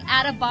know,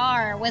 at a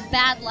bar with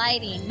bad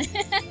lighting.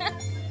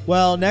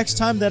 Well, next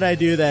time that I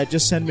do that,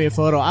 just send me a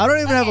photo. I don't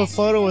even have a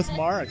photo with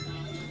Mark,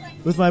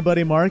 with my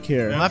buddy Mark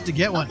here. We'll have to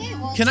get one. Okay,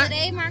 well, Can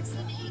today marks the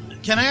day.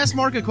 Can I ask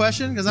Mark a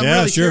question? Because I'm Yeah,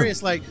 really sure.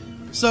 curious.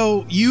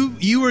 So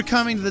you were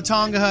coming to the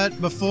Tonga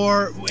Hut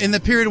before in the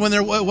period when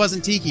there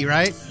wasn't tiki,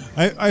 right?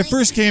 I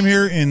first came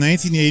here in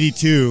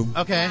 1982.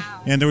 Okay.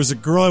 And there was a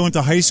girl I went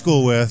to high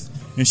school with,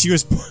 and she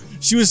was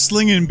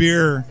slinging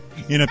beer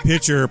in a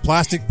pitcher, a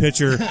plastic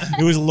pitcher.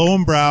 It was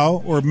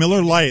Lowenbrow or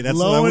Miller Lite. That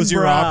was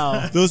your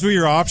Lowenbrow. those were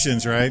your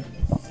options, right?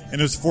 And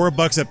it was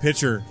 $4 a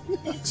pitcher.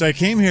 So I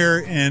came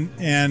here,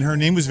 and her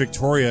name was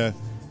Victoria,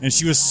 and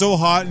she was so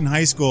hot in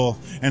high school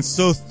and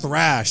so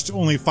thrashed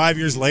only 5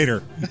 years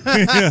later.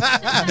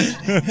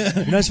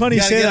 That's funny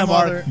you Gotta say get that, 'em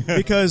Mark, all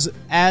because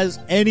as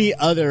any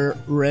other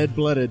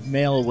red-blooded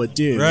male would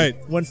do, Right.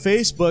 when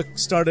Facebook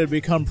started to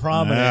become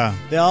prominent, Yeah.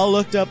 they all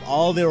looked up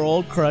all their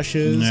old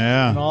crushes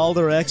Yeah. and all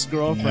their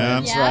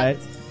ex-girlfriends, Yeah. right?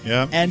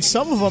 Yeah. And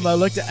some of them I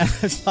looked at and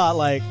I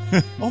thought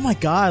oh my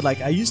God,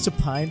 I used to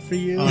pine for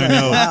you. I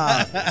know.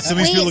 Wow. Some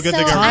of these Wait, people get so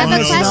they got I have run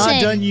a Has over. question.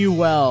 not done you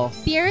well.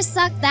 Beer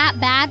sucked that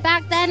bad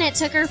back then? It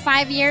took her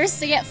 5 years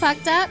to get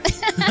fucked up?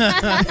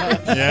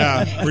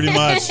 Yeah, pretty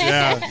much.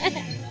 Yeah.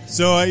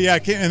 So I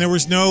came, and there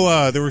was no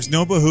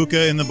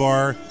bahuka in the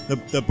bar.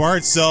 The bar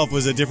itself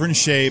was a different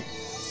shape.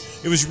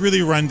 It was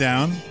really run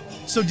down.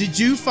 So did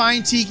you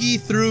find tiki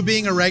through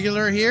being a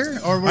regular here,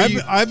 or were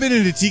you? I've been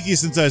into tiki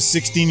since I was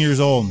 16 years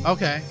old.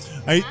 Okay.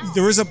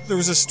 There was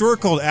a store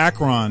called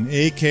Akron,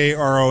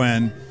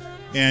 Akron,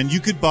 and you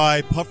could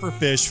buy puffer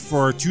fish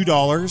for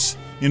 $2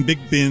 in big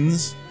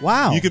bins.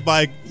 Wow. You could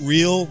buy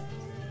real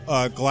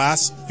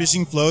glass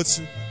fishing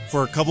floats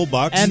for a couple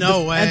bucks. And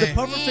No the, way. And the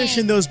puffer fish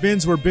in those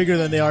bins were bigger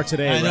than they are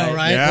today, I know,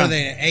 right? Yeah. Were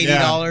they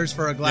 $80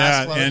 for a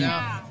glass float and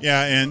now?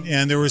 yeah,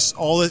 and there was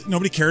all that.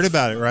 Nobody cared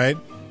about it, right?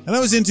 And I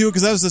was into it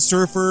because I was a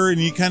surfer, and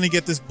you kind of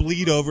get this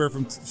bleed over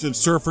from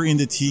surfer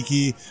into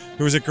tiki.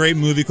 There was a great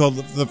movie called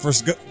The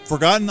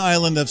Forgotten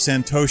Island of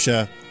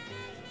Santosha,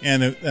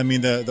 and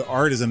the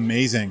art is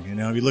amazing. You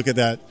know, you look at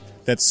that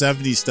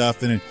 70s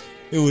stuff, and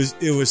it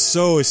was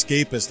so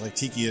escapist, like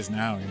tiki is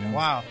now. You know.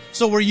 Wow.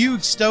 So were you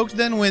stoked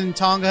then when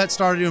Tonga Hut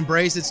started to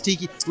embrace its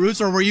tiki roots,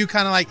 or were you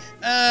kind of like,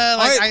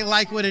 I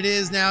like what it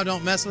is now,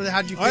 don't mess with it?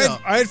 How'd you feel?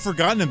 I had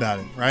forgotten about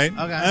it, right?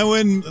 Okay. And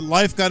when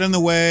life got in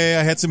the way,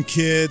 I had some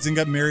kids and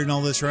got married and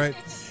all this, right?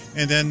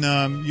 And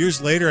then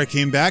years later, I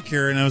came back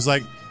here and I was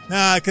like,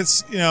 nah,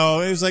 because it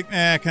was like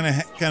kind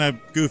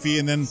of goofy.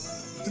 And then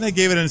I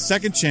gave it a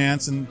second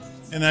chance, and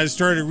I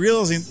started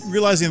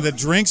realizing the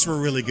drinks were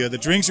really good. The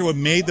drinks are what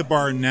made the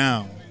bar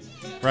now,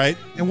 right?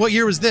 And what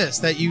year was this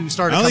that you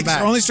started to come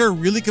back? I only started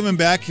really coming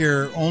back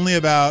here only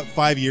about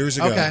 5 years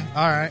ago. Okay,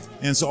 all right.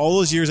 And so all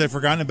those years I'd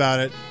forgotten about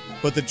it,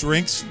 but the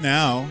drinks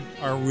now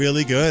are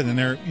really good, and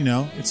they're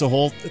it's a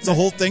whole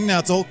thing now.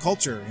 It's a whole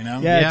culture, you know.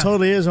 Yeah, it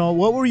totally is.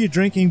 What were you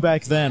drinking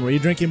back then? Were you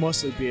drinking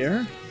mostly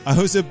beer?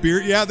 I was a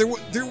beer. Yeah, there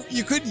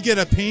you couldn't get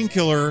a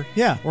painkiller,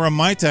 or a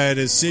Mai Tai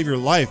to save your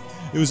life.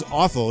 It was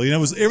awful. You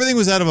know, everything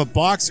was out of a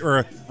box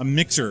or a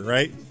mixer,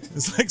 right?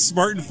 It's like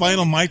Smart and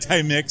Final Mai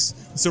Tai mix,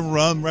 some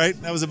rum,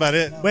 right? That was about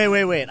it.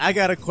 Wait. I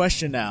got a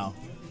question now.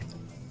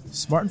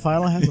 Smart and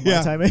Final has a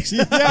Mai Tai mix?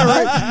 Yeah,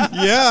 right.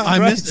 Yeah. I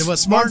missed it. What,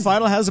 Smart and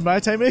Final has a Mai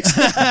Tai mix?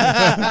 They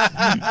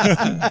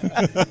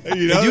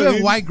do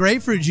have white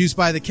grapefruit juice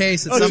by the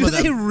case at some of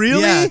them. They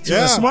really?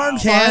 Yeah. Smart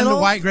and Canned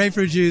Final? white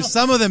grapefruit juice.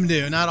 Some of them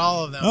do, not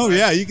all of them. Oh, right?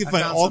 yeah. You can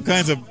find all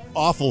kinds of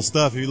awful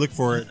stuff if you look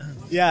for it.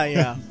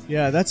 Yeah.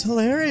 That's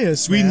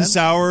hilarious, Sweet and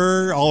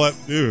sour, all that.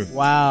 Ew.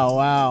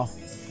 Wow.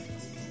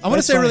 I want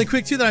to say really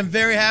quick, too, that I'm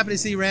very happy to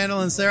see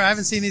Randall and Sarah. I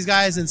haven't seen these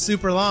guys in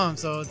super long,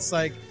 so it's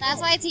like...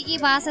 That's why Tiki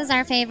Boss is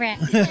our favorite.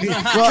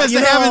 Because they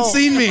haven't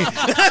seen me.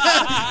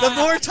 The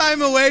more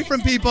time away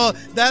from people,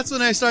 that's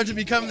when I start to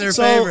become their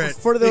favorite.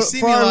 For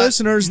our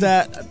listeners,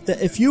 that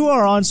if you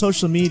are on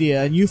social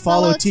media and you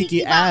follow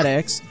Tiki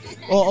Addicts...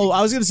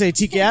 I was going to say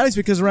Tiki Addicts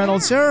because Randall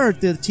and Sarah are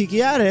the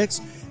Tiki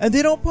Addicts, and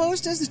they don't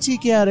post as the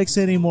Tiki Addicts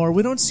anymore.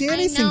 We don't see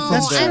anything from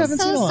them. I'm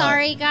so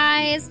sorry,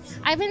 guys.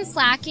 I've been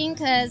slacking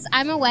because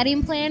I'm a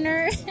wedding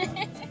planner.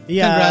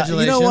 Yeah,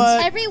 congratulations. You know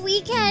what? Every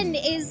weekend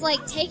is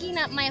like taking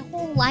up my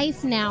whole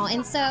life now,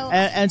 and so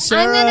and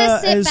Sarah I'm gonna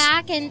sit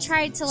back and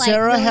try to like.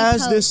 Sarah really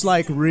has post. this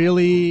like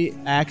really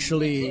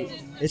actually.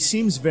 It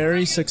seems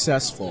very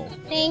successful.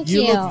 Thank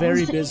you. You look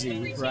very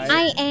busy, right?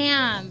 I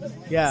am.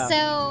 Yeah.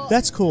 So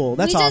that's cool.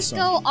 That's awesome.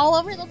 We awesome. just go all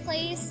over the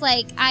place.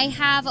 Like I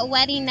have a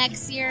wedding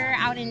next year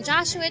out in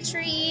Joshua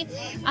Tree.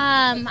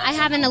 I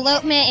have an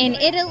elopement in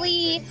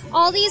Italy.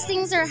 All these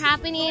things are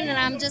happening, and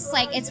I'm just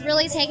like, it's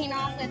really taking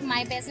off with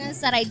my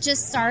business that I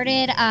just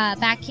started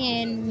back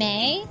in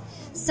May.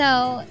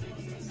 So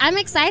I'm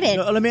excited.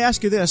 Now, let me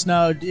ask you this.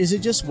 Now, is it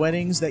just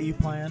weddings that you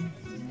plan?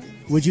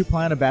 Would you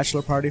plan a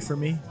bachelor party for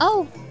me?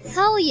 Oh,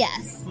 hell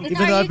yes. Even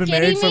though I've been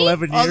married for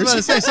 11 years. I was about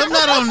to say, something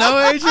I don't know,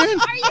 Adrian.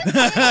 Are you kidding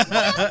me?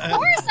 Of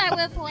course I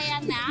would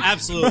plan that.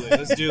 Absolutely.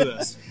 Let's do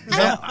this.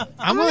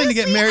 I'm willing to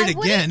get married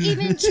again. I wouldn't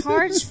even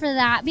charge for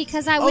that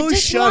because I would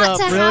just shut want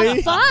up, to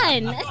really? have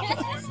fun.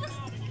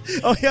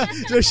 Oh, yeah.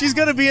 So she's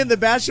going to be in the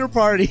bachelor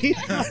party.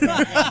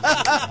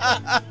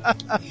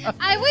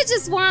 I would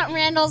just want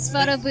Randall's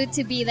photo booth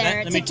to be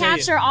there Let to me tell you,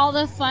 capture all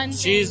the fun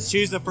things.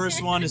 She's the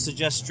first one to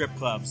suggest strip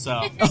clubs,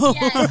 so.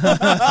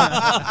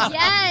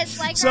 Yes,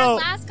 like our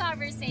last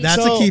conversation.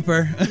 That's a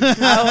keeper.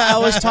 I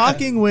was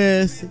talking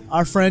with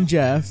our friend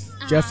Jeff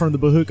from the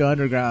Bahuka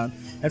Underground.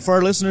 And for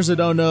our listeners that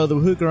don't know, the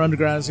Bahuka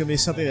Underground is going to be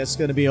something that's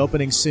going to be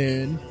opening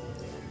soon.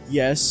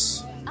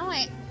 Yes.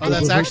 Oh,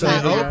 that's actually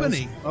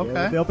opening. Okay. Yeah,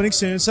 it'll be opening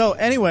soon. So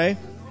anyway,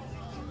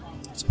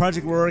 it's a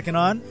project we're working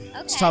on. Okay.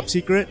 It's top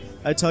secret.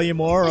 I'd tell you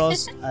more or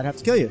else I'd have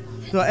to kill you.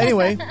 So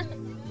anyway,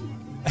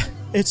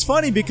 it's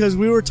funny because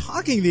we were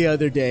talking the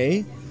other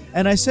day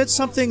and I said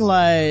something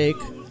like,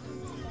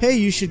 hey,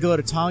 you should go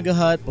to Tonga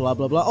Hut, blah,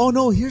 blah, blah. Oh,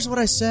 no, here's what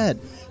I said.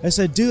 I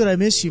said, dude, I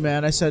miss you,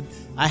 man. I said,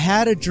 I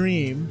had a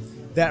dream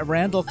that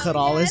Randall cut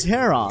all his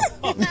hair off.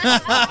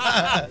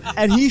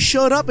 And he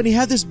showed up and he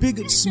had this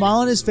big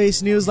smile on his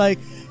face and he was like,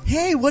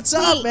 hey, what's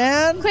up,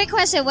 man? Quick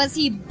question. Was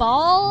he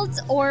bald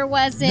or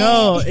was it...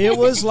 No, it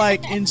was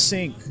like in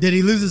sync. Did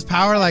he lose his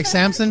power like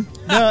Samson?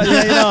 No,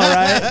 yeah, you know,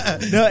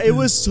 right? No, it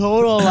was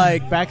total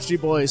like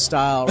Backstreet Boys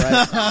style,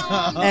 right?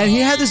 And he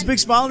had this big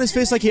smile on his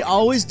face like he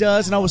always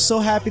does, and I was so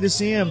happy to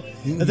see him.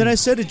 And then I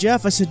said to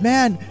Jeff, I said,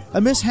 man,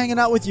 I miss hanging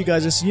out with you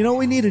guys. I said, you know what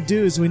we need to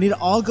do is we need to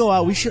all go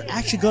out. We should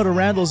actually go to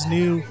Randall's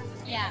new,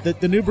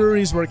 the new brewery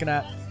he's working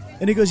at.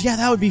 And he goes, yeah,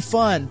 that would be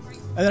fun.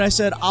 And then I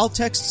said, I'll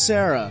text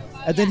Sarah.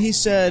 And then he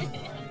said,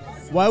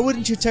 why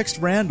wouldn't you text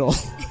Randall?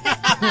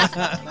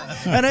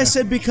 And I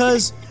said,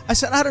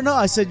 I don't know.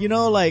 I said, you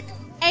know, like...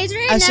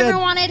 Adrian never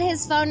wanted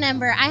his phone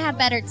number. I have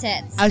better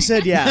tits. I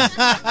said, yeah.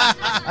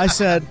 I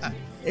said,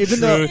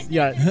 even though...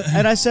 Yeah.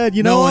 And I said,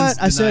 you know what?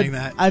 I said,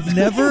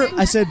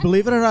 I said,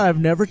 believe it or not,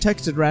 I've never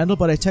texted Randall,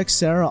 but I text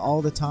Sarah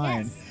all the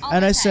time. Yes, all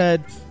and the I time.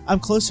 said, I'm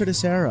closer to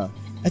Sarah.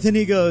 And then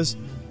he goes...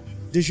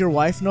 does your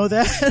wife know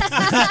that?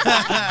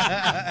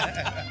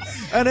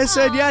 And I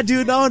said, yeah,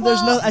 dude, no,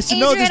 there's no. I said,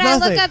 no, there's Adrian,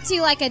 nothing. I look up to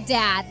you like a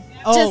dad.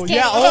 Oh, Just kidding.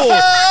 yeah. Oh,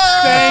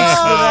 thanks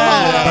for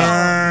that.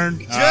 Burn.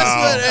 Just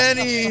what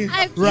any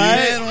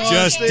Right?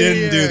 Just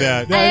didn't do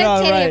that. I am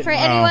No, kidding. right. For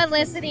anyone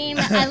listening,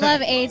 I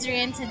love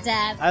Adrian to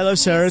death. I love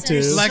Sarah He's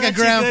too. so like a sweet.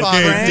 grandfather.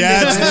 Okay,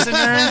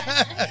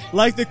 Dad's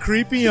Like the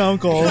creepy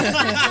uncle.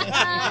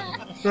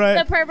 The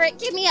Right. pervert,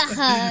 give me a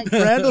hug.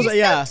 Randall's, You're so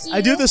yeah. cute.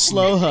 I do the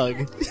slow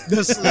hug.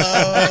 The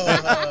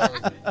slow.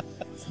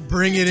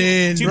 Bring it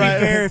in. To Right.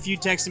 be fair, if you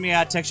texted me,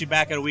 I'd text you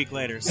back a week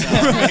later. So.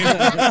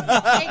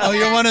 Oh,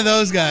 you're one of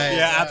those guys.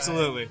 Yeah,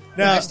 absolutely.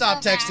 Now, I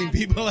stopped texting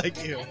people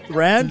like you.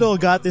 Randall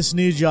got this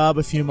new job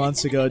a few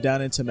months ago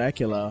down in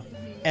Temecula,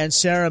 and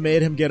Sarah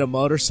made him get a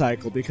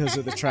motorcycle because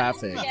of the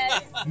traffic.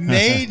 Yes.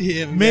 Made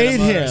him. Made get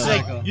a him.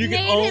 motorcycle. You Made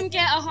can him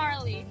get a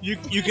Harley.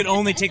 you can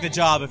only take the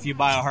job if you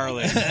buy a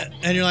Harley.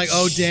 And you're like,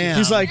 oh, damn.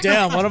 He's like,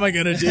 damn, what am I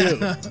going to do?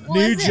 New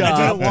is it? I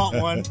job.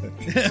 don't want one.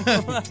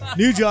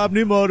 New job,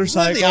 new Isn't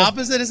motorcycle. the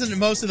opposite? Isn't it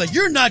mostly like,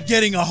 you're not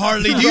getting a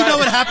Harley. Do you know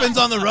what happens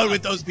on the road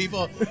with those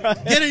people?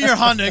 Get in your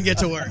Honda and get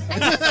to work.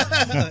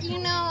 You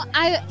know,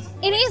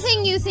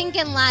 anything you think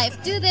in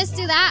life, do this,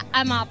 do that,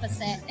 I'm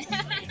opposite.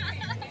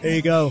 There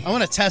you go. I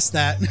want to test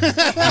that.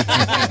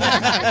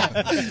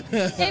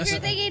 If you're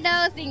thinking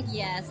no, think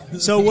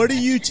yes. So what are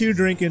you two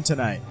drinking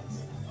tonight?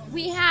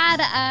 We had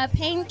a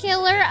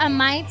painkiller, a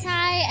Mai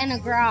Tai, and a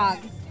grog.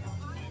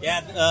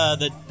 Yeah,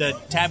 the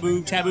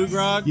taboo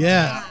grog.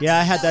 Yeah. Yeah,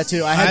 I had that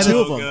too. I had two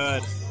of them.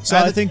 Good. So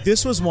I think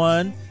this was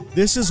one,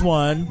 this is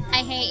one, I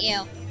hate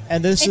you.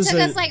 and this It is took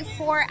a... us like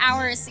 4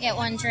 hours to get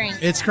one drink.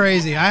 It's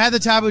crazy. I had the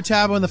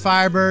Taboo and the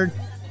Firebird.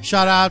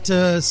 Shout out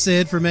to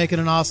Sid for making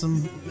an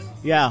awesome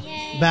yeah.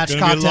 batch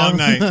Gonna be a cocktail. long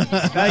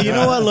night. Now, you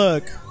know what?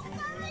 Look,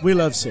 we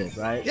love Sid,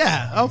 right?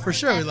 Yeah. Oh, for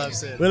sure we love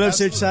Sid. We love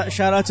Sid.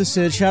 Shout out to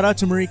Sid. Shout out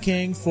to Marie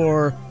King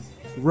for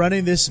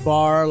running this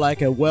bar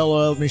like a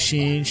well-oiled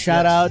machine.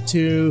 Shout out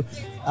to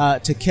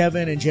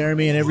Kevin and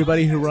Jeremy and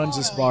everybody who runs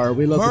this bar.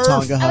 We love the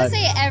Tonga I Hut. would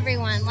say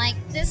everyone. Like,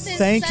 this is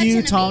Thank such you,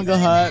 an Tonga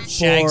amazing Hut, event.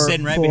 Shag for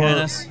sitting right behind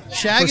us.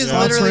 Shag for is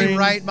literally sponsoring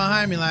right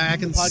behind me. Like I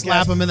can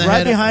slap him in the right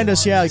head. behind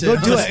us. Yeah, go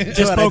do it.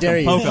 Do it. I poke dare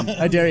him, you. poke him.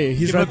 I dare you.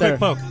 He's Give him right a there.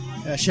 quick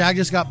poke. Yeah, Shag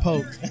just got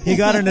poked. He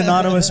got an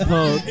anonymous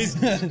poke.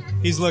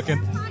 He's looking.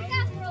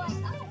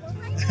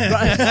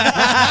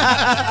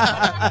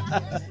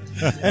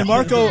 And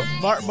Mark,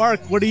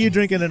 what are you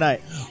drinking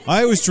tonight?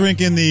 I was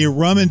drinking the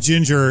rum and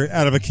ginger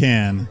out of a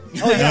can.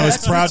 Oh, and I was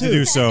proud to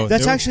do so.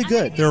 That's They were- actually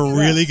good. They're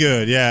really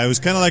good. Yeah, it was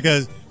kind of like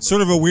a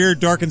sort of a weird,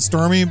 dark and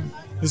stormy. It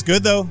was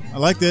good though. I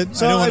liked it.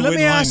 So I didn't want to let wait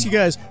me in ask line. you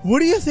guys, what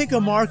do you think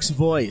of Mark's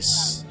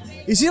voice?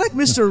 Is he like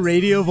Mr.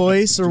 Radio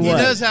voice or He what?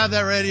 does have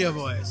that radio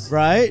voice.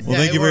 Right? Well, Yeah,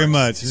 thank it you very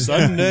works. much.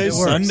 Sunday, It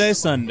works.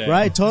 Sunday.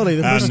 Right, totally.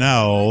 The And first-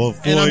 now,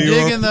 for And I'm your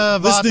digging the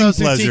listening Vatos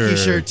pleasure.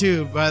 Tiki shirt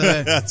too. By the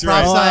way, That's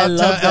Props right. Oh, I out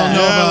love to that. El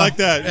Nova. Yeah, I like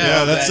that.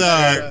 Yeah, that's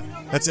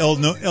that's El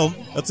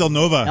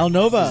Nova. El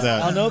Nova. Is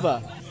that. El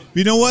Nova.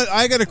 You know what?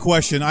 I got a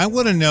question. I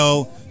want to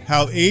know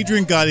how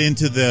Adrian got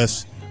into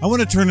this. I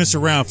want to turn this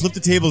around, flip the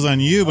tables on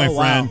you, my Oh,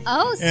 wow. friend.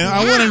 Oh, And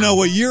I snap. want to know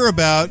what you're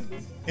about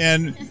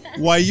and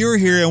why you're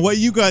here and what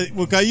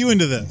got you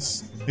into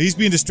this. He's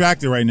being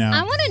distracted right now.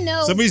 I want to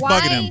know Somebody's why,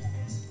 bugging him.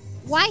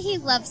 why he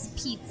loves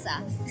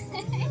pizza.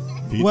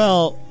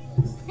 Well,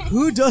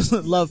 who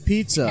doesn't love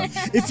pizza?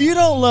 If you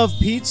don't love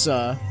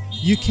pizza,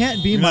 you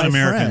can't be You're my not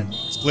American. friend.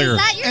 It's clear. Is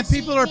that your And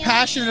people are genius?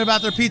 passionate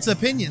about their pizza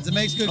opinions. It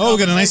makes good. Oh, we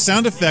got a nice conversation.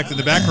 sound effect in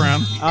the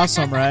background.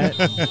 Awesome, right?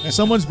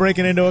 Someone's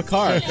breaking into a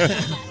car.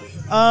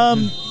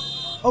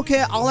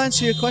 Okay, I'll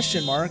answer your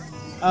question, Mark.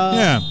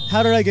 Yeah.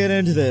 How did I get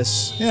into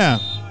this? Yeah.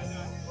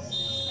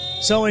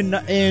 So in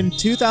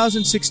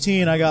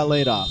 2016, I got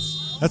laid off.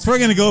 That's probably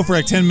going to go for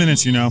like 10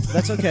 minutes, you know.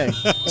 That's okay.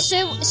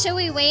 Should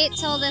we wait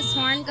till this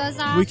horn goes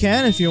off? We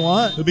can if you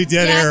want. It'll be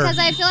dead Yeah, air. because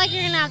I feel like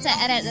you're gonna have to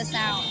edit this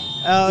out.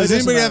 Does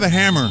anybody have a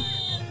hammer?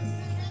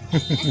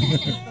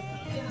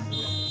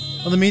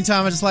 Well, in the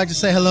meantime, I'd just like to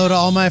say hello to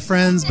all my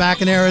friends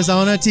back in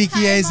Arizona,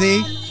 Tiki AZ.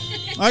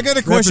 I got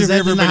a question for Representing the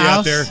everybody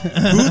out house. there.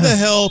 Who the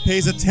hell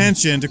pays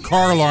attention to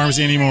car alarms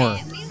anymore?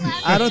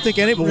 I don't think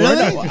anybody.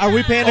 Really? Are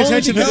we paying Only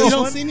attention to because this you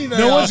don't one? see me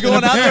very No one's often,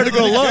 going out there to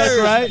go apparently.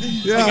 look, right?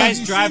 The Yeah.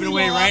 guy's driving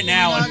away right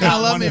now, and You're not not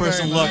gonna love one me very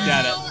person much. looked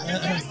at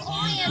it. There's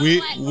only a We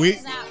select we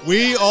ones that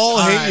we will. all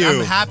hate Alright, you.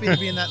 I'm happy to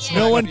be in that. No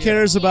select one few.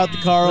 cares about the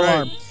car Right.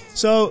 alarm.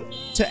 So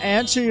to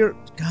answer your,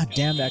 God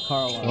damn that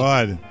car alarm.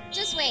 God.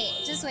 Just wait.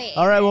 Just wait.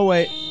 All right, well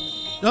wait.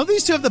 Don't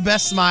these two have the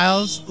best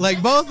smiles?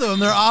 Like both of them,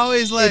 they're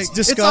always like It's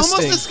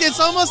disgusting. It's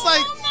almost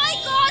like Oh my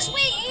gosh!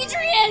 Wait,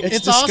 Adrian.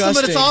 It's awesome,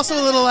 but it's disgusting. also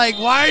a little like,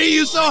 why are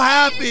you so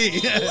happy?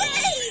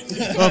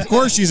 Well, of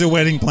course she's a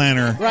wedding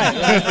planner.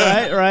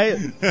 Right.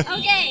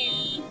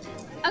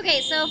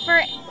 Okay, so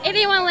for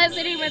anyone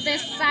listening with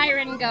this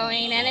siren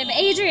going, and if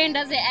Adrian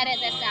doesn't edit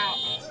this out,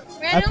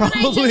 Randall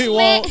probably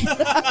won't.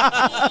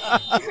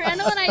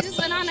 Randall and I just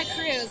went on a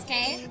cruise,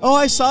 okay? Oh,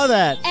 I saw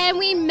that. And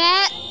we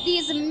met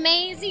these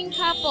amazing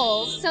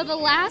couples. So the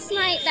last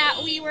night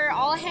that we were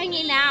all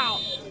hanging out,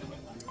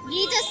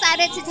 we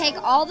decided to take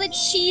all the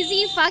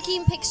cheesy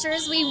fucking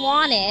pictures we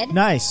wanted.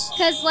 Nice.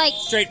 Because, like...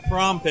 Straight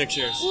prom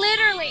pictures.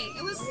 Literally.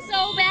 It was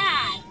so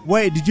bad.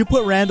 Wait, did you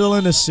put Randall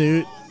in a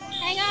suit?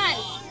 Hang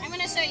on. I'm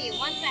going to show you.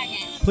 1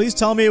 second. Please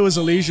tell me it was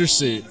a leisure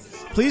suit.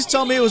 Please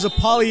tell me it was a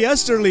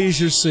polyester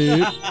leisure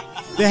suit.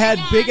 They had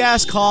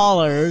big-ass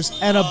collars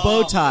and a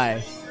bow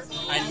tie.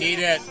 I need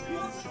it.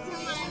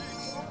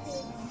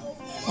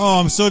 Oh,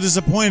 I'm so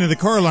disappointed. The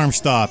car alarm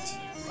stopped.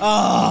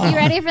 Oh. You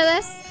ready for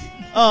this?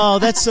 Oh,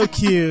 that's so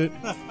cute.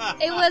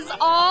 It was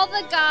all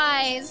the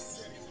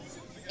guys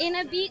in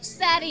a beach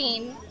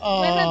setting with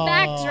a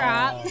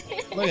backdrop.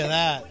 Look at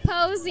that.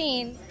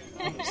 Posing.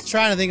 I'm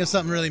trying to think of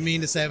something really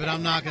mean to say, but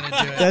I'm not going to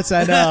do it. That's,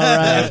 I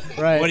know,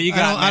 right? What do you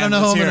got, I don't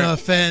know man? who I'm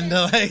Let's going to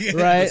hear offend.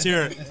 Like, Right. Let's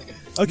hear it.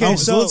 Okay,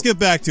 so let's get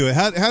back to it.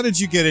 How did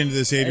you get into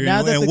this, Adrian?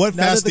 And what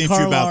fascinates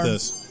you about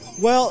this?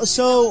 Well,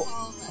 so...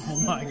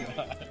 Oh, my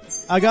God.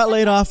 I got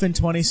laid off in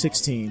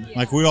 2016.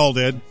 Like we all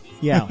did.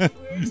 Yeah.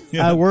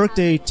 Yeah. I worked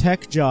a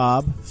tech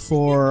job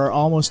for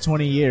almost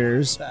 20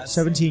 years,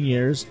 17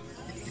 years.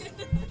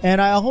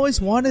 And I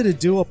always wanted to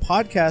do a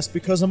podcast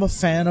because I'm a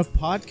fan of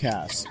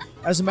podcasts.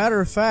 As a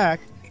matter of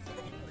fact,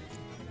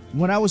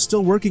 when I was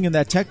still working in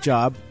that tech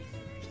job,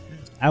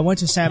 I went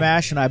to Sam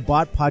Ash and I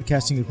bought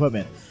podcasting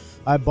equipment.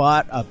 I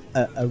bought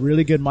a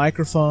really good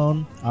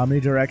microphone,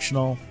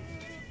 omnidirectional.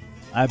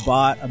 I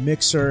bought a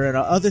mixer and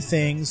other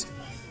things.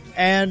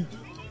 And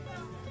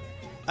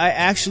I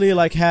actually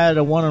had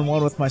a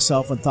one-on-one with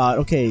myself and thought,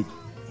 okay,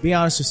 be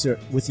honest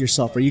with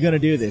yourself. Are you going to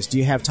do this? Do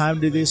you have time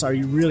to do this? Are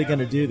you really going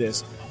to do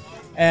this?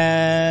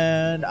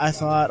 And I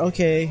thought,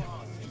 okay,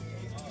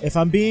 if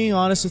I'm being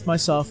honest with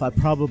myself, I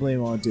probably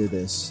won't do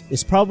this.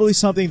 It's probably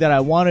something that I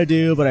want to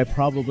do, but I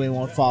probably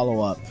won't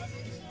follow up.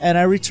 And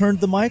I returned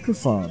the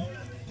microphone.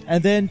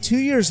 And then 2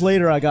 years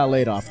later, I got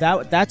laid off.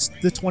 That's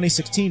the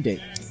 2016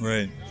 date.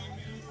 Right.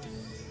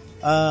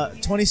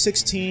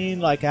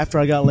 2016, after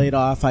I got laid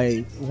off,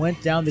 I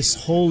went down this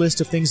whole list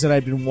of things that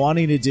I'd been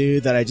wanting to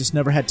do that I just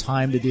never had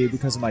time to do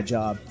because of my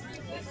job.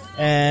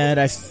 And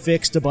I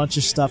fixed a bunch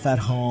of stuff at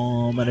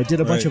home, and I did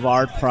a bunch of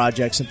art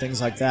projects and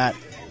things like that.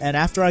 And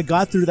after I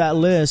got through that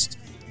list,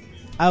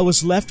 I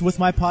was left with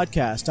my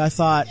podcast. I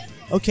thought,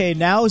 okay,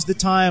 now is the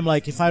time.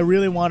 If I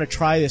really want to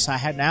try this,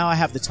 now I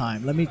have the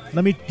time. Let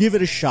me give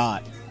it a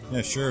shot.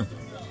 Yeah, sure.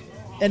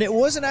 And it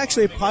wasn't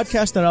actually a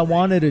podcast that I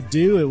wanted to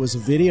do. It was a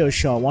video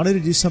show. I wanted to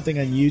do something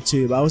on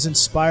YouTube. I was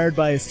inspired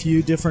by a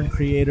few different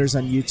creators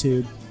on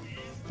YouTube.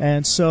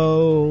 And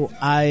so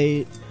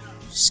I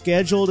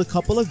scheduled a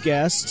couple of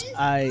guests.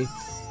 I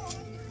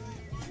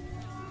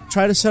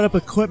tried to set up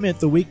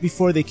equipment the week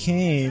before they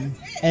came.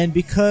 And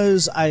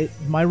because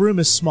my room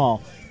is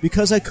small,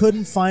 because I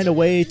couldn't find a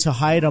way to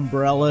hide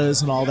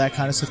umbrellas and all that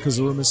kind of stuff because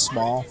the room is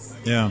small,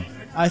 Yeah.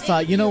 I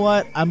thought, you know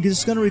what? I'm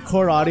just going to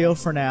record audio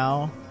for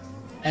now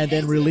and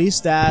then release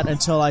that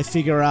until I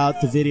figure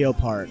out the video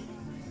part.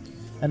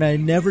 And I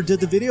never did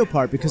the video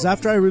part because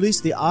after I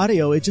released the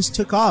audio, it just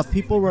took off.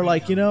 People were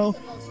like,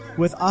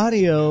 with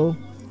audio,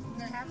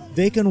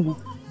 they can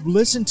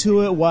listen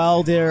to it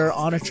while they're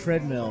on a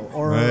treadmill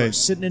or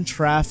sitting in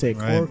traffic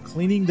or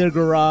cleaning their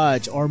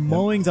garage or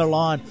mowing their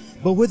lawn.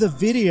 But with a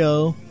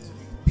video,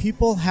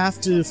 people have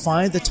to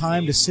find the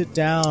time to sit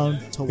down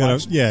to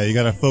watch. Yeah, you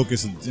got to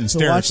focus and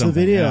stare to watch at something.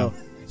 the video.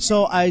 Yeah.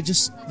 So I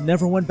just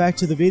never went back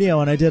to the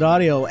video, and I did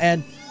audio.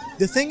 And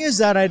the thing is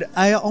that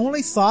I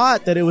only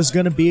thought that it was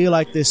going to be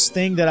like this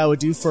thing that I would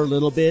do for a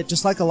little bit,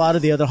 just like a lot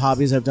of the other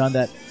hobbies I've done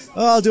that,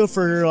 I'll do it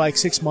for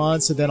 6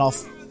 months, and then I'll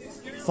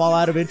fall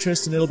out of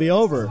interest, and it'll be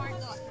over.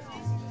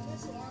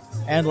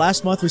 And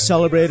last month we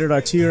celebrated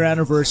our 2-year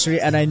anniversary,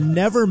 and I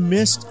never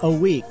missed a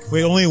week.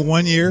 Wait, only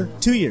 1 year?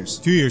 2 years.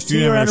 2 years.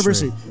 2-year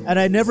anniversary. And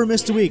I never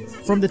missed a week.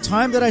 From the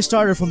time that I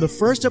started, from the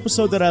first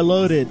episode that I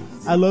loaded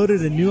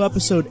a new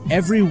episode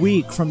every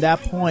week from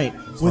that point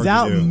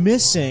without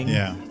missing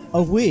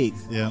a week.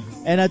 Yeah.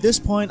 And at this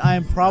point, I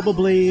am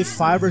probably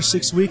 5 or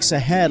 6 weeks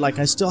ahead.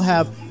 I still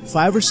have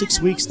 5 or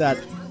 6 weeks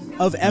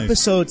of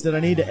episodes that I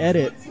need to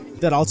edit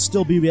that I'll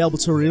still be able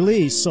to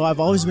release. So I've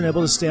always been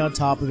able to stay on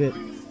top of it.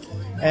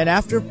 And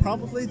after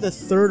probably the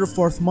 3rd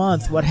or 4th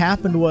month, what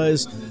happened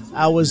was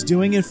I was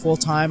doing it full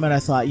time, and I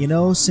thought,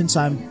 since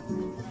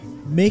I'm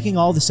making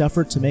all this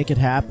effort to make it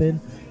happen,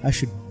 I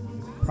should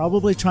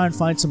probably try and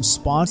find some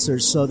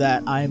sponsors so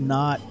that I'm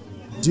not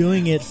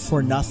doing it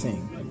for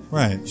nothing.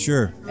 Right,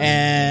 sure.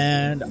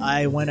 And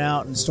I went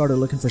out and started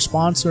looking for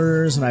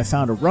sponsors, and I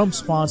found a rum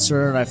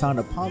sponsor, and I found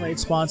a pomade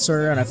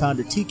sponsor, and I found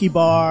a tiki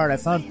bar, and I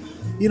found,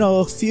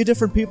 a few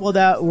different people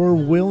that were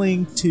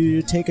willing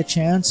to take a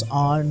chance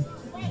on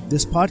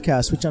this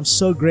podcast, which I'm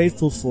so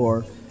grateful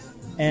for,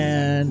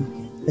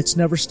 and it's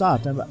never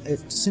stopped.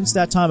 Since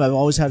that time, I've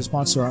always had a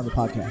sponsor on the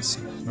podcast.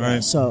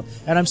 Right.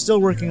 And I'm still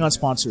working on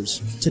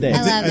sponsors today.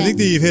 I think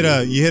that you hit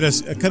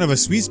a kind of a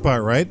sweet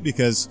spot, right?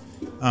 Because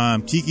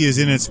Tiki is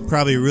in its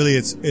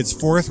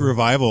 4th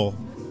revival.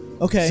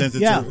 Okay.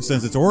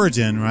 Since its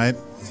origin, right?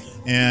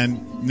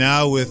 And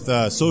now with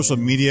social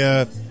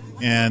media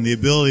and the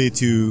ability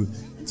to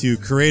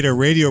create a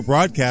radio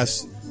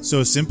broadcast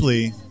so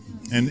simply.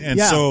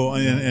 and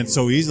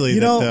so easily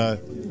that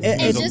It's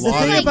there's just a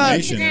lot of like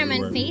information Instagram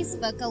everywhere. and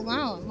Facebook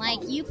alone. Like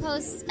you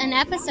post an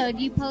episode,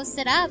 you post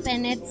it up,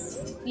 and it's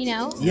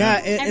Yeah,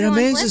 it everyone's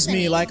amazes me.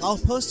 listening. Like I'll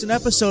post an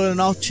episode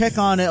and I'll check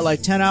on it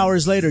like 10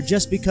 hours later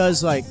just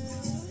because like,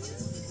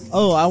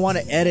 oh, I want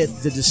to edit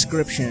the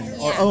description,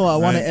 or oh, I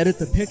want to edit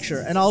the picture,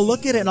 and I'll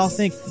look at it and I'll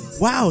think,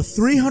 wow,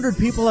 300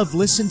 people have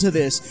listened to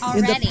this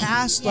in the Already,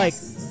 past like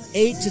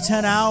 8 to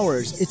 10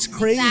 hours. It's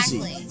crazy.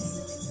 Exactly.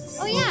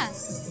 Oh yeah.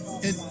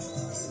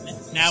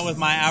 Now with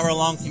my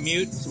hour-long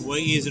commute, it's way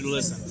easier to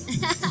listen.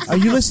 Are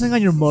you listening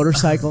on your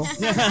motorcycle?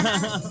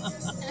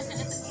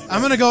 I'm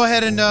going to go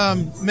ahead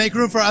and make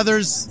room for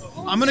others.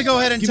 I'm going to go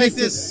ahead and take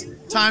this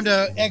time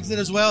to exit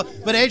as well.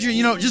 But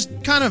Adrian, just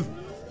kind of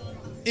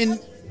in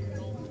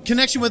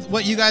connection with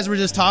what you guys were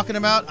just talking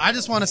about, I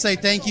just want to say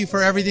thank you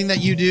for everything that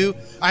you do.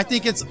 I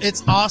think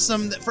it's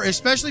awesome,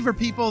 especially for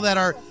people that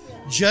are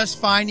just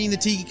finding the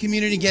tiki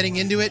community, getting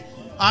into it.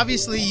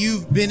 Obviously,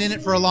 you've been in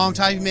it for a long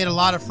time. You've made a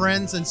lot of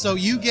friends, and so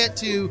you get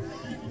to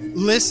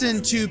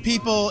listen to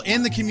people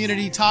in the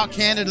community talk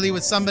candidly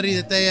with somebody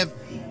that they have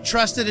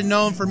trusted and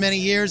known for many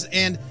years,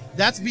 and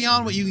that's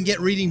beyond what you can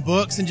get reading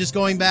books and just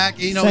going back.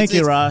 Thank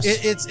you, Ross.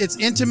 It's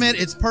intimate,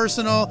 it's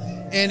personal,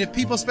 and if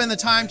people spend the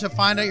time to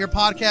find out your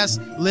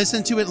podcast,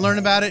 listen to it, learn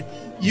about it,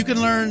 you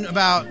can learn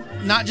about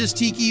not just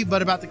tiki,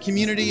 but about the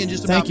community and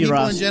just about people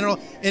Ross. in general.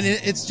 And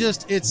it's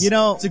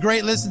a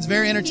great listen. It's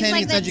very entertaining.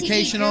 He's like it's the tiki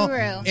educational.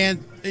 guru.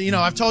 And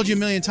I've told you a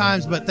million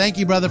times, but thank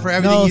you, brother, for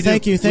everything you do.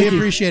 Thank you. We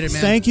appreciate it,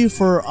 man. Thank you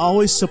for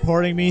always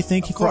supporting me.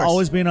 Thank you for course.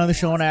 always being on the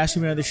show and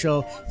asking me on the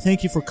show.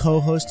 Thank you for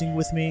co-hosting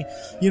with me.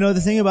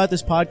 The thing about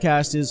this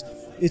podcast is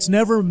it's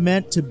never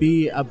meant to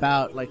be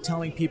about like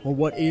telling people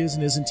what is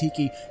and isn't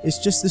tiki. It's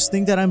just this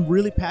thing that I'm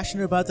really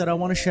passionate about that I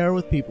want to share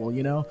with people,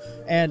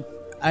 and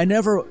I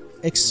never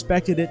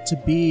expected it to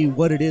be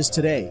what it is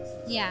today.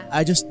 Yeah.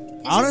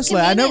 Honestly,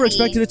 I never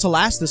expected it to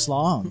last this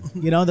long.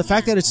 The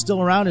fact that it's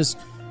still around is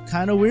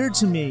kind of weird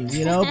to me,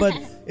 but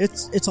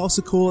it's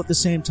also cool at the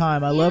same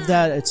time. I love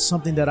that it's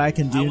something that I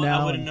can do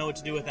now. I wouldn't know what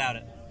to do without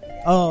it.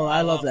 Oh, I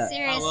love that.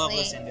 Seriously. I love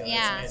listening to it.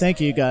 Yeah. Thank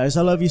you, guys.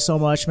 I love you so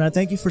much, man.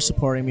 Thank you for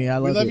supporting me. I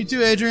love We love you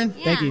too, Adrian.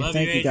 Yeah. Thank you. Love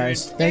Thank you, you, Adrian.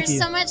 guys. Thank There's you.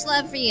 so much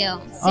love for you.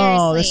 Seriously.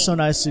 Oh, that's so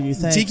nice of you.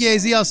 Thanks. Tiki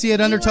AZ, I'll see you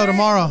at Undertow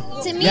tomorrow.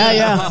 To me,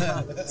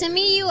 Yeah. To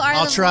me, you are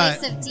I'll the try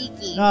voice of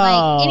tiki.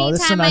 Oh,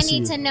 that's so anytime nice I of need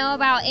you. to know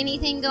about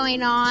anything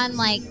going on,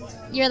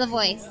 you're the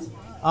voice.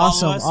 Awesome.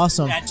 Follow us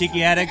Awesome. At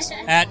Tiki Addicts,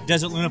 at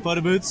Desert Luna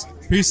Photo Boots.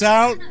 Peace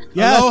out.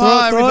 Yeah,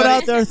 Aloha, throw it everybody.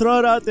 out there. Throw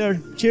it out there.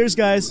 Cheers,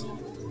 guys.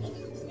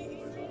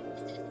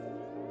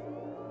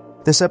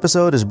 This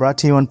episode is brought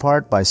to you in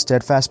part by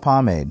Steadfast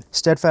Pomade.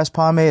 Steadfast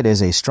Pomade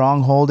is a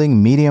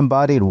strong-holding,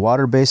 medium-bodied,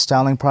 water-based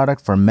styling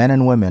product for men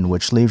and women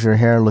which leaves your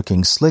hair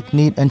looking slick,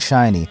 neat, and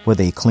shiny with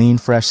a clean,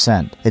 fresh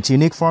scent. Its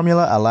unique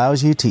formula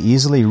allows you to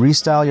easily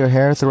restyle your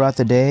hair throughout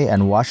the day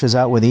and washes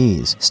out with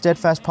ease.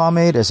 Steadfast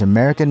Pomade is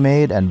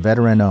American-made and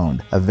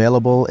veteran-owned.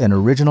 Available in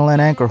original and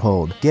anchor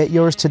hold. Get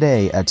yours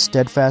today at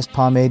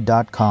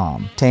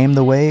steadfastpomade.com. Tame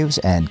the waves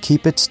and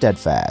keep it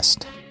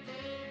steadfast.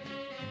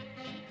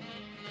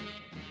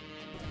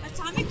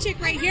 Atomic chick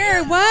right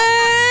here.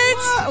 What?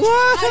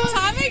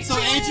 Atomic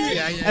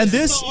chick. And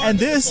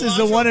this is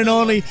the one and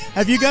only.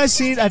 Have you guys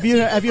seen? Have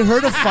you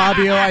heard of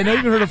Fabio? I know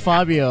you've heard of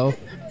Fabio.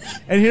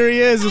 And here he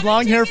is, his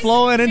long hair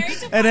flowing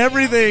and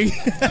everything.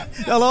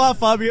 Aloha,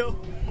 Fabio.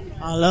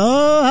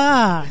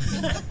 Aloha.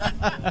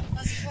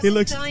 He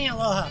looks Italian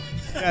aloha.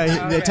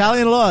 Yeah, the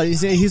Italian aloha.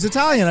 He's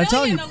Italian. I'm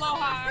telling you.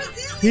 Aloha.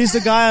 He's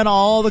the guy on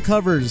all the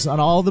covers, on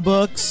all the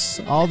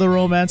books, all the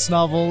romance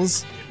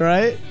novels,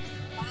 right?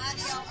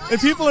 And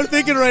people are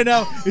thinking right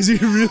now, is he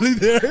really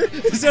there?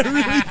 Is that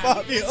really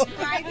Fabio?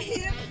 Describe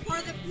him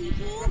for the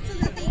people so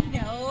that they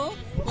know,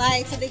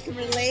 so they can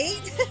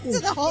relate to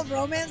the whole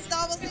romance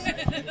novel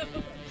thing.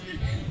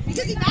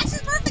 Because he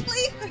matches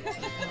perfectly.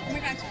 Oh my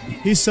gosh.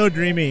 He's so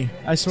dreamy.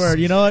 I swear.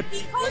 You know what,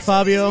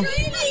 Fabio?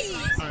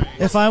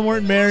 If I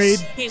weren't married,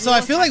 So I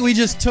feel like we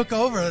just took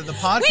over the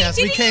podcast.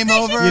 Wait, we didn't came you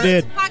over. you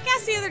did.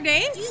 podcast the other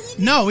day?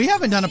 No, we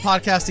haven't done a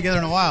podcast together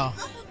in a while.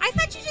 I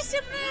thought you just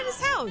did one at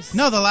his house.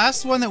 No, the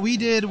last one that we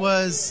did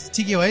was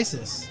Tiki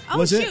Oasis. Oh,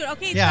 Was it? shoot.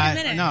 Okay, it's Yeah,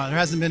 been a minute. no, there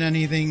hasn't been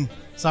anything.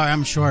 Sorry,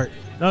 I'm short.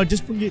 no,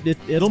 just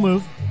it'll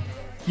move.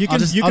 You I'll can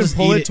just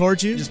pull eat it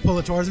towards you. Just pull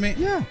it towards me?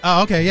 Yeah.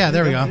 Oh, okay. Yeah,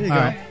 there we go. There you All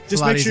go. right. It's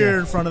Just a lot make sure you're easier.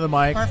 in front of the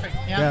mic. Perfect.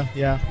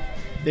 Yeah.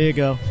 There you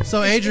go.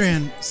 So,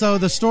 Adrian,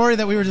 the story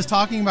that we were just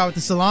talking about with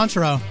the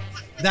cilantro,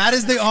 that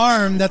is the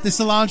arm that the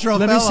cilantro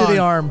Let fell me see on. the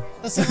arm.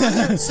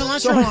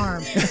 Cilantro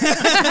arm.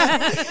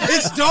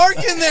 It's dark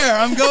in there.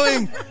 I'm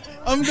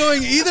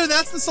going, either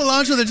that's the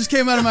cilantro that just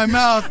came out of my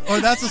mouth or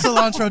that's a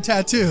cilantro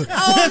tattoo.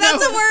 Oh,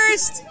 that's the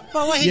worst.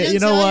 But what he Yeah, didn't you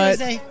know tell what?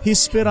 you is He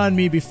spit on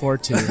me before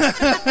too. he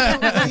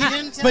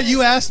didn't tell But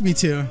you asked me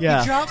to.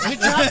 Yeah. He dropped the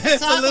taco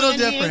It's a little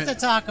and he ate different. the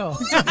taco.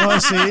 Oh,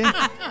 see?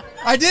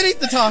 I did eat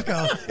the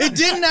taco. It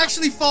didn't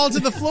actually fall to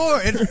the floor.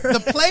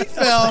 The plate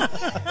fell,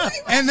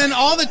 and then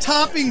all the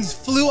toppings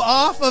flew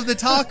off of the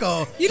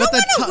taco. You don't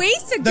want to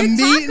waste a good taco. The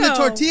meat and the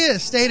taco. tortilla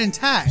stayed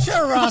intact.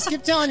 Sure, Ross,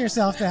 keep telling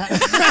yourself that.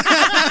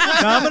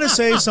 Now I'm going to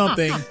say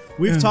something.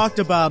 We've talked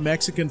about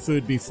Mexican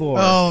food before.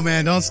 Oh,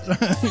 man, don't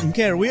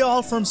Okay, are we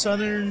all from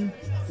southern?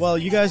 Well,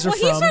 you guys are Well,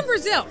 he's from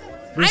Brazil.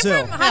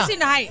 Brazil. I'm from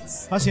Hacienda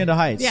Heights. Hacienda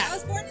Heights. Yeah. I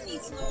was born in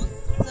East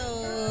Los,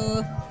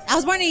 so I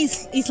was born in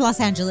East Los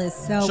Angeles.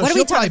 So So what are we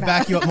she'll talking probably about?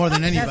 back you up more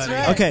than anybody.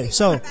 That's right. Okay,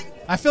 so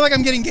I feel like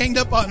I'm getting ganged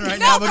up on right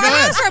now, but go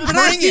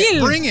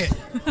ahead. Bring it.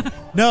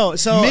 No,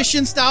 so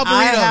Mission style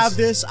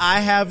burritos. I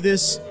have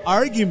this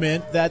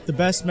argument that the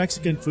best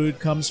Mexican food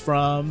comes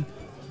from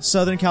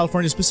Southern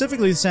California,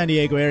 specifically the San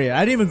Diego area. I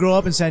didn't even grow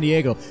up in San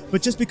Diego,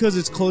 but just because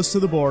it's close to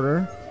the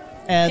border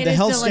and It the is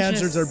health delicious.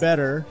 standards are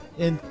better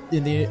in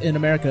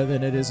America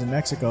than it is in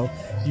Mexico,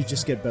 you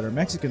just get better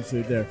Mexican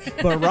food there.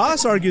 But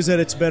Ross argues that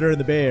it's better in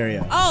the Bay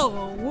Area.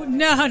 Oh,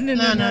 no.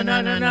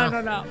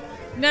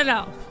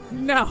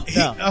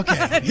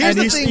 Okay. And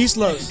East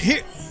Los.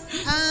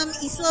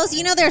 East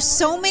Los, there's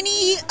so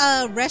many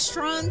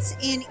restaurants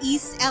in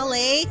East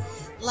LA,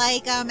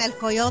 like El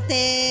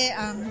Coyote.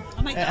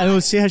 Oh my God. I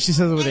will see how she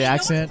says it with the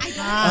accent.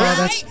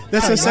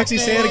 That's so sexy.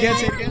 Say it again.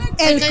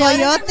 El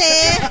Coyote.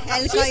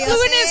 El She's Coyote.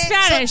 fluent in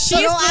Spanish. So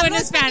She's no fluent hablo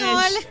in Spanish.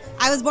 español.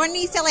 I was born in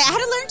East LA. I had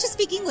to learn to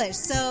speak English.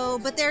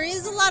 But there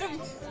is a lot of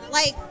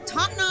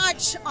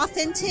top-notch,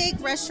 authentic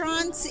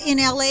restaurants in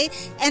LA,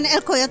 and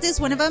El Coyote is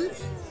one of them.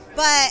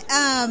 But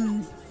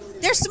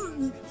there's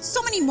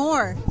so many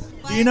more.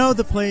 Do you know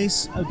the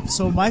place?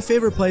 So my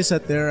favorite place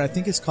out there, I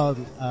think it's called,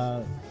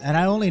 and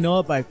I only know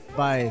it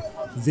by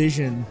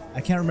vision.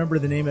 I can't remember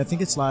the name. I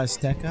think it's La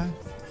Azteca.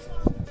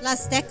 La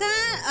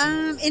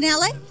Azteca in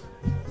LA?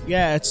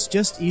 Yeah, it's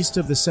just east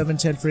of the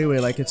 710 freeway.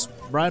 Like it's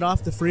right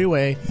off the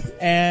freeway,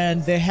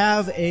 and they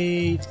have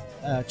a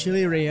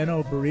chili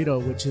relleno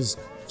burrito, which is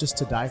just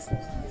to die for.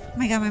 Oh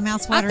my God, my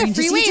mouth's watering. At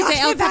the freeway, just is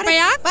it El talking about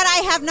Tepeyac? But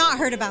I have not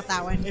heard about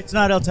that one. It's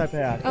not El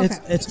Tepeyac. Okay.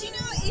 It's Do you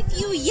know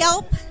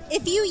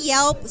if you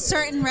Yelp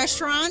certain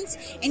restaurants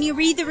and you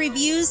read the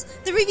reviews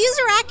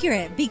are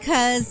accurate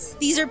because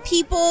these are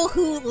people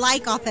who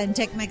like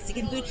authentic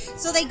Mexican food.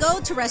 So they go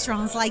to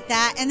restaurants like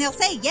that and they'll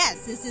say,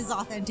 yes, this is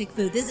authentic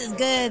food. This is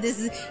good.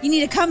 You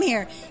need to come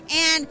here.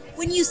 And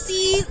when you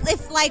see,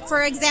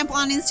 for example,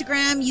 on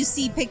Instagram, you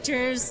see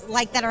pictures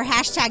that are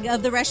hashtag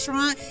of the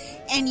restaurant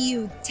and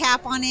you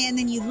tap on it and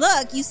then you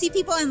look, you see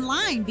people in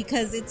line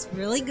because it's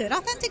really good,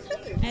 authentic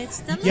food.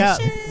 It's delicious. Yeah,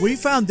 we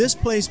found this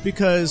place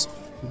because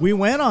we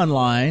went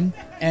online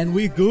and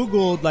we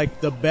Googled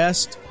the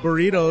best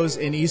burritos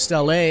in East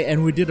LA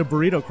and we did a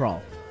burrito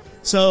crawl.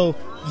 So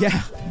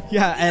yeah.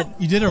 And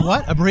You did a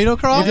what? A burrito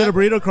crawl? we did a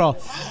burrito crawl.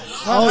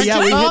 Why were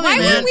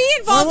we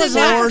involved in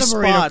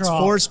that?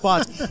 Four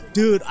spots.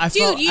 Dude, I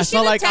felt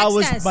like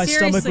my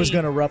stomach was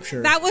going to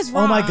rupture. That was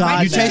wrong. Oh my Why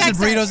God. You did you tasted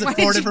text burritos us? at Why 4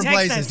 did you different text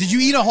places. us? Did you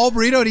eat a whole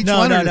burrito at each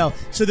one? No.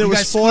 So there You was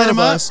guys four split 'em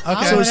of up? us.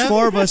 Okay. So it was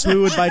four of us. We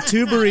would buy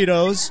 2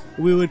 burritos.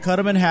 We would cut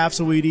them in half,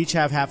 so we'd each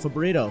have half a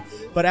burrito.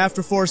 But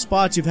after 4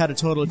 spots, you've had a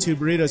total of 2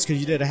 burritos because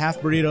you did a half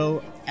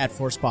burrito at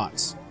 4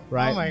 spots.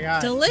 Right? Oh my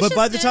God. Delicious. But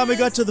by the time we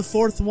got to the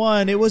 4th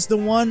one, it was the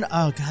one,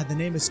 oh God, the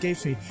name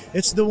escapes me.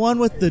 It's the one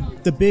with the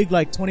big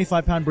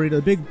 25-pound burrito,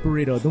 the big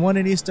burrito, the one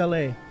in East LA.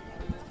 Oh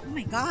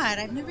my God,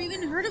 I've never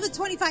even heard of a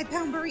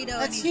 25-pound burrito.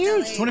 That's in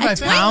East huge. LA.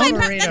 25 pounds?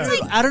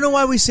 Burrito. I don't know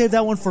why we saved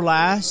that one for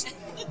last,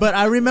 but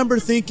I remember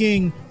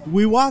thinking,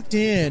 we walked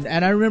in,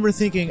 and I remember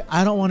thinking,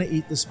 I don't want to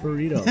eat this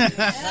burrito.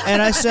 And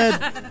I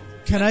said,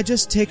 can I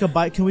just take a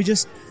bite? Can we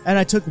just... And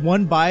I took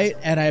 1 bite,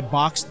 and I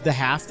boxed the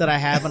half that I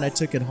have, and I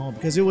took it home.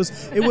 Because it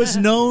was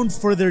known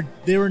for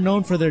they were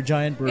known for their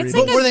giant burritos. It's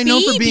But were they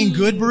known for being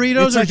good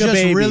burritos It's or like a just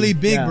baby. really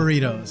big Yeah.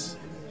 burritos?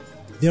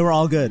 They were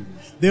all good.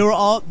 They were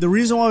all, the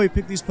reason why we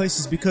picked these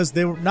places because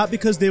they were, not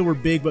because they were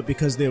big, but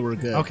because they were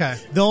good. Okay.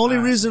 The only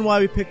reason why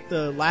we picked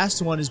the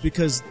last one is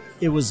because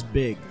it was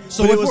big.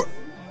 So But if it was, we're-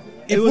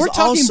 If it was we're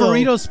talking also-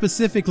 burritos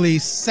specifically,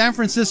 San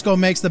Francisco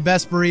makes the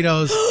best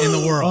burritos in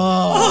the world.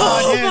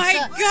 Oh my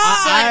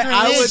God!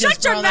 I would,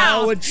 Shut your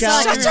mouth! I would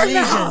challenge. Shut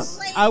your mouth!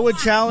 I would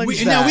challenge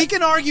that. Now we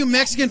can argue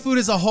Mexican food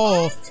as a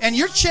whole, and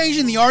you're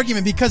changing the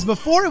argument because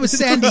before it was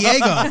San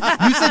Diego.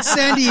 You said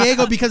San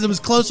Diego because it was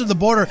closer to the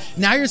border.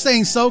 Now you're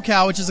saying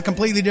SoCal, which is a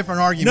completely different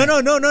argument. No.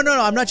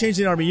 I'm not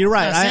changing the argument. You're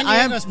right. No, San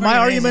Diego's pretty my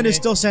argument amazing, is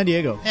still San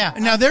Diego. Yeah.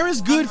 Now there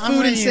is good I'm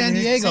food in with you. San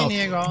Diego, San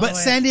Diego all but the way.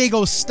 San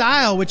Diego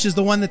style, which is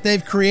the one that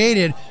they've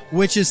created,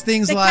 which is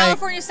things The like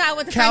California style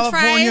with the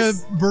California French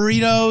fries.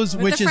 burritos,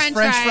 With which the is French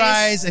French fries.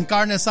 fries and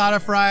carne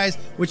asada fries,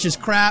 which is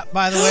crap,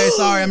 by the way.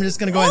 Sorry, I'm just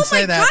going to go ahead and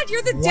say that. Oh my God,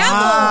 you're the devil!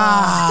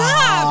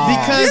 Stop!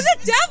 Because- You're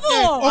the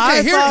devil!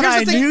 Okay, here's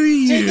the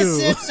thing. Take a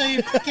sip so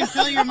you can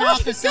fill your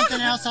mouth with something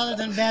else other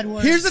than bad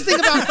words. Here's the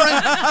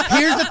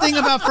thing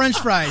about French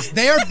fries.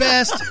 They are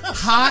best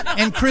hot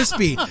and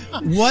crispy.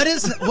 What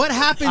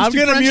happens I'm to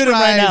gonna French mute him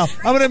right now.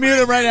 fries? I'm gonna mute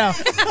him right now.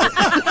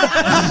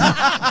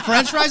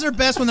 French fries are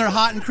best when they're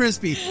hot and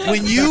crispy.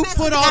 When you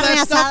put all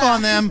that stuff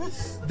on them,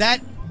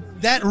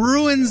 that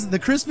ruins the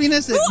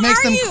crispiness. It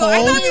makes them cold.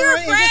 I thought we were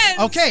friends.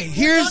 Okay,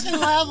 here's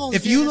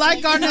if you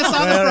like carne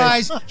asada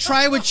fries,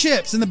 try it with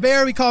chips. In the Bay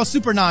Area, we call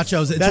super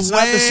nachos. It's That's way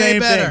not the same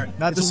better. thing.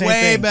 Not the it's same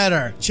way thing.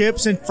 better.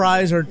 Chips and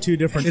fries are two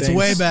different It's things.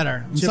 way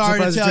better. I'm Chips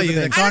sorry and to fries are tell two you,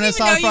 the different carne things.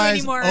 asada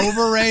fries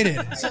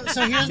overrated. So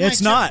here's my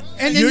It's not.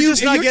 And then You're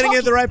just not getting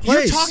it the right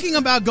place. You're talking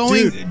about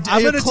going Dude,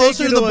 I'm gonna closer take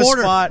to you the to a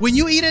border. spot. When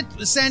you eat at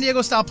San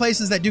Diego style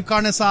places that do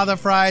carne asada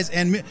fries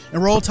and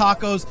roll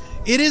tacos,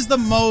 it is the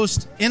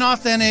most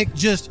inauthentic,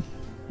 just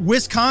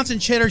Wisconsin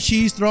cheddar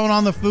cheese thrown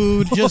on the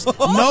food. Just no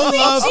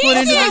love put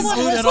into the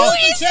food at all. Who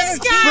is this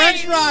guy?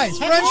 French fries.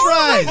 French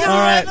fries. All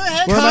right.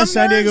 Where are my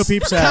San Diego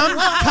peeps at?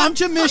 Come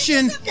to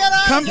Mission.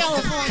 Come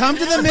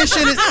to the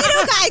Mission.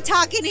 Little guy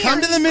talking here. Come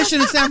to the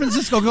Mission in San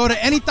Francisco. Go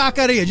to any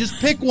taqueria. Just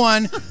pick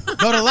one.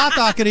 Go to La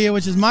Taqueria,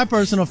 which is my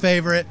personal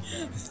favorite,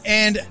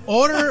 and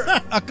order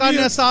a carne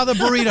asada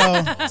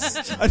burrito.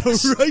 I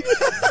don't right.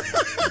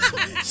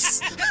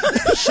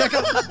 Check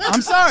out.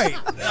 I'm sorry.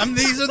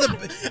 These are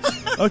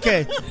the.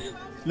 Okay.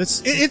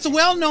 It's a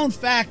well-known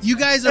fact. You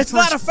guys are. It's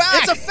not a fact.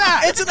 It's a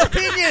fact. It's an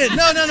opinion.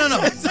 No.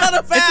 It's not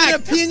a fact. It's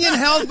an opinion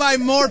held by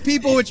more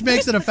people, which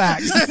makes it a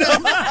fact.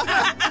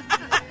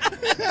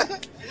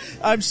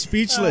 I'm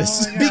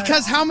speechless.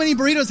 Because how many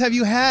burritos have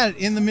you had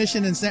in the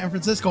Mission in San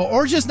Francisco,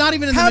 or just not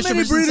even in the How Mission?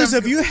 many burritos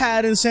have you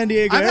had in San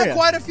Diego I've area? had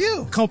quite a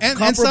few,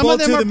 Comparable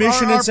to the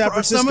Mission in San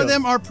Francisco. Some of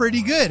them are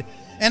pretty good,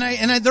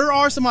 and there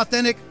are some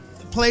authentic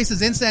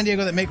places in San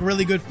Diego that make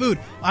really good food.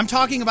 I'm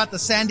talking about the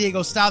San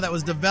Diego style that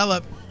was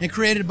developed and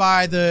created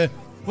by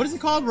what is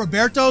it called?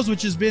 Roberto's,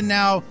 which has been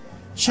now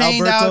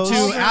chained out to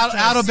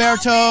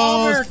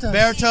Alberto's,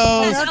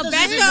 Berto's,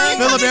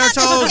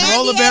 Filiberto's,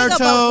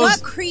 Rolaberto's.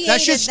 What created that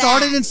shit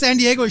started in San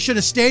Diego. It should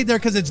have stayed there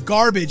because it's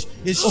garbage.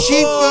 It's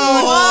cheap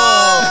food.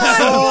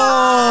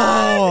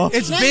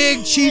 It's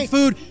big, cheap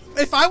food.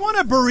 If I want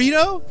a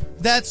burrito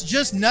that's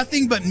just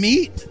nothing but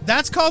meat,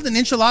 that's called an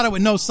enchilada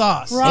with no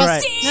sauce.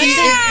 Right. See,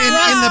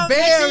 in the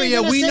Bay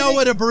Area, we know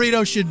what a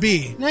burrito should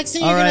be. Next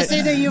thing you're going to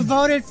say that you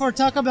voted for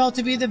Taco Bell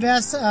to be the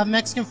best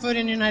Mexican food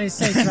in the United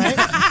States, right?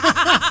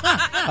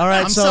 All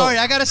right. I'm sorry.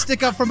 I got to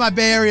stick up for my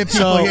Bay Area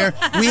people here.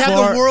 We have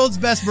the world's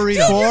best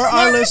burrito. For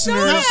our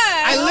listeners.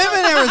 I live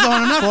in Arizona.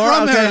 I'm not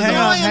from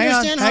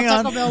Arizona. Hang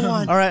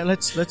on. All right.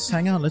 Let's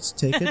hang on. Let's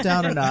take it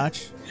down a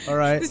notch. All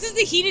right. This is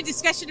a heated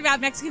discussion about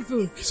Mexican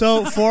food.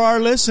 So for our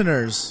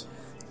listeners,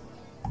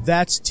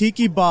 that's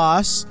Tiki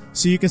Boss.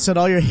 So you can send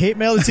all your hate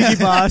mail to Tiki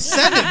Boss.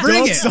 Send it.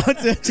 Bring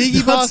it.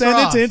 Tiki Boss. Send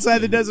it to Inside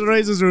the Desert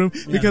Oasis Room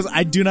because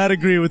I do not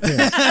agree with him.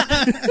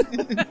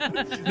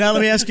 Now let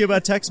me ask you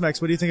about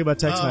Tex-Mex. What do you think about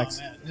Tex-Mex?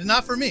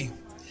 Not for me.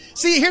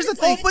 See, here's the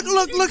thing. Oh, but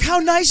look how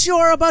nice you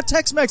are about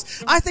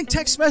Tex-Mex. I think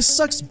Tex-Mex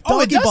sucks it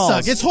does balls.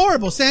 suck. It's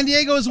horrible. San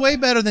Diego is way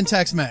better than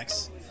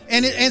Tex-Mex.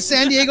 And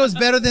San Diego is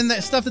better than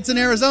the stuff that's in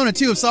Arizona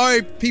too.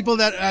 Sorry, people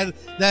that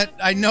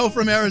I know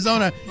from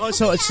Arizona. Oh,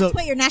 so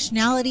what your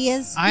nationality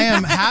is? I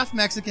am half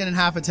Mexican and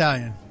half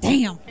Italian.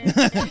 Damn.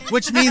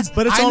 Which means,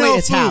 but it's I only know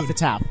it's food. half.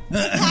 It's half.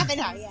 Half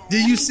and half, yeah. Do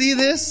you see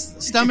this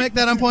stomach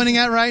that I'm pointing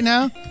at right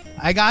now?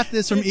 I got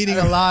this from eating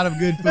a lot of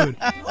good food.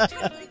 I'll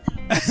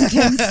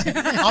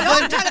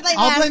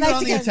blame it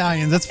on the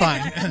Italians. That's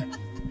fine.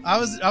 I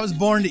was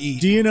born to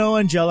eat. Do you know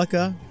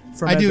Angelica?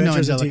 From I do know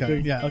Adventures in Angelica.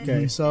 Tiki? Yeah.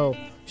 Okay, so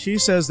she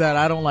says that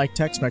I don't like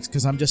Tex-Mex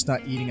because I'm just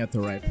not eating at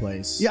the right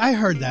place. Yeah, I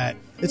heard that.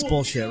 It's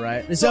bullshit,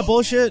 right? Is that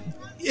bullshit?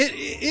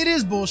 It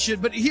is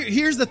bullshit, but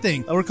here's the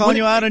thing. We're calling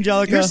you out,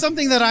 Angelica. Here's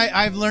something that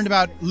I've learned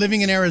about living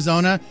in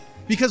Arizona,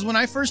 because when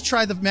I first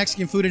tried the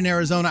Mexican food in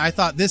Arizona, I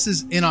thought this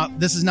is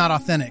not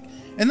authentic.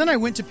 And then I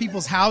went to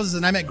people's houses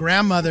and I met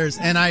grandmothers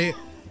and I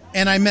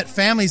met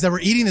families that were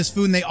eating this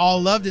food and they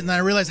all loved it. And I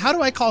realized, how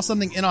do I call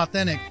something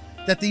inauthentic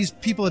that these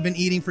people have been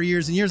eating for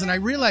years and years? And I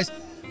realized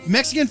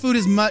Mexican food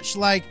is much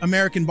like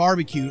American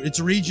barbecue.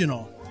 It's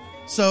regional.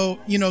 So,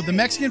 the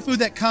Mexican food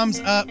that comes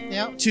up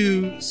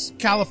to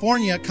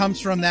California comes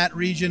from that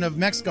region of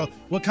Mexico.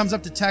 What comes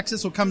up to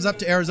Texas, what comes up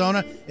to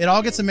Arizona, it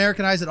all gets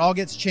Americanized, it all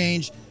gets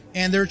changed,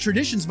 and there are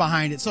traditions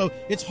behind it. So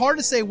it's hard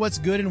to say what's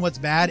good and what's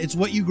bad. It's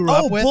what you grew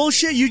up with. Oh,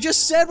 bullshit. You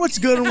just said what's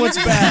good and what's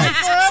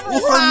bad. Well,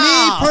 for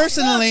me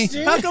personally...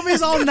 How come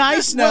he's all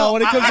nice now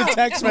when it comes to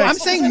Tex-Mex? I'm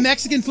saying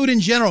Mexican food in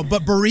general,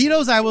 but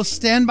burritos, I will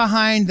stand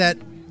behind that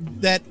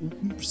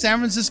San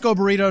Francisco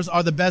burritos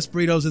are the best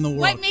burritos in the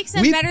world. What makes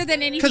them better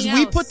than anything else? Because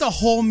we put the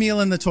whole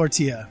meal in the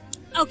tortilla.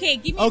 Okay,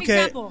 give me an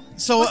example.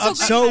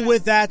 So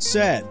with that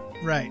said,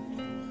 right?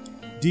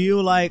 Do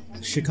you like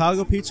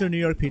Chicago pizza or New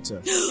York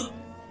pizza?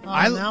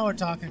 Now we're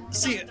talking.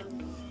 See,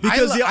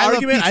 because the I love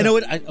argument, pizza. I know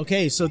it.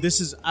 Okay, so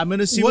I'm going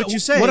to see what you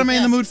say. What am I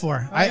in the mood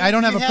for? I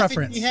don't have a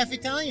preference. You have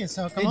Italian,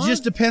 so come on. It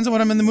just depends on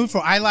what I'm in the mood for.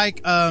 I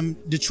like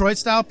Detroit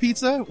style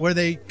pizza where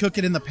they cook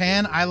it in the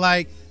pan. I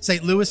like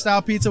St. Louis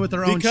style pizza with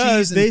their own cheese.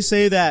 Because they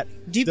say that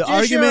the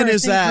argument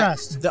is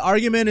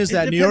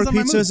that New York on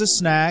my pizza mood. is a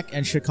snack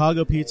and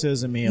Chicago pizza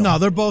is a meal. No,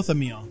 they're both a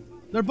meal.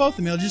 They're both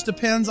a meal. It just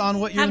depends on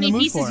what you're How in the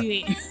many mood pieces for. you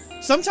eat?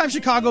 sometimes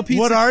Chicago pizza.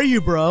 What are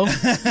you, bro?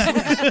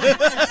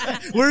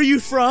 Where are you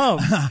from?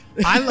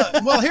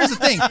 Well, here's the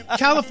thing.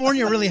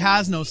 California really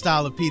has no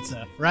style of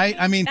pizza, right?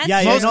 I mean,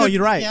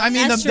 you're right. I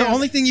mean, the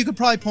only thing you could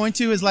probably point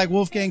to is like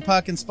Wolfgang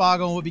Puck and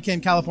Spago and what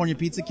became California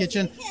Pizza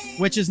Kitchen,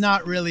 which is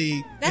not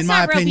really, in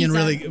my opinion,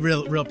 really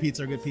real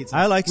pizza or good pizza.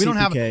 I like We don't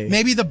have CPK.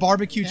 maybe the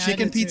barbecue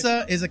chicken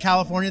pizza is a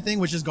California thing,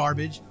 which is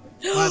garbage.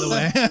 By the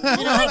way.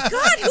 Oh my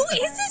God, who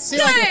is this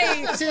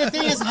guy? See, the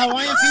thing is,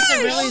 Hawaiian pizza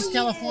really is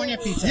California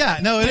pizza. Yeah,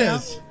 no, it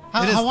is.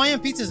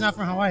 Hawaiian pizza is not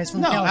from Hawaii; it's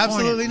from California.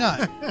 Absolutely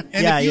not. And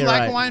if you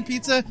like Hawaiian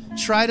pizza,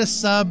 try to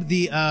sub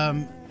the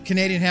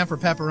Canadian ham for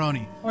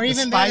pepperoni. Or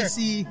even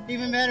spicy.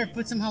 Even better,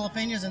 put some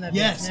jalapenos in that.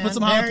 Yes, bitch, put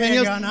some man.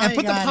 jalapenos And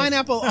put the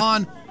pineapple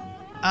on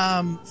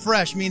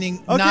fresh, meaning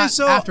Okay, not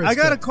so after it's I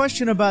got cooked. a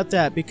question about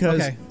that because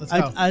Okay, let's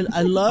go.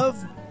 I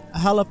love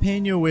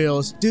jalapeno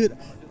wheels, dude.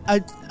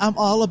 I'm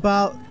all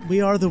about we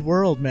are the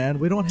world, man.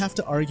 We don't have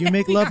to argue.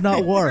 Make love,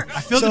 not war.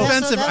 I feel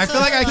defensive. I feel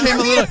like I came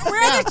a little.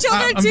 We're the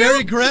children I'm too. very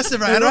aggressive.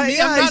 I don't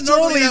mean. I'm not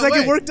normally He's that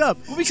like way. worked up.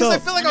 Well, because I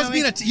feel like I was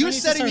being. You were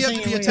setting me up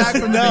to be attacked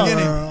from the No.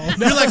 beginning.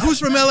 You're like, who's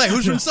from LA?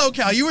 Who's from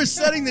SoCal? You were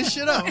setting this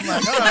shit up. I'm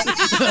like, all right.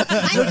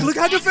 Look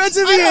how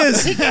defensive he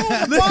is.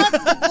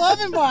 Love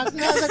and box.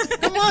 And I was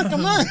like,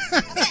 come on.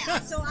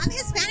 So I'm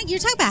Hispanic. You're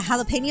talking about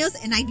jalapenos,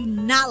 and I do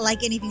not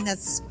like anything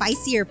that's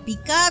spicy or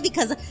pica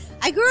because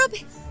I grew up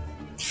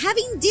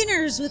having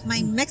dinners with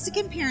my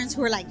Mexican parents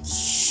who were like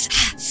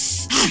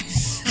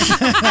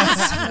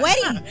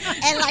sweating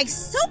and like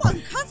so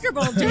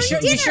uncomfortable during dinner.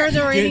 You sure they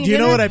were eating Do you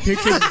know dinner? what I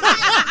pictured? Like, no,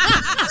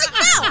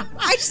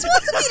 I just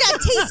want something that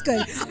tastes good.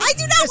 I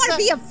do not want to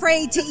be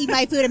afraid to eat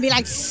my food and be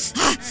like,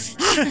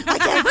 I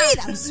can't breathe.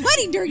 I'm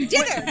sweating during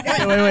dinner. Wait.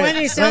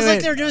 Wendy, it sounds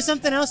like they're doing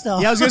something else though.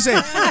 Yeah, I was gonna say,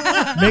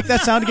 make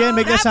that sound again.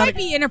 Make that sound. Might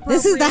be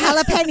inappropriate. This is the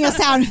jalapeno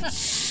sound.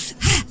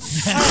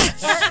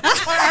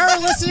 Our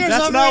listeners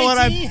That's over not what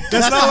 18.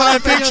 That's not what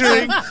I'm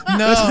picturing. No.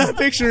 That's what I'm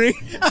picturing.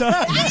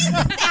 That is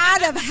the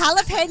sound of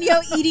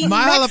jalapeno eating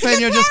My Mexican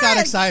jalapeno just got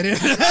parents. excited.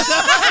 All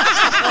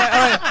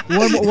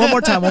right. One more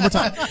time. All right.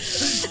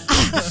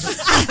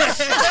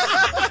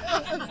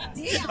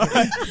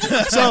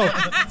 So,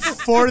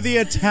 for the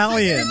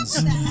Italians.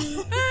 All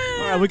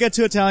right, we got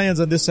 2 Italians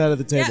on this side of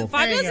the Yeah, table.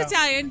 Fabio's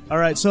Italian. All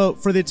right, so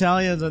for the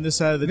Italians on this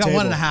side of the We got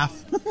table.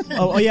 1.5.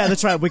 Oh, yeah,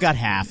 that's right. We got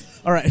half.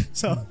 All right,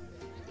 so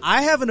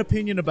I have an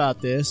opinion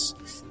about this,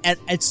 and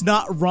it's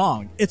not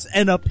wrong. It's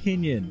an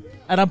opinion.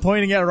 And I'm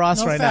pointing at Ross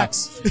No right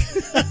facts.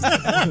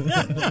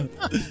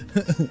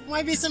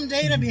 Might be some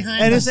data behind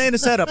now. And this. this ain't a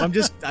setup. I'm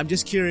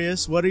just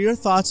curious. What are your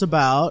thoughts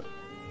about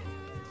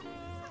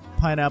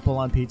pineapple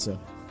on pizza?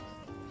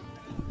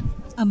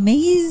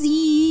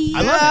 Amazing.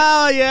 I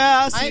love it.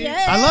 Yeah. See?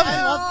 I love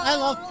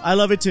it. I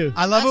love it too.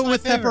 I love That's it my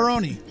with favorite.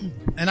 pepperoni,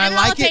 and I And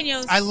like it.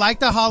 jalapenos. I like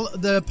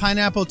the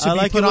pineapple to I be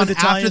like put it on with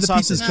after Italian the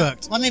pizza's sausage.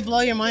 cooked. Let me blow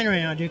your mind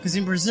right now, dude. Because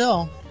in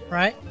Brazil,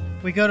 right,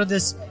 we go to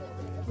this.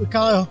 We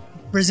call it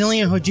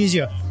Brazilian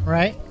rodizio,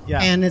 right?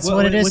 Yeah. And it's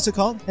what it is. What's it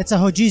called? It's a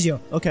rodizio.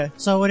 Okay.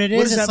 So what it is,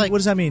 What it's like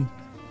does that mean?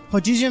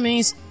 rodizio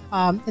means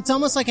it's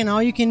almost like an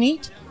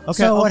all-you-can-eat. Okay,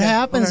 So what okay,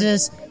 happens okay.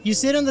 is you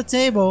sit on the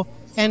table,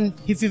 and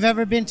if you've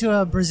ever been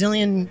to a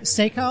Brazilian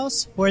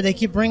steakhouse where they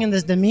keep bringing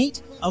the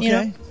meat, Okay. you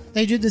know,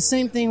 they do the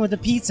same thing with the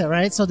pizza,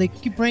 right? So they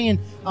keep bringing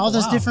all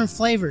those different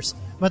flavors,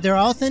 but they're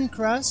all thin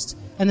crust,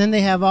 and then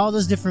they have all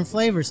those different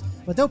flavors.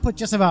 But they'll put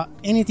just about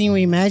anything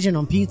we imagine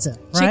on pizza,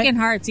 right? Chicken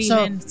hearts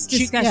even. It's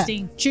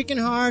disgusting. Chicken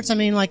hearts, I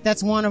mean, like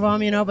that's one of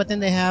them, you know, but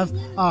then they have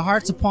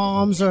hearts of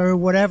palms or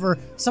whatever.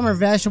 Some are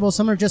vegetables,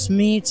 some are just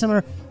meat, some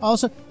are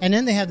also, and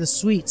then they have the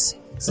sweets.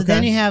 So Okay.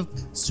 then you have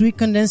sweet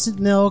condensed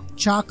milk,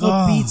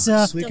 chocolate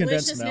pizza. Sweet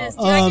condensed milk. Dude,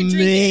 I could drink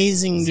it.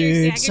 Amazing,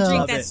 Seriously, dude. I could So-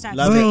 drink that stuff.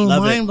 Love it, Boom,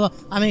 love it. mind blow.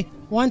 I mean,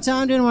 one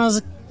time, dude, when I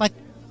was like,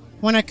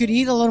 when I could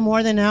eat a little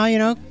more than now, you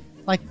know,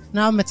 like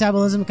now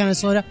metabolism kind of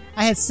slowed up.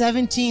 I had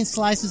 17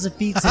 slices of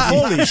pizza. dude.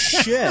 Holy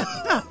shit.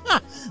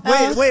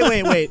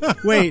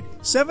 Wait.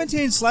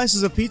 17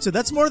 slices of pizza.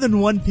 That's more than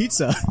one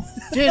pizza.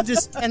 Dude,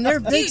 and they're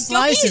big Dude,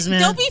 slices,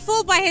 man. Don't be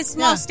fooled by his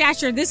small Yeah.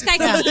 stature. This guy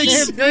Yeah, can they're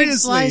eat big Seriously.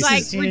 slices,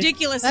 like dude.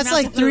 ridiculous That's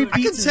amounts like of 3 food.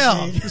 I can pizzas.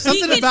 tell. dude.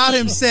 Something can about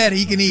him eat. said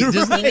he can eat.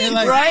 Just Right,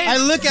 like, right. I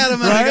look at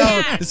him and Right. I go,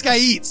 Yeah. "This guy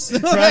eats."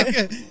 Right.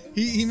 Like,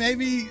 he may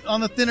be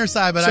on the thinner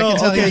side, but I So, can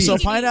tell okay, he so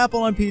eats.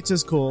 pineapple on pizza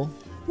is cool.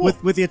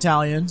 With the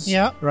Italians.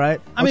 Yeah. Right?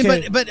 I mean,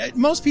 Okay. but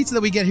most pizza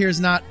that we get here is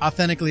not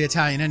authentically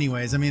Italian,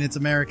 anyways. I mean, it's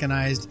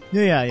Americanized.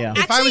 Yeah.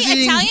 If I was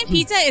Actually, eating- Italian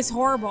pizza is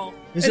horrible.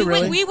 Is it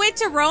really? We went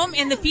to Rome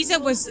and the pizza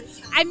was.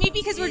 I mean,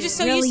 because we're just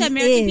so Really used to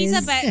American is.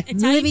 pizza, but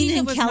Italian Living pizza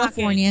in was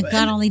California, not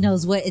God only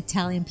knows what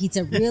Italian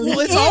pizza really Well,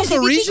 it's is. also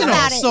if you think regional,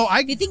 about it. so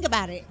if you think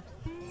about it,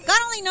 God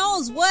only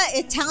knows what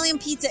Italian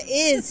pizza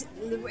is.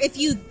 If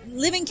you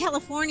live in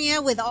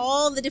California with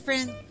all the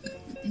different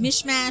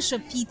mishmash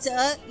of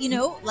pizza, you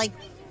know, like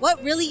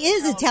what really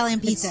is Italian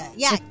pizza?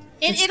 Yeah.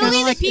 In It's Italy,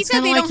 kinda like- the it's pizza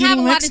kinda they like don't have a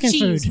eating lot Mexican of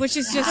cheese, food. which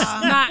is just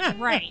not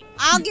right.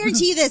 I'll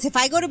guarantee you this: if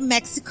I go to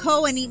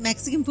Mexico and eat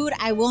Mexican food,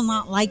 I will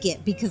not like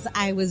it because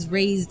I was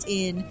raised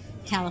in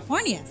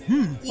California,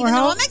 even Or though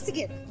how- I'm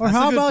Mexican. Or That's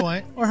how a good about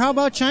point. or how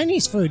about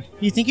Chinese food?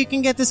 You think you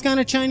can get this kind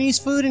of Chinese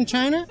food in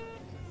China?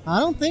 I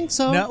don't think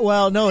so.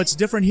 No, it's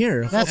different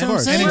here. That's of what I'm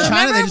course. saying. And in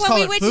China, they just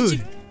call it went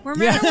food.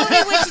 Remember when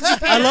we went to Japan?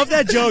 I love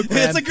that joke,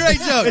 man. It's a great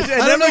joke. It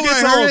I don't know never where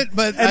gets I heard old. it,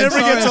 but It never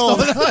gets old.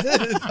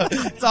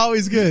 It's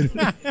always good.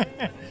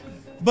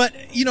 But,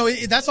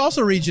 that's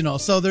also regional.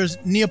 So there's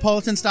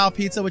Neapolitan-style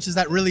pizza, which is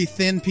that really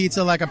thin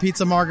pizza, like a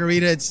pizza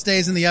margarita. It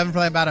stays in the oven for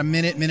like about a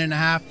minute and a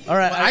half. All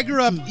right. What I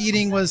grew up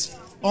eating was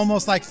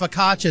almost like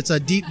focaccia. It's a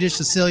deep dish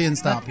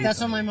Sicilian-style pizza.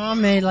 That's what my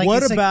mom made. Like,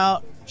 What it's like-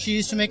 about... she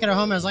used to make it at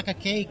home as like a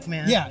cake,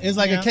 man. Yeah, it was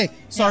like a cake.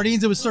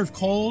 Sardines, it was served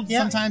cold Yeah.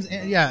 sometimes.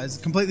 Yeah, it's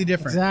completely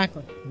different.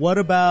 Exactly. What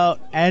about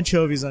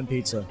anchovies on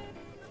pizza?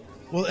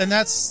 Well, and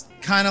that's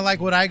kind of like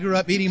what I grew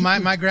up eating.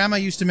 My grandma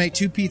used to make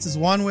 2 pizzas,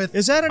 one with...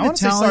 Is that an I wanna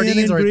say Italian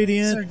sardines or-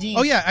 ingredient? Sardines.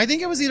 Oh, yeah, I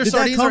think it was either Did that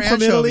sardines come or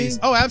from anchovies.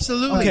 Italy? Oh,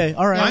 absolutely. Okay,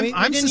 all right. Yeah, we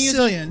I'm didn't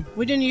Sicilian.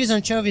 we didn't use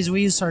anchovies.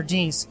 We used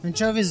sardines.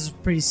 Anchovies is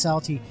pretty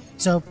salty.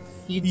 So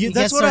you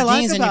That's get what I like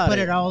sardines and you about put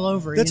it all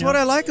over. That's what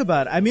I like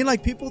about it. I mean,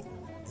 like people,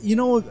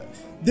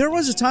 there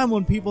was a time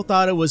when people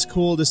thought it was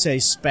cool to say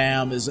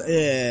spam is,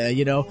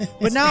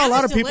 but now a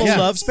lot of people delicious.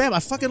 love spam. I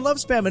fucking love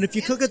spam, and if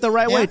you cook it the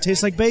right way, it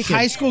tastes like bacon.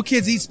 High school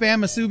kids eat Spam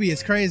musubi.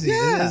 It's crazy.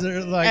 Yeah.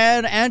 They're like,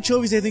 And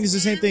anchovies, I think, is the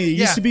same thing. It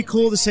used to be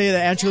cool to say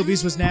that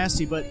anchovies was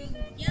nasty, but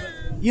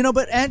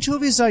but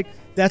anchovies, like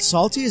that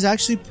salty, is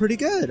actually pretty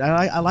good.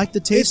 I like the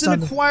taste. it's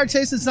an acquired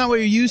taste. It's not what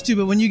you're used to,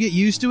 but when you get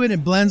used to it,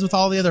 it blends with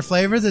all the other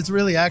flavors. It's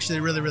really, actually,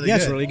 really, really yeah,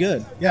 good. it's really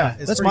good. Yeah,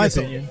 it's that's pretty my good.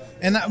 opinion.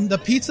 And the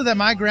pizza that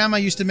my grandma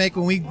used to make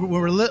when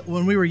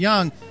we were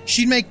young,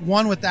 she'd make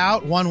one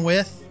without, one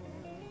with.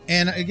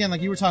 And again,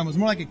 like you were talking, it was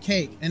more like a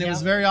cake, and it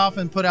was very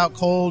often put out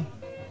cold,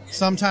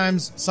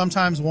 sometimes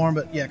warm,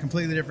 but yeah,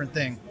 completely different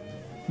thing.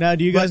 Now,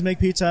 do you guys make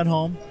pizza at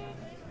home?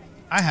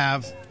 I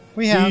have.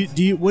 We have.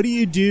 What do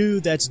you do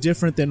that's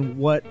different than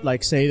what,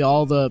 like, say,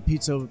 all the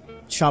pizza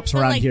shops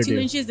around like here 2 do?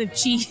 inches of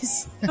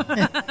cheese.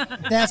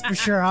 That's for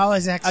sure. I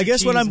always actually. I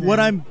guess what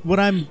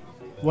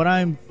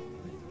I'm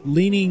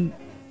leaning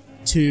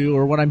to,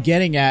 or what I'm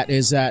getting at,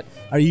 is that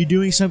are you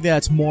doing something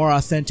that's more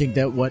authentic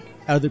than what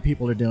other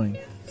people are doing?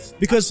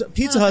 Because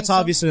Pizza Hut's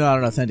obviously not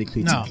an authentic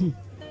pizza. No.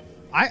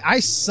 I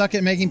suck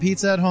at making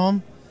pizza at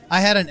home.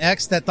 I had an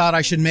ex that thought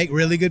I should make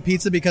really good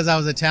pizza because I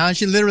was Italian.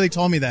 She literally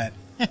told me that.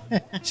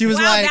 She was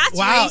Wow, like, that's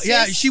 "Wow, racist.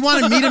 yeah." She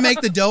wanted me to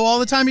make the dough all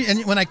the time,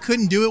 and when I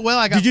couldn't do it well,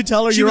 I got. Did you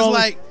tell her she you're was only?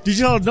 like, Did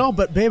you tell her no?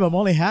 But babe, I'm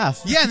only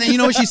half. "Yeah," and then you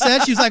know what she said?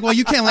 She was like, "Well,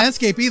 you can't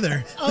landscape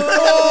either."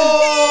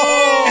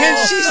 Oh! And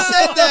she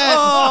said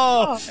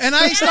that, and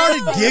I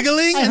started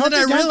giggling, and then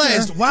I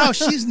realized, "Wow,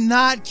 she's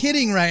not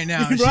kidding right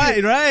now." She-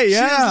 Right,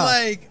 yeah. She was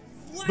like.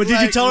 But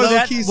did you tell her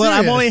that? low-key Well,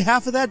 I'm serious. only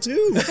half of that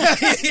too.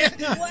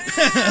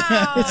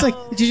 It's like,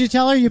 did you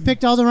tell her you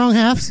picked all the wrong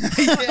halves?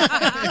 That's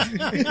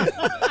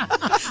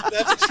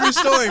a true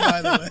story,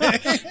 by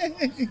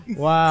the way.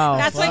 Wow.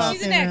 That's why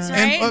she's an ex,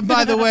 right? And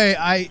by the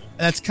way,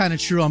 that's kind of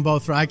true on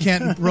both fronts. I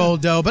can't roll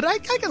dough, but I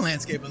can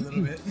landscape a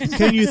little bit.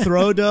 Can you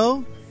throw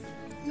dough?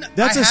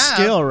 That's a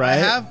skill, right? I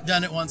have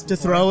done it once To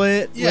before. throw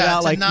it Yeah, without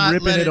to like not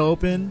ripping let it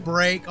open.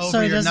 break over so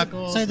it your doesn't.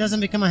 knuckles. So it doesn't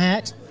become a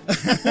hat.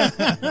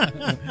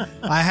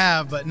 I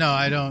have, but no,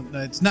 I don't.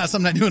 It's not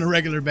something I do on a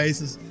regular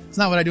basis. It's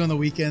not what I do on the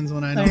weekends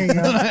when I know. There you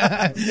go.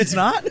 It's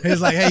not?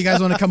 He's like, "Hey, you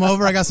guys want to come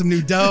over? I got some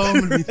new dough.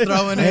 I'm gonna be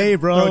throwing it. Hey,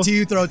 bro. Throw it to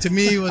you. Throw it to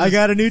me." I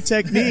got a new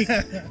technique.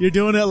 You're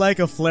doing it like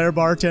a flair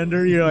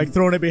bartender. You're like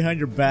throwing it behind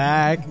your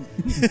back.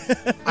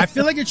 I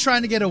feel like you're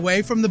trying to get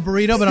away from the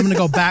burrito, but I'm going to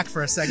go back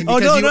for a second. Oh,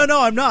 because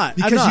no, I'm not.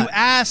 Because I'm not. you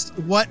asked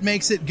what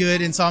makes it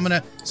good, and so I'm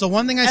going to. So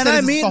one thing I said And I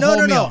is mean, it's the whole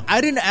no. meal. I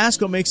didn't ask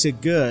what makes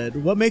it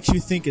good. What makes you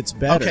think it's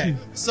better? Okay.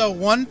 So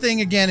one thing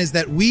again is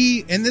that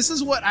and this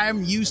is what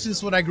I'm used to, this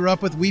is what I grew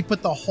up with, we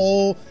put the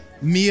whole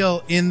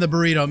meal in the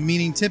burrito,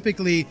 meaning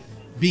typically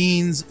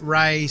beans,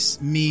 rice,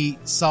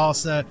 meat,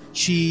 salsa,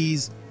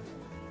 cheese,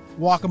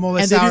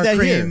 guacamole, And they do sour that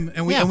cream,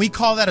 here. and we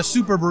call that a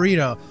super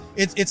burrito.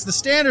 It's the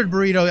standard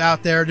burrito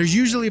out there. There's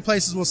usually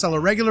places will sell a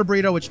regular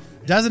burrito, which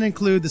doesn't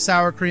include the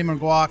sour cream and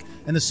guac,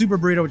 and the super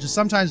burrito, which is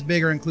sometimes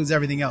bigger, includes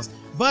everything else.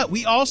 But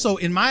we also,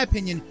 in my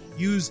opinion,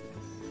 let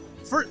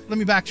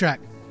me backtrack.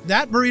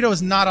 That burrito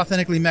is not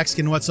authentically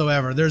Mexican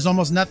whatsoever. There's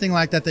almost nothing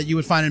like that you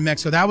would find in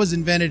Mexico. That was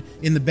invented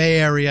in the Bay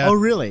Area. Oh,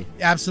 really?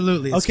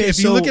 Absolutely. Okay, if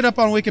you look it up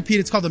on Wikipedia,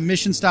 it's called the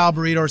Mission-style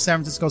burrito or San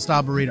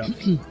Francisco-style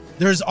burrito.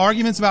 There's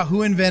arguments about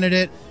who invented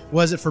it.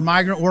 Was it for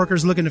migrant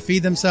workers looking to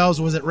feed themselves?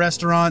 Was it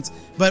restaurants?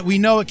 But we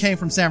know it came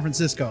from San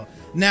Francisco.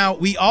 Now,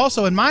 we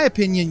also, in my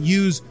opinion,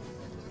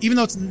 even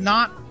though it's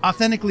not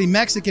authentically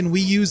Mexican, we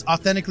use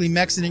authentically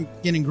Mexican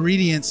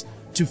ingredients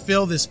to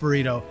fill this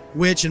burrito,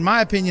 which, in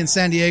my opinion,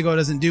 San Diego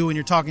doesn't do when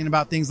you're talking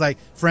about things like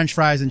French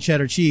fries and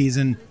cheddar cheese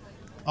and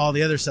all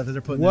the other stuff that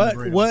they're putting in the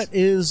burritos. What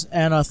is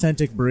an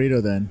authentic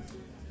burrito then?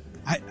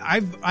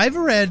 I've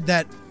read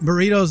that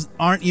burritos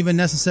aren't even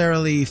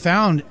necessarily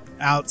found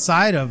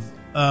outside of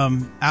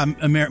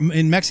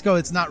in Mexico.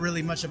 It's not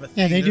really much of a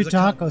thing. Yeah, they do There's a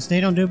tacos.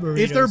 They don't do burritos.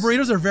 If their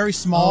burritos are very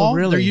small, Oh,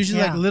 really? they're usually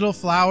Yeah. like little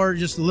flour,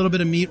 just a little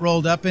bit of meat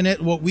rolled up in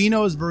it. What we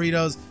know as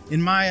burritos,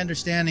 in my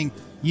understanding,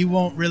 you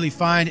won't really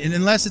find, and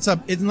unless it's a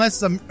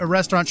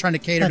restaurant trying to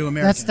cater to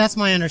Americans. That's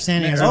my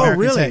understanding. Yeah. Oh, American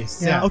really?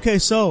 taste, yeah. Okay,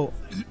 so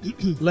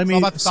let me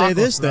about the say tacos,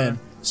 this brother. then.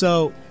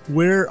 So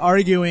we're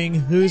arguing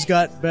who's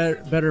got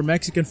better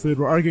Mexican food.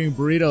 We're arguing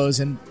burritos,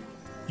 and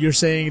you're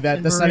saying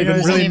that that's not even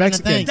burritos really ain't even a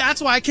Mexican. thing.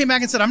 That's why I came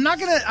back and said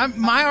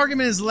my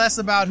argument is less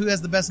about who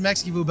has the best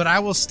Mexican food, but I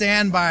will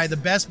stand by the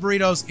best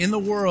burritos in the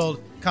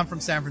world come from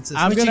San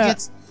Francisco.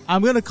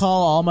 I'm gonna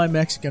call all my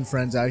Mexican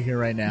friends out here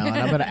right now, and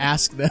I'm gonna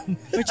ask them.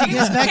 Which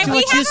gets back to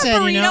what you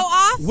said, burrito you know.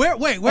 off?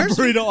 Where's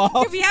burrito off?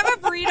 Can we have a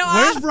burrito off?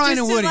 Where's Brian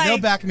just and to, Woody? like- They'll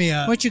back me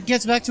up. Which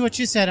gets back to what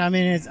you said. I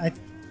mean,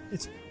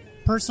 it's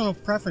personal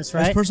preference,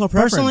 right? It's personal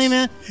preference. Personally,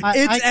 man,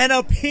 It's an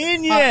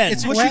opinion.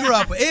 It's what you grew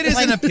up with. It is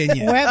an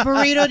opinion. Wet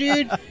burrito,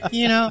 dude.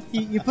 You know,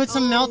 you put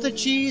some melted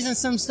cheese and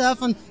some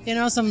stuff, and you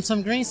know,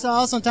 some green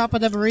sauce on top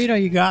of the burrito.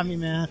 You got me,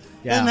 man.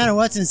 Yeah. Doesn't matter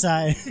what's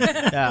inside.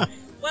 Yeah.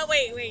 Well,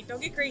 wait,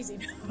 don't get crazy.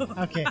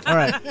 Okay. All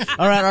right.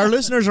 Our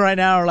listeners right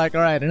now are like,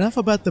 all right, enough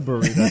about the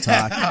burrito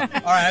talk.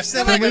 All right, I've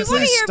said Like, my we want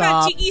to hear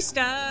about stop? tiki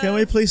stuff. Can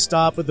we please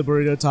stop with the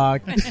burrito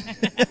talk?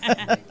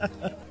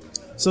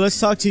 So let's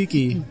talk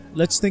tiki.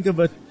 Let's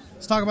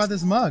talk about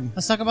this mug.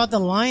 Let's talk about the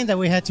line that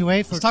we had to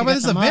wait for. Let's talk about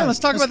this event. Let's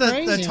talk about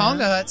the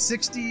Tonga Hut. Hut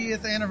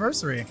 60th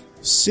anniversary.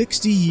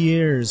 60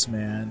 years,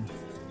 man.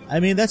 I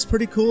mean, that's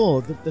pretty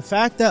cool. The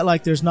fact that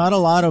like there's not a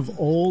lot of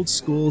old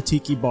school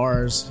tiki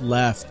bars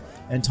left,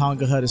 and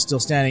Tonga Hut is still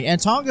standing. And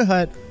Tonga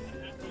Hut,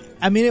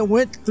 I mean, it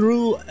went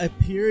through a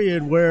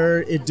period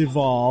where it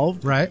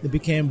devolved. Right. It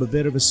became a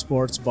bit of a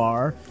sports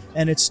bar,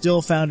 and it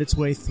still found its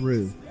way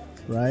through.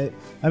 Right.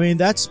 I mean,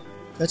 that's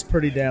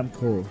pretty damn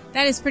cool.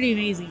 That is pretty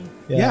amazing.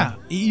 Yeah.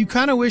 You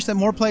kind of wish that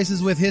more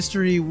places with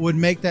history would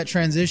make that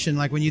transition.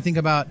 Like when you think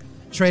about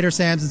Trader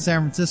Sam's in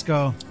San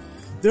Francisco.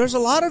 There's a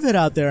lot of it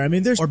out there. I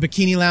mean, there's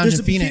Bikini Lounge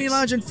in Phoenix. Bikini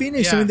Lounge in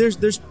Phoenix. Yeah. I mean,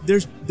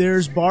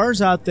 there's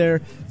bars out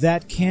there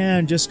that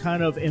can just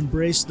kind of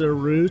embrace their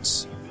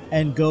roots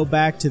and go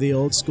back to the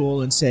old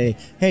school and say,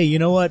 hey, you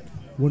know what?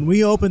 When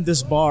we opened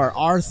this bar,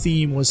 our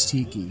theme was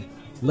tiki.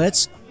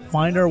 Let's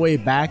find our way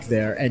back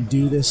there and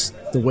do this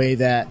the way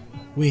that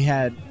we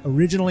had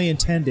originally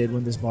intended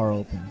when this bar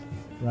opened,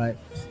 right?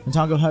 And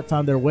Tonga Hut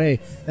found their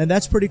way, and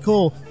that's pretty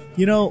cool.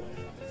 You know,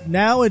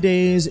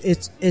 nowadays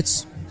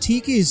it's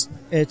tiki's.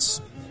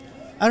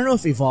 I don't know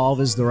if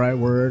evolve is the right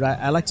word.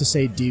 I like to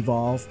say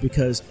devolve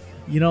because,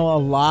 you know, a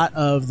lot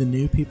of the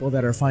new people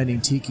that are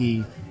finding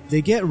tiki,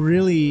 they get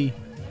really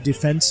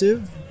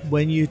defensive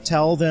when you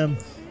tell them,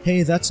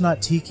 hey, that's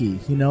not tiki.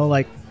 You know,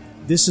 like,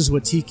 this is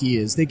what tiki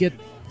is. They get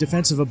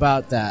defensive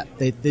about that.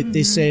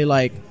 They say,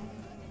 like,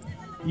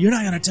 you're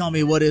not going to tell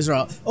me what is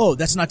or, oh,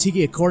 that's not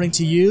tiki according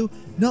to you?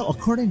 No,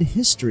 according to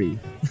history.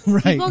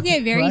 Right. People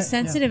get very Right?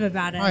 sensitive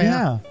about it. Oh,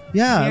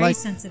 yeah. Very Like,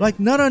 sensitive. like,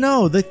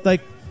 no.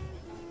 Like,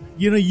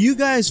 you know, you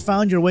guys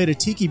found your way to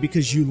tiki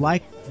because you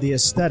liked the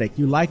aesthetic.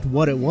 You liked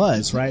what it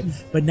was, right?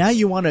 But now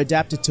you want to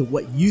adapt it to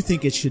what you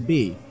think it should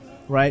be,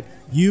 right?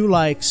 You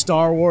like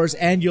Star Wars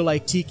and you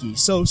like tiki.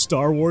 So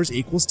Star Wars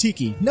equals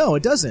tiki. No,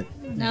 it doesn't.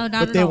 No, not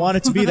But at they all. want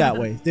it to be that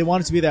way. They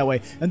want it to be that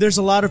way. And there's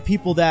a lot of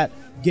people that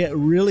get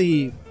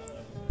really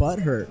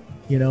butthurt,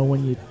 you know,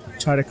 when you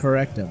try to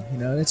correct them. You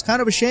know, it's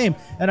kind of a shame.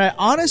 And I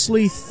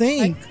honestly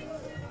think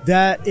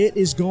that it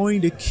is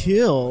going to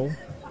kill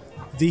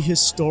the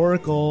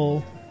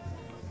historical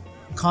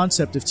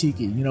concept of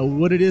tiki. You know,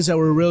 what it is that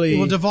we're really It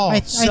will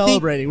devolve.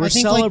 celebrating. We're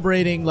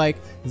celebrating like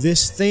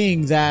this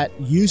thing that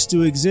used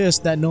to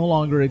exist that no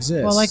longer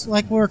exists. Well,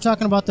 like we were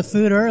talking about the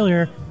food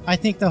earlier, I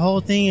think the whole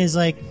thing is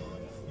like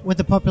with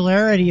the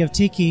popularity of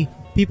tiki,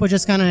 people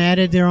just kind of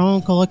added their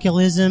own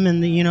colloquialism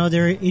and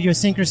their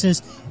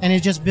idiosyncrasies, and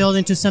it just built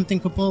into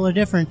something completely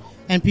different.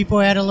 And people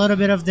add a little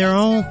bit of their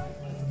own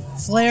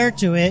flair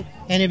to it,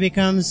 and it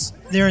becomes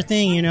their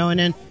thing. And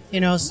then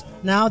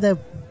now that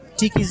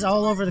tiki's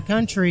all over the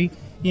country,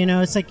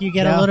 it's like you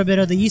get a little bit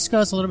of the East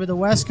Coast, a little bit of the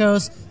West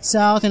Coast,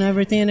 South, and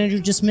everything, and then you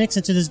just mix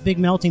into this big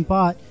melting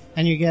pot,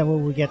 and you get what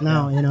we get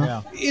now.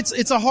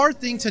 It's a hard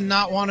thing to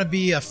not want to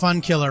be a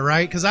fun killer,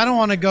 right? Because I don't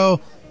want to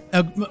go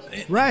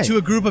to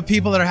a group of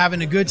people that are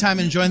having a good time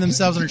and enjoying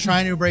themselves and are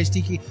trying to embrace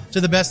tiki to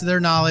the best of their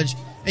knowledge,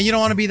 and you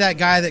don't want to be that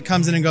guy that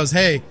comes in and goes,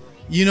 hey,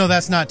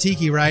 that's not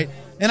tiki, right?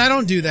 And I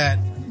don't do that.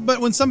 But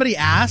when somebody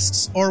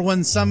asks, or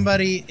when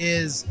somebody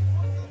is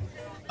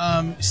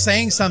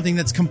saying something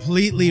that's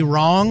completely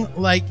wrong,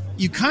 like,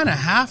 you kind of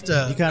have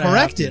to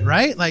correct it,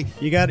 right? Like,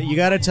 you got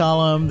to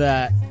tell them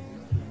that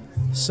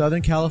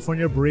Southern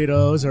California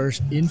burritos are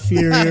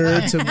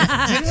inferior to.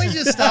 Didn't we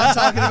just stop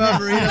talking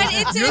about burritos? But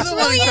it's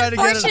really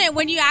unfortunate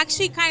when you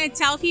actually kind of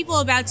tell people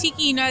about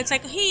tiki. It's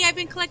like, hey, I've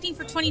been collecting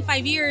for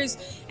 25 years,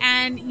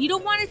 and you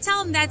don't want to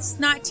tell them that's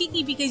not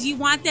tiki because you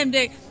want them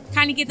to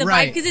kind of get the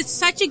vibe because it's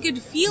such a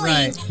good feeling.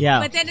 Right. Yeah.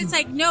 But then it's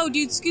like, no,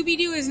 dude,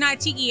 Scooby-Doo is not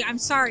tiki. I'm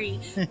sorry.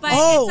 But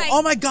oh, it's like,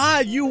 oh my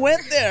God, you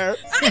went there.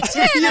 I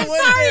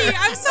did.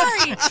 I'm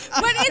sorry.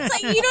 But it's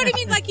like, you know what I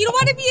mean? Like, you don't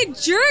want to be a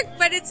jerk,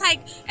 but it's like,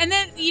 and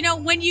then,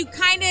 when you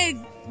kind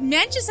of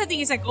mention something,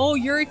 it's like, oh,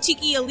 you're a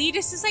tiki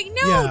elitist. It's like,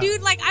 no,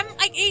 dude, like, I'm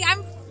like, hey,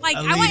 I'm Like,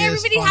 I want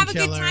everybody to have a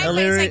good time.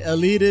 But it's like,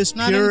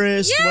 elitist,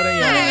 purist.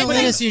 Yeah.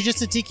 Elitist, you're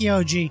just a tiki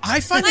OG. I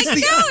find like, no,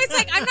 it's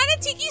like, I'm not a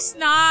tiki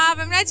snob.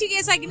 I'm not a tiki.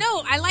 It's like,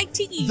 no, I like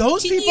tiki.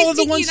 Those tiki people are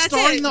the tiki, ones that's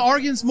starting it. the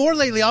arguments more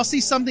lately. I'll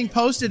see something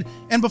posted,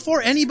 and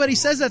before anybody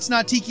says that's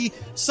not tiki,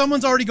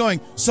 someone's already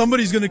going,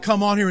 somebody's going to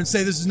come on here and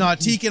say this is not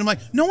tiki. And I'm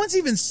like, no one's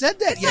even said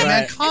that yet,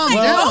 man. Calm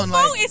down.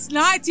 Mofo, it's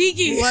not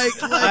tiki.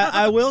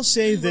 I will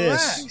say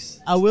this. Relax.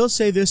 I will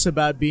say this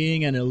about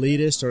being an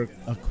elitist or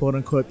a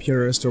quote-unquote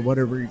purist or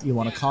whatever you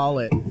want to call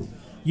it.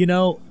 You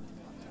know,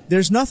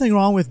 there's nothing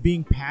wrong with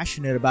being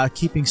passionate about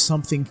keeping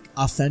something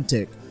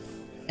authentic.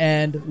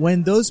 And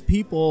when those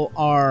people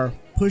are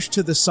pushed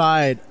to the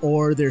side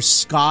or they're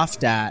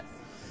scoffed at,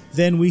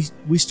 then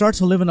we start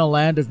to live in a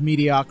land of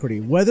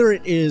mediocrity. Whether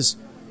it is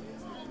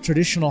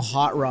traditional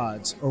hot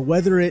rods or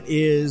whether it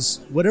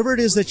is whatever it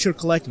is that you're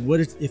collecting,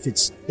 if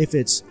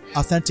it's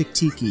authentic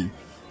tiki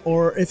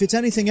or if it's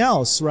anything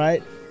else,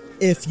 right?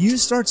 If you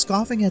start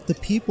scoffing at the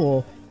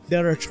people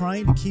that are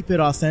trying to keep it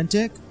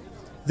authentic,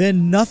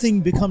 then nothing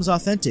becomes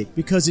authentic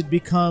because it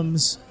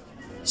becomes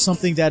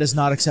something that is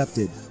not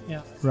accepted.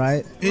 Yeah.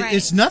 Right?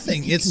 It's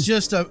nothing. It's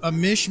just a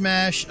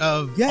mishmash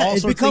of all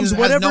it sorts becomes of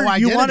things that has whatever no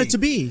you want identity. it to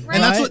be. And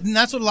Right?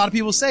 that's what a lot of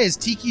people say is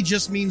tiki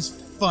just means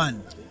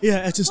fun.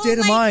 Yeah, it's a state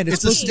of mind.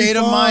 It's a supposed to be state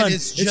of fun. mind.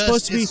 It's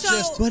supposed to be,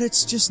 but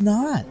it's just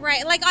not.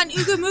 Right, like on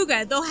Ooga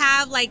Mooga, they'll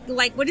have like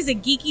what is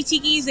it, geeky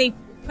tikis? They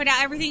put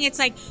out everything. It's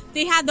like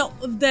they had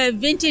the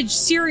vintage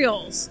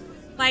cereals,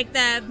 like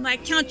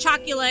Count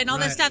Chocula and all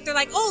that stuff. They're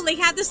like, oh, they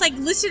have this like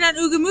listed on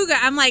Ooga Mooga.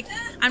 I'm like,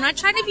 I'm not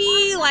trying to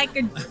be like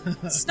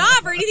a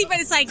snob or anything, but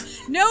it's like,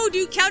 no,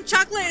 dude, Count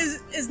Chocula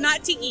is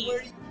not tiki.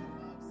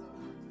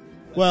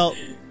 Well,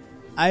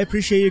 I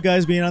appreciate you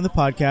guys being on the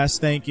podcast.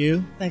 Thank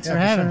you. Thanks for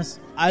having us.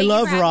 I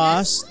love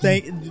Ross.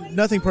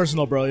 Nothing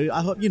personal, bro.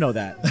 I hope you know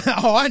that.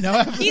 Oh, I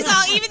know. He's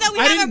all, even though we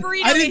have a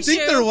burrito I didn't issue.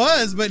 think there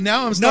was, but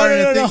now I'm starting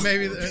to think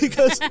maybe.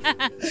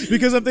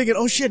 Because I'm thinking,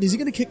 oh shit, is he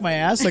gonna kick my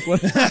ass like when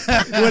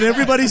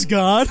everybody's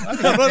gone? I'm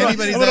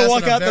gonna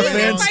walk out the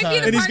fence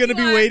and he's gonna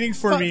be waiting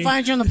for me.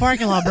 Find you in the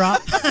parking lot, bro.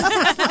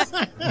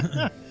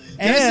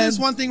 Can I say this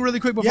one thing really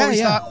quick before we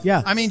stop?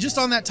 Yeah. I mean, just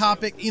on that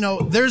topic,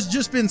 there's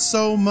just been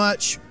so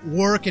much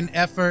work and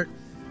effort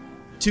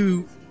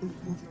to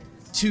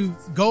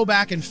go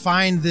back and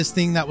find this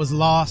thing that was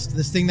lost,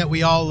 this thing that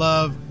we all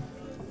love.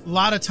 A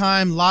lot of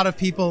time, a lot of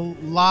people,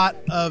 a lot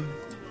of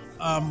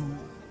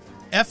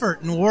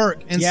effort and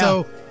work. And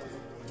so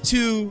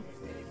to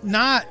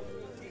not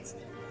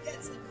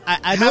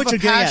I know what you're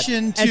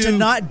getting at. And to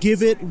not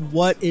give it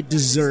what it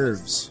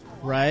deserves,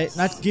 right?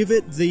 Not give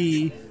it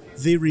the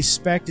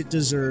respect it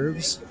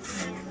deserves.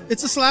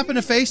 It's a slap in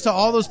the face to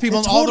all those people,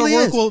 and all their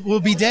work will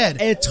be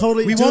dead. It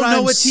totally. We won't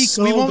know what tiki.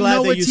 We won't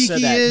know what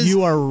tiki is.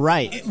 You are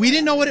right. We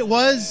didn't know what it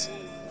was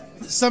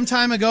some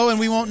time ago, and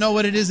we won't know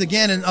what it is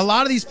again. And a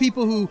lot of these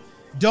people who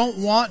don't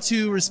want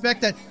to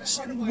respect that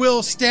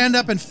will stand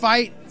up and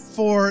fight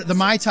for the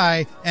Mai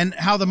Tai and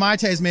how the Mai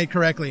Tai is made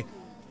correctly.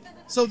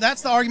 So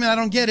that's the argument I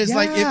don't get. Is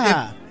like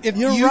if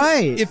you're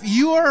right. If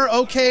you are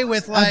okay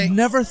with I've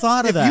never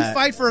thought of that. If you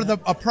fight for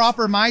a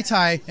proper Mai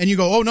Tai and you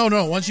go, oh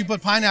no, once you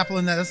put pineapple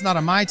in that's not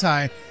a Mai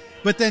Tai.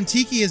 But then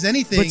tiki is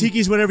anything. But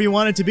tiki's whatever you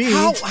want it to be.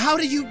 How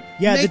do you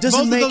make both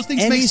of those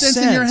things make sense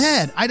in your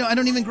head? I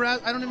don't even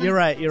grasp. You're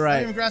right. I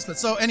don't even grasp it.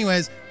 So,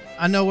 anyways,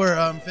 I know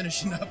we're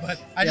finishing up, but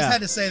I just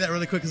had to say that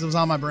really quick because it was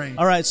on my brain.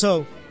 All right,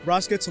 so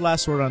Ross gets the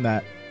last word on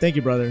that. Thank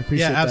you, brother.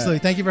 Appreciate that. Yeah, absolutely.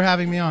 Thank you for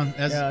having me on.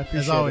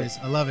 As always,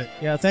 I love it.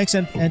 Yeah, thanks,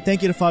 and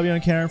thank you to Fabio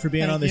and Karen for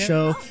being on the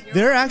show.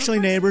 They're actually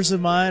neighbors of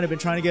mine. I've been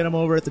trying to get them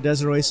over at the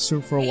Desert Oasis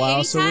Room for a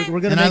while, so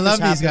we're going to make this happen. And I love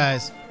these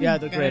guys. Yeah,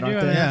 they're great,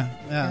 aren't they?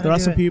 Yeah. They're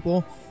awesome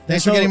people.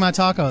 Thanks for getting my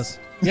tacos.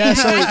 Yeah,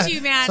 Thank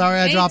you, man. Sorry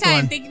I dropped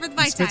one. Thank you for the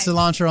Mai Spit Tai.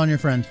 cilantro on your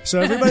friend. So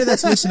everybody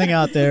that's listening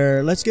out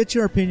there, let's get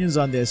your opinions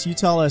on this. You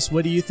tell us,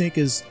 what do you think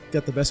has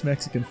got the best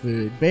Mexican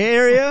food? Bay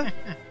Area?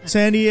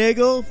 San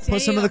Diego?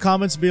 Put some of the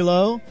comments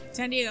below.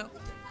 San Diego.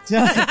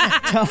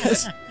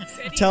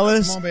 Tell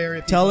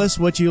us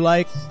what you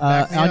like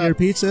on your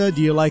pizza.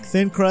 Do you like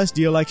thin crust?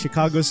 Do you like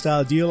Chicago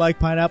style? Do you like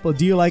pineapple?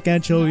 Do you like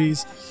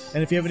anchovies?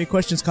 And if you have any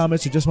questions,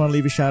 comments, or just want to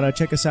leave a shout out,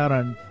 check us out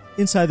on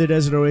Inside the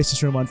Desert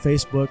Oasis Room on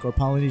Facebook or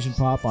Polynesian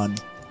Pop on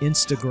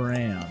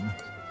Instagram.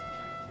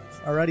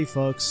 Alrighty,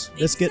 folks.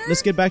 Let's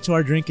get back to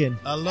our drinking.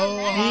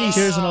 Aloha.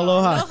 Cheers and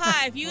aloha.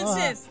 Aloha, if you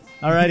insist.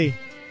 Alrighty.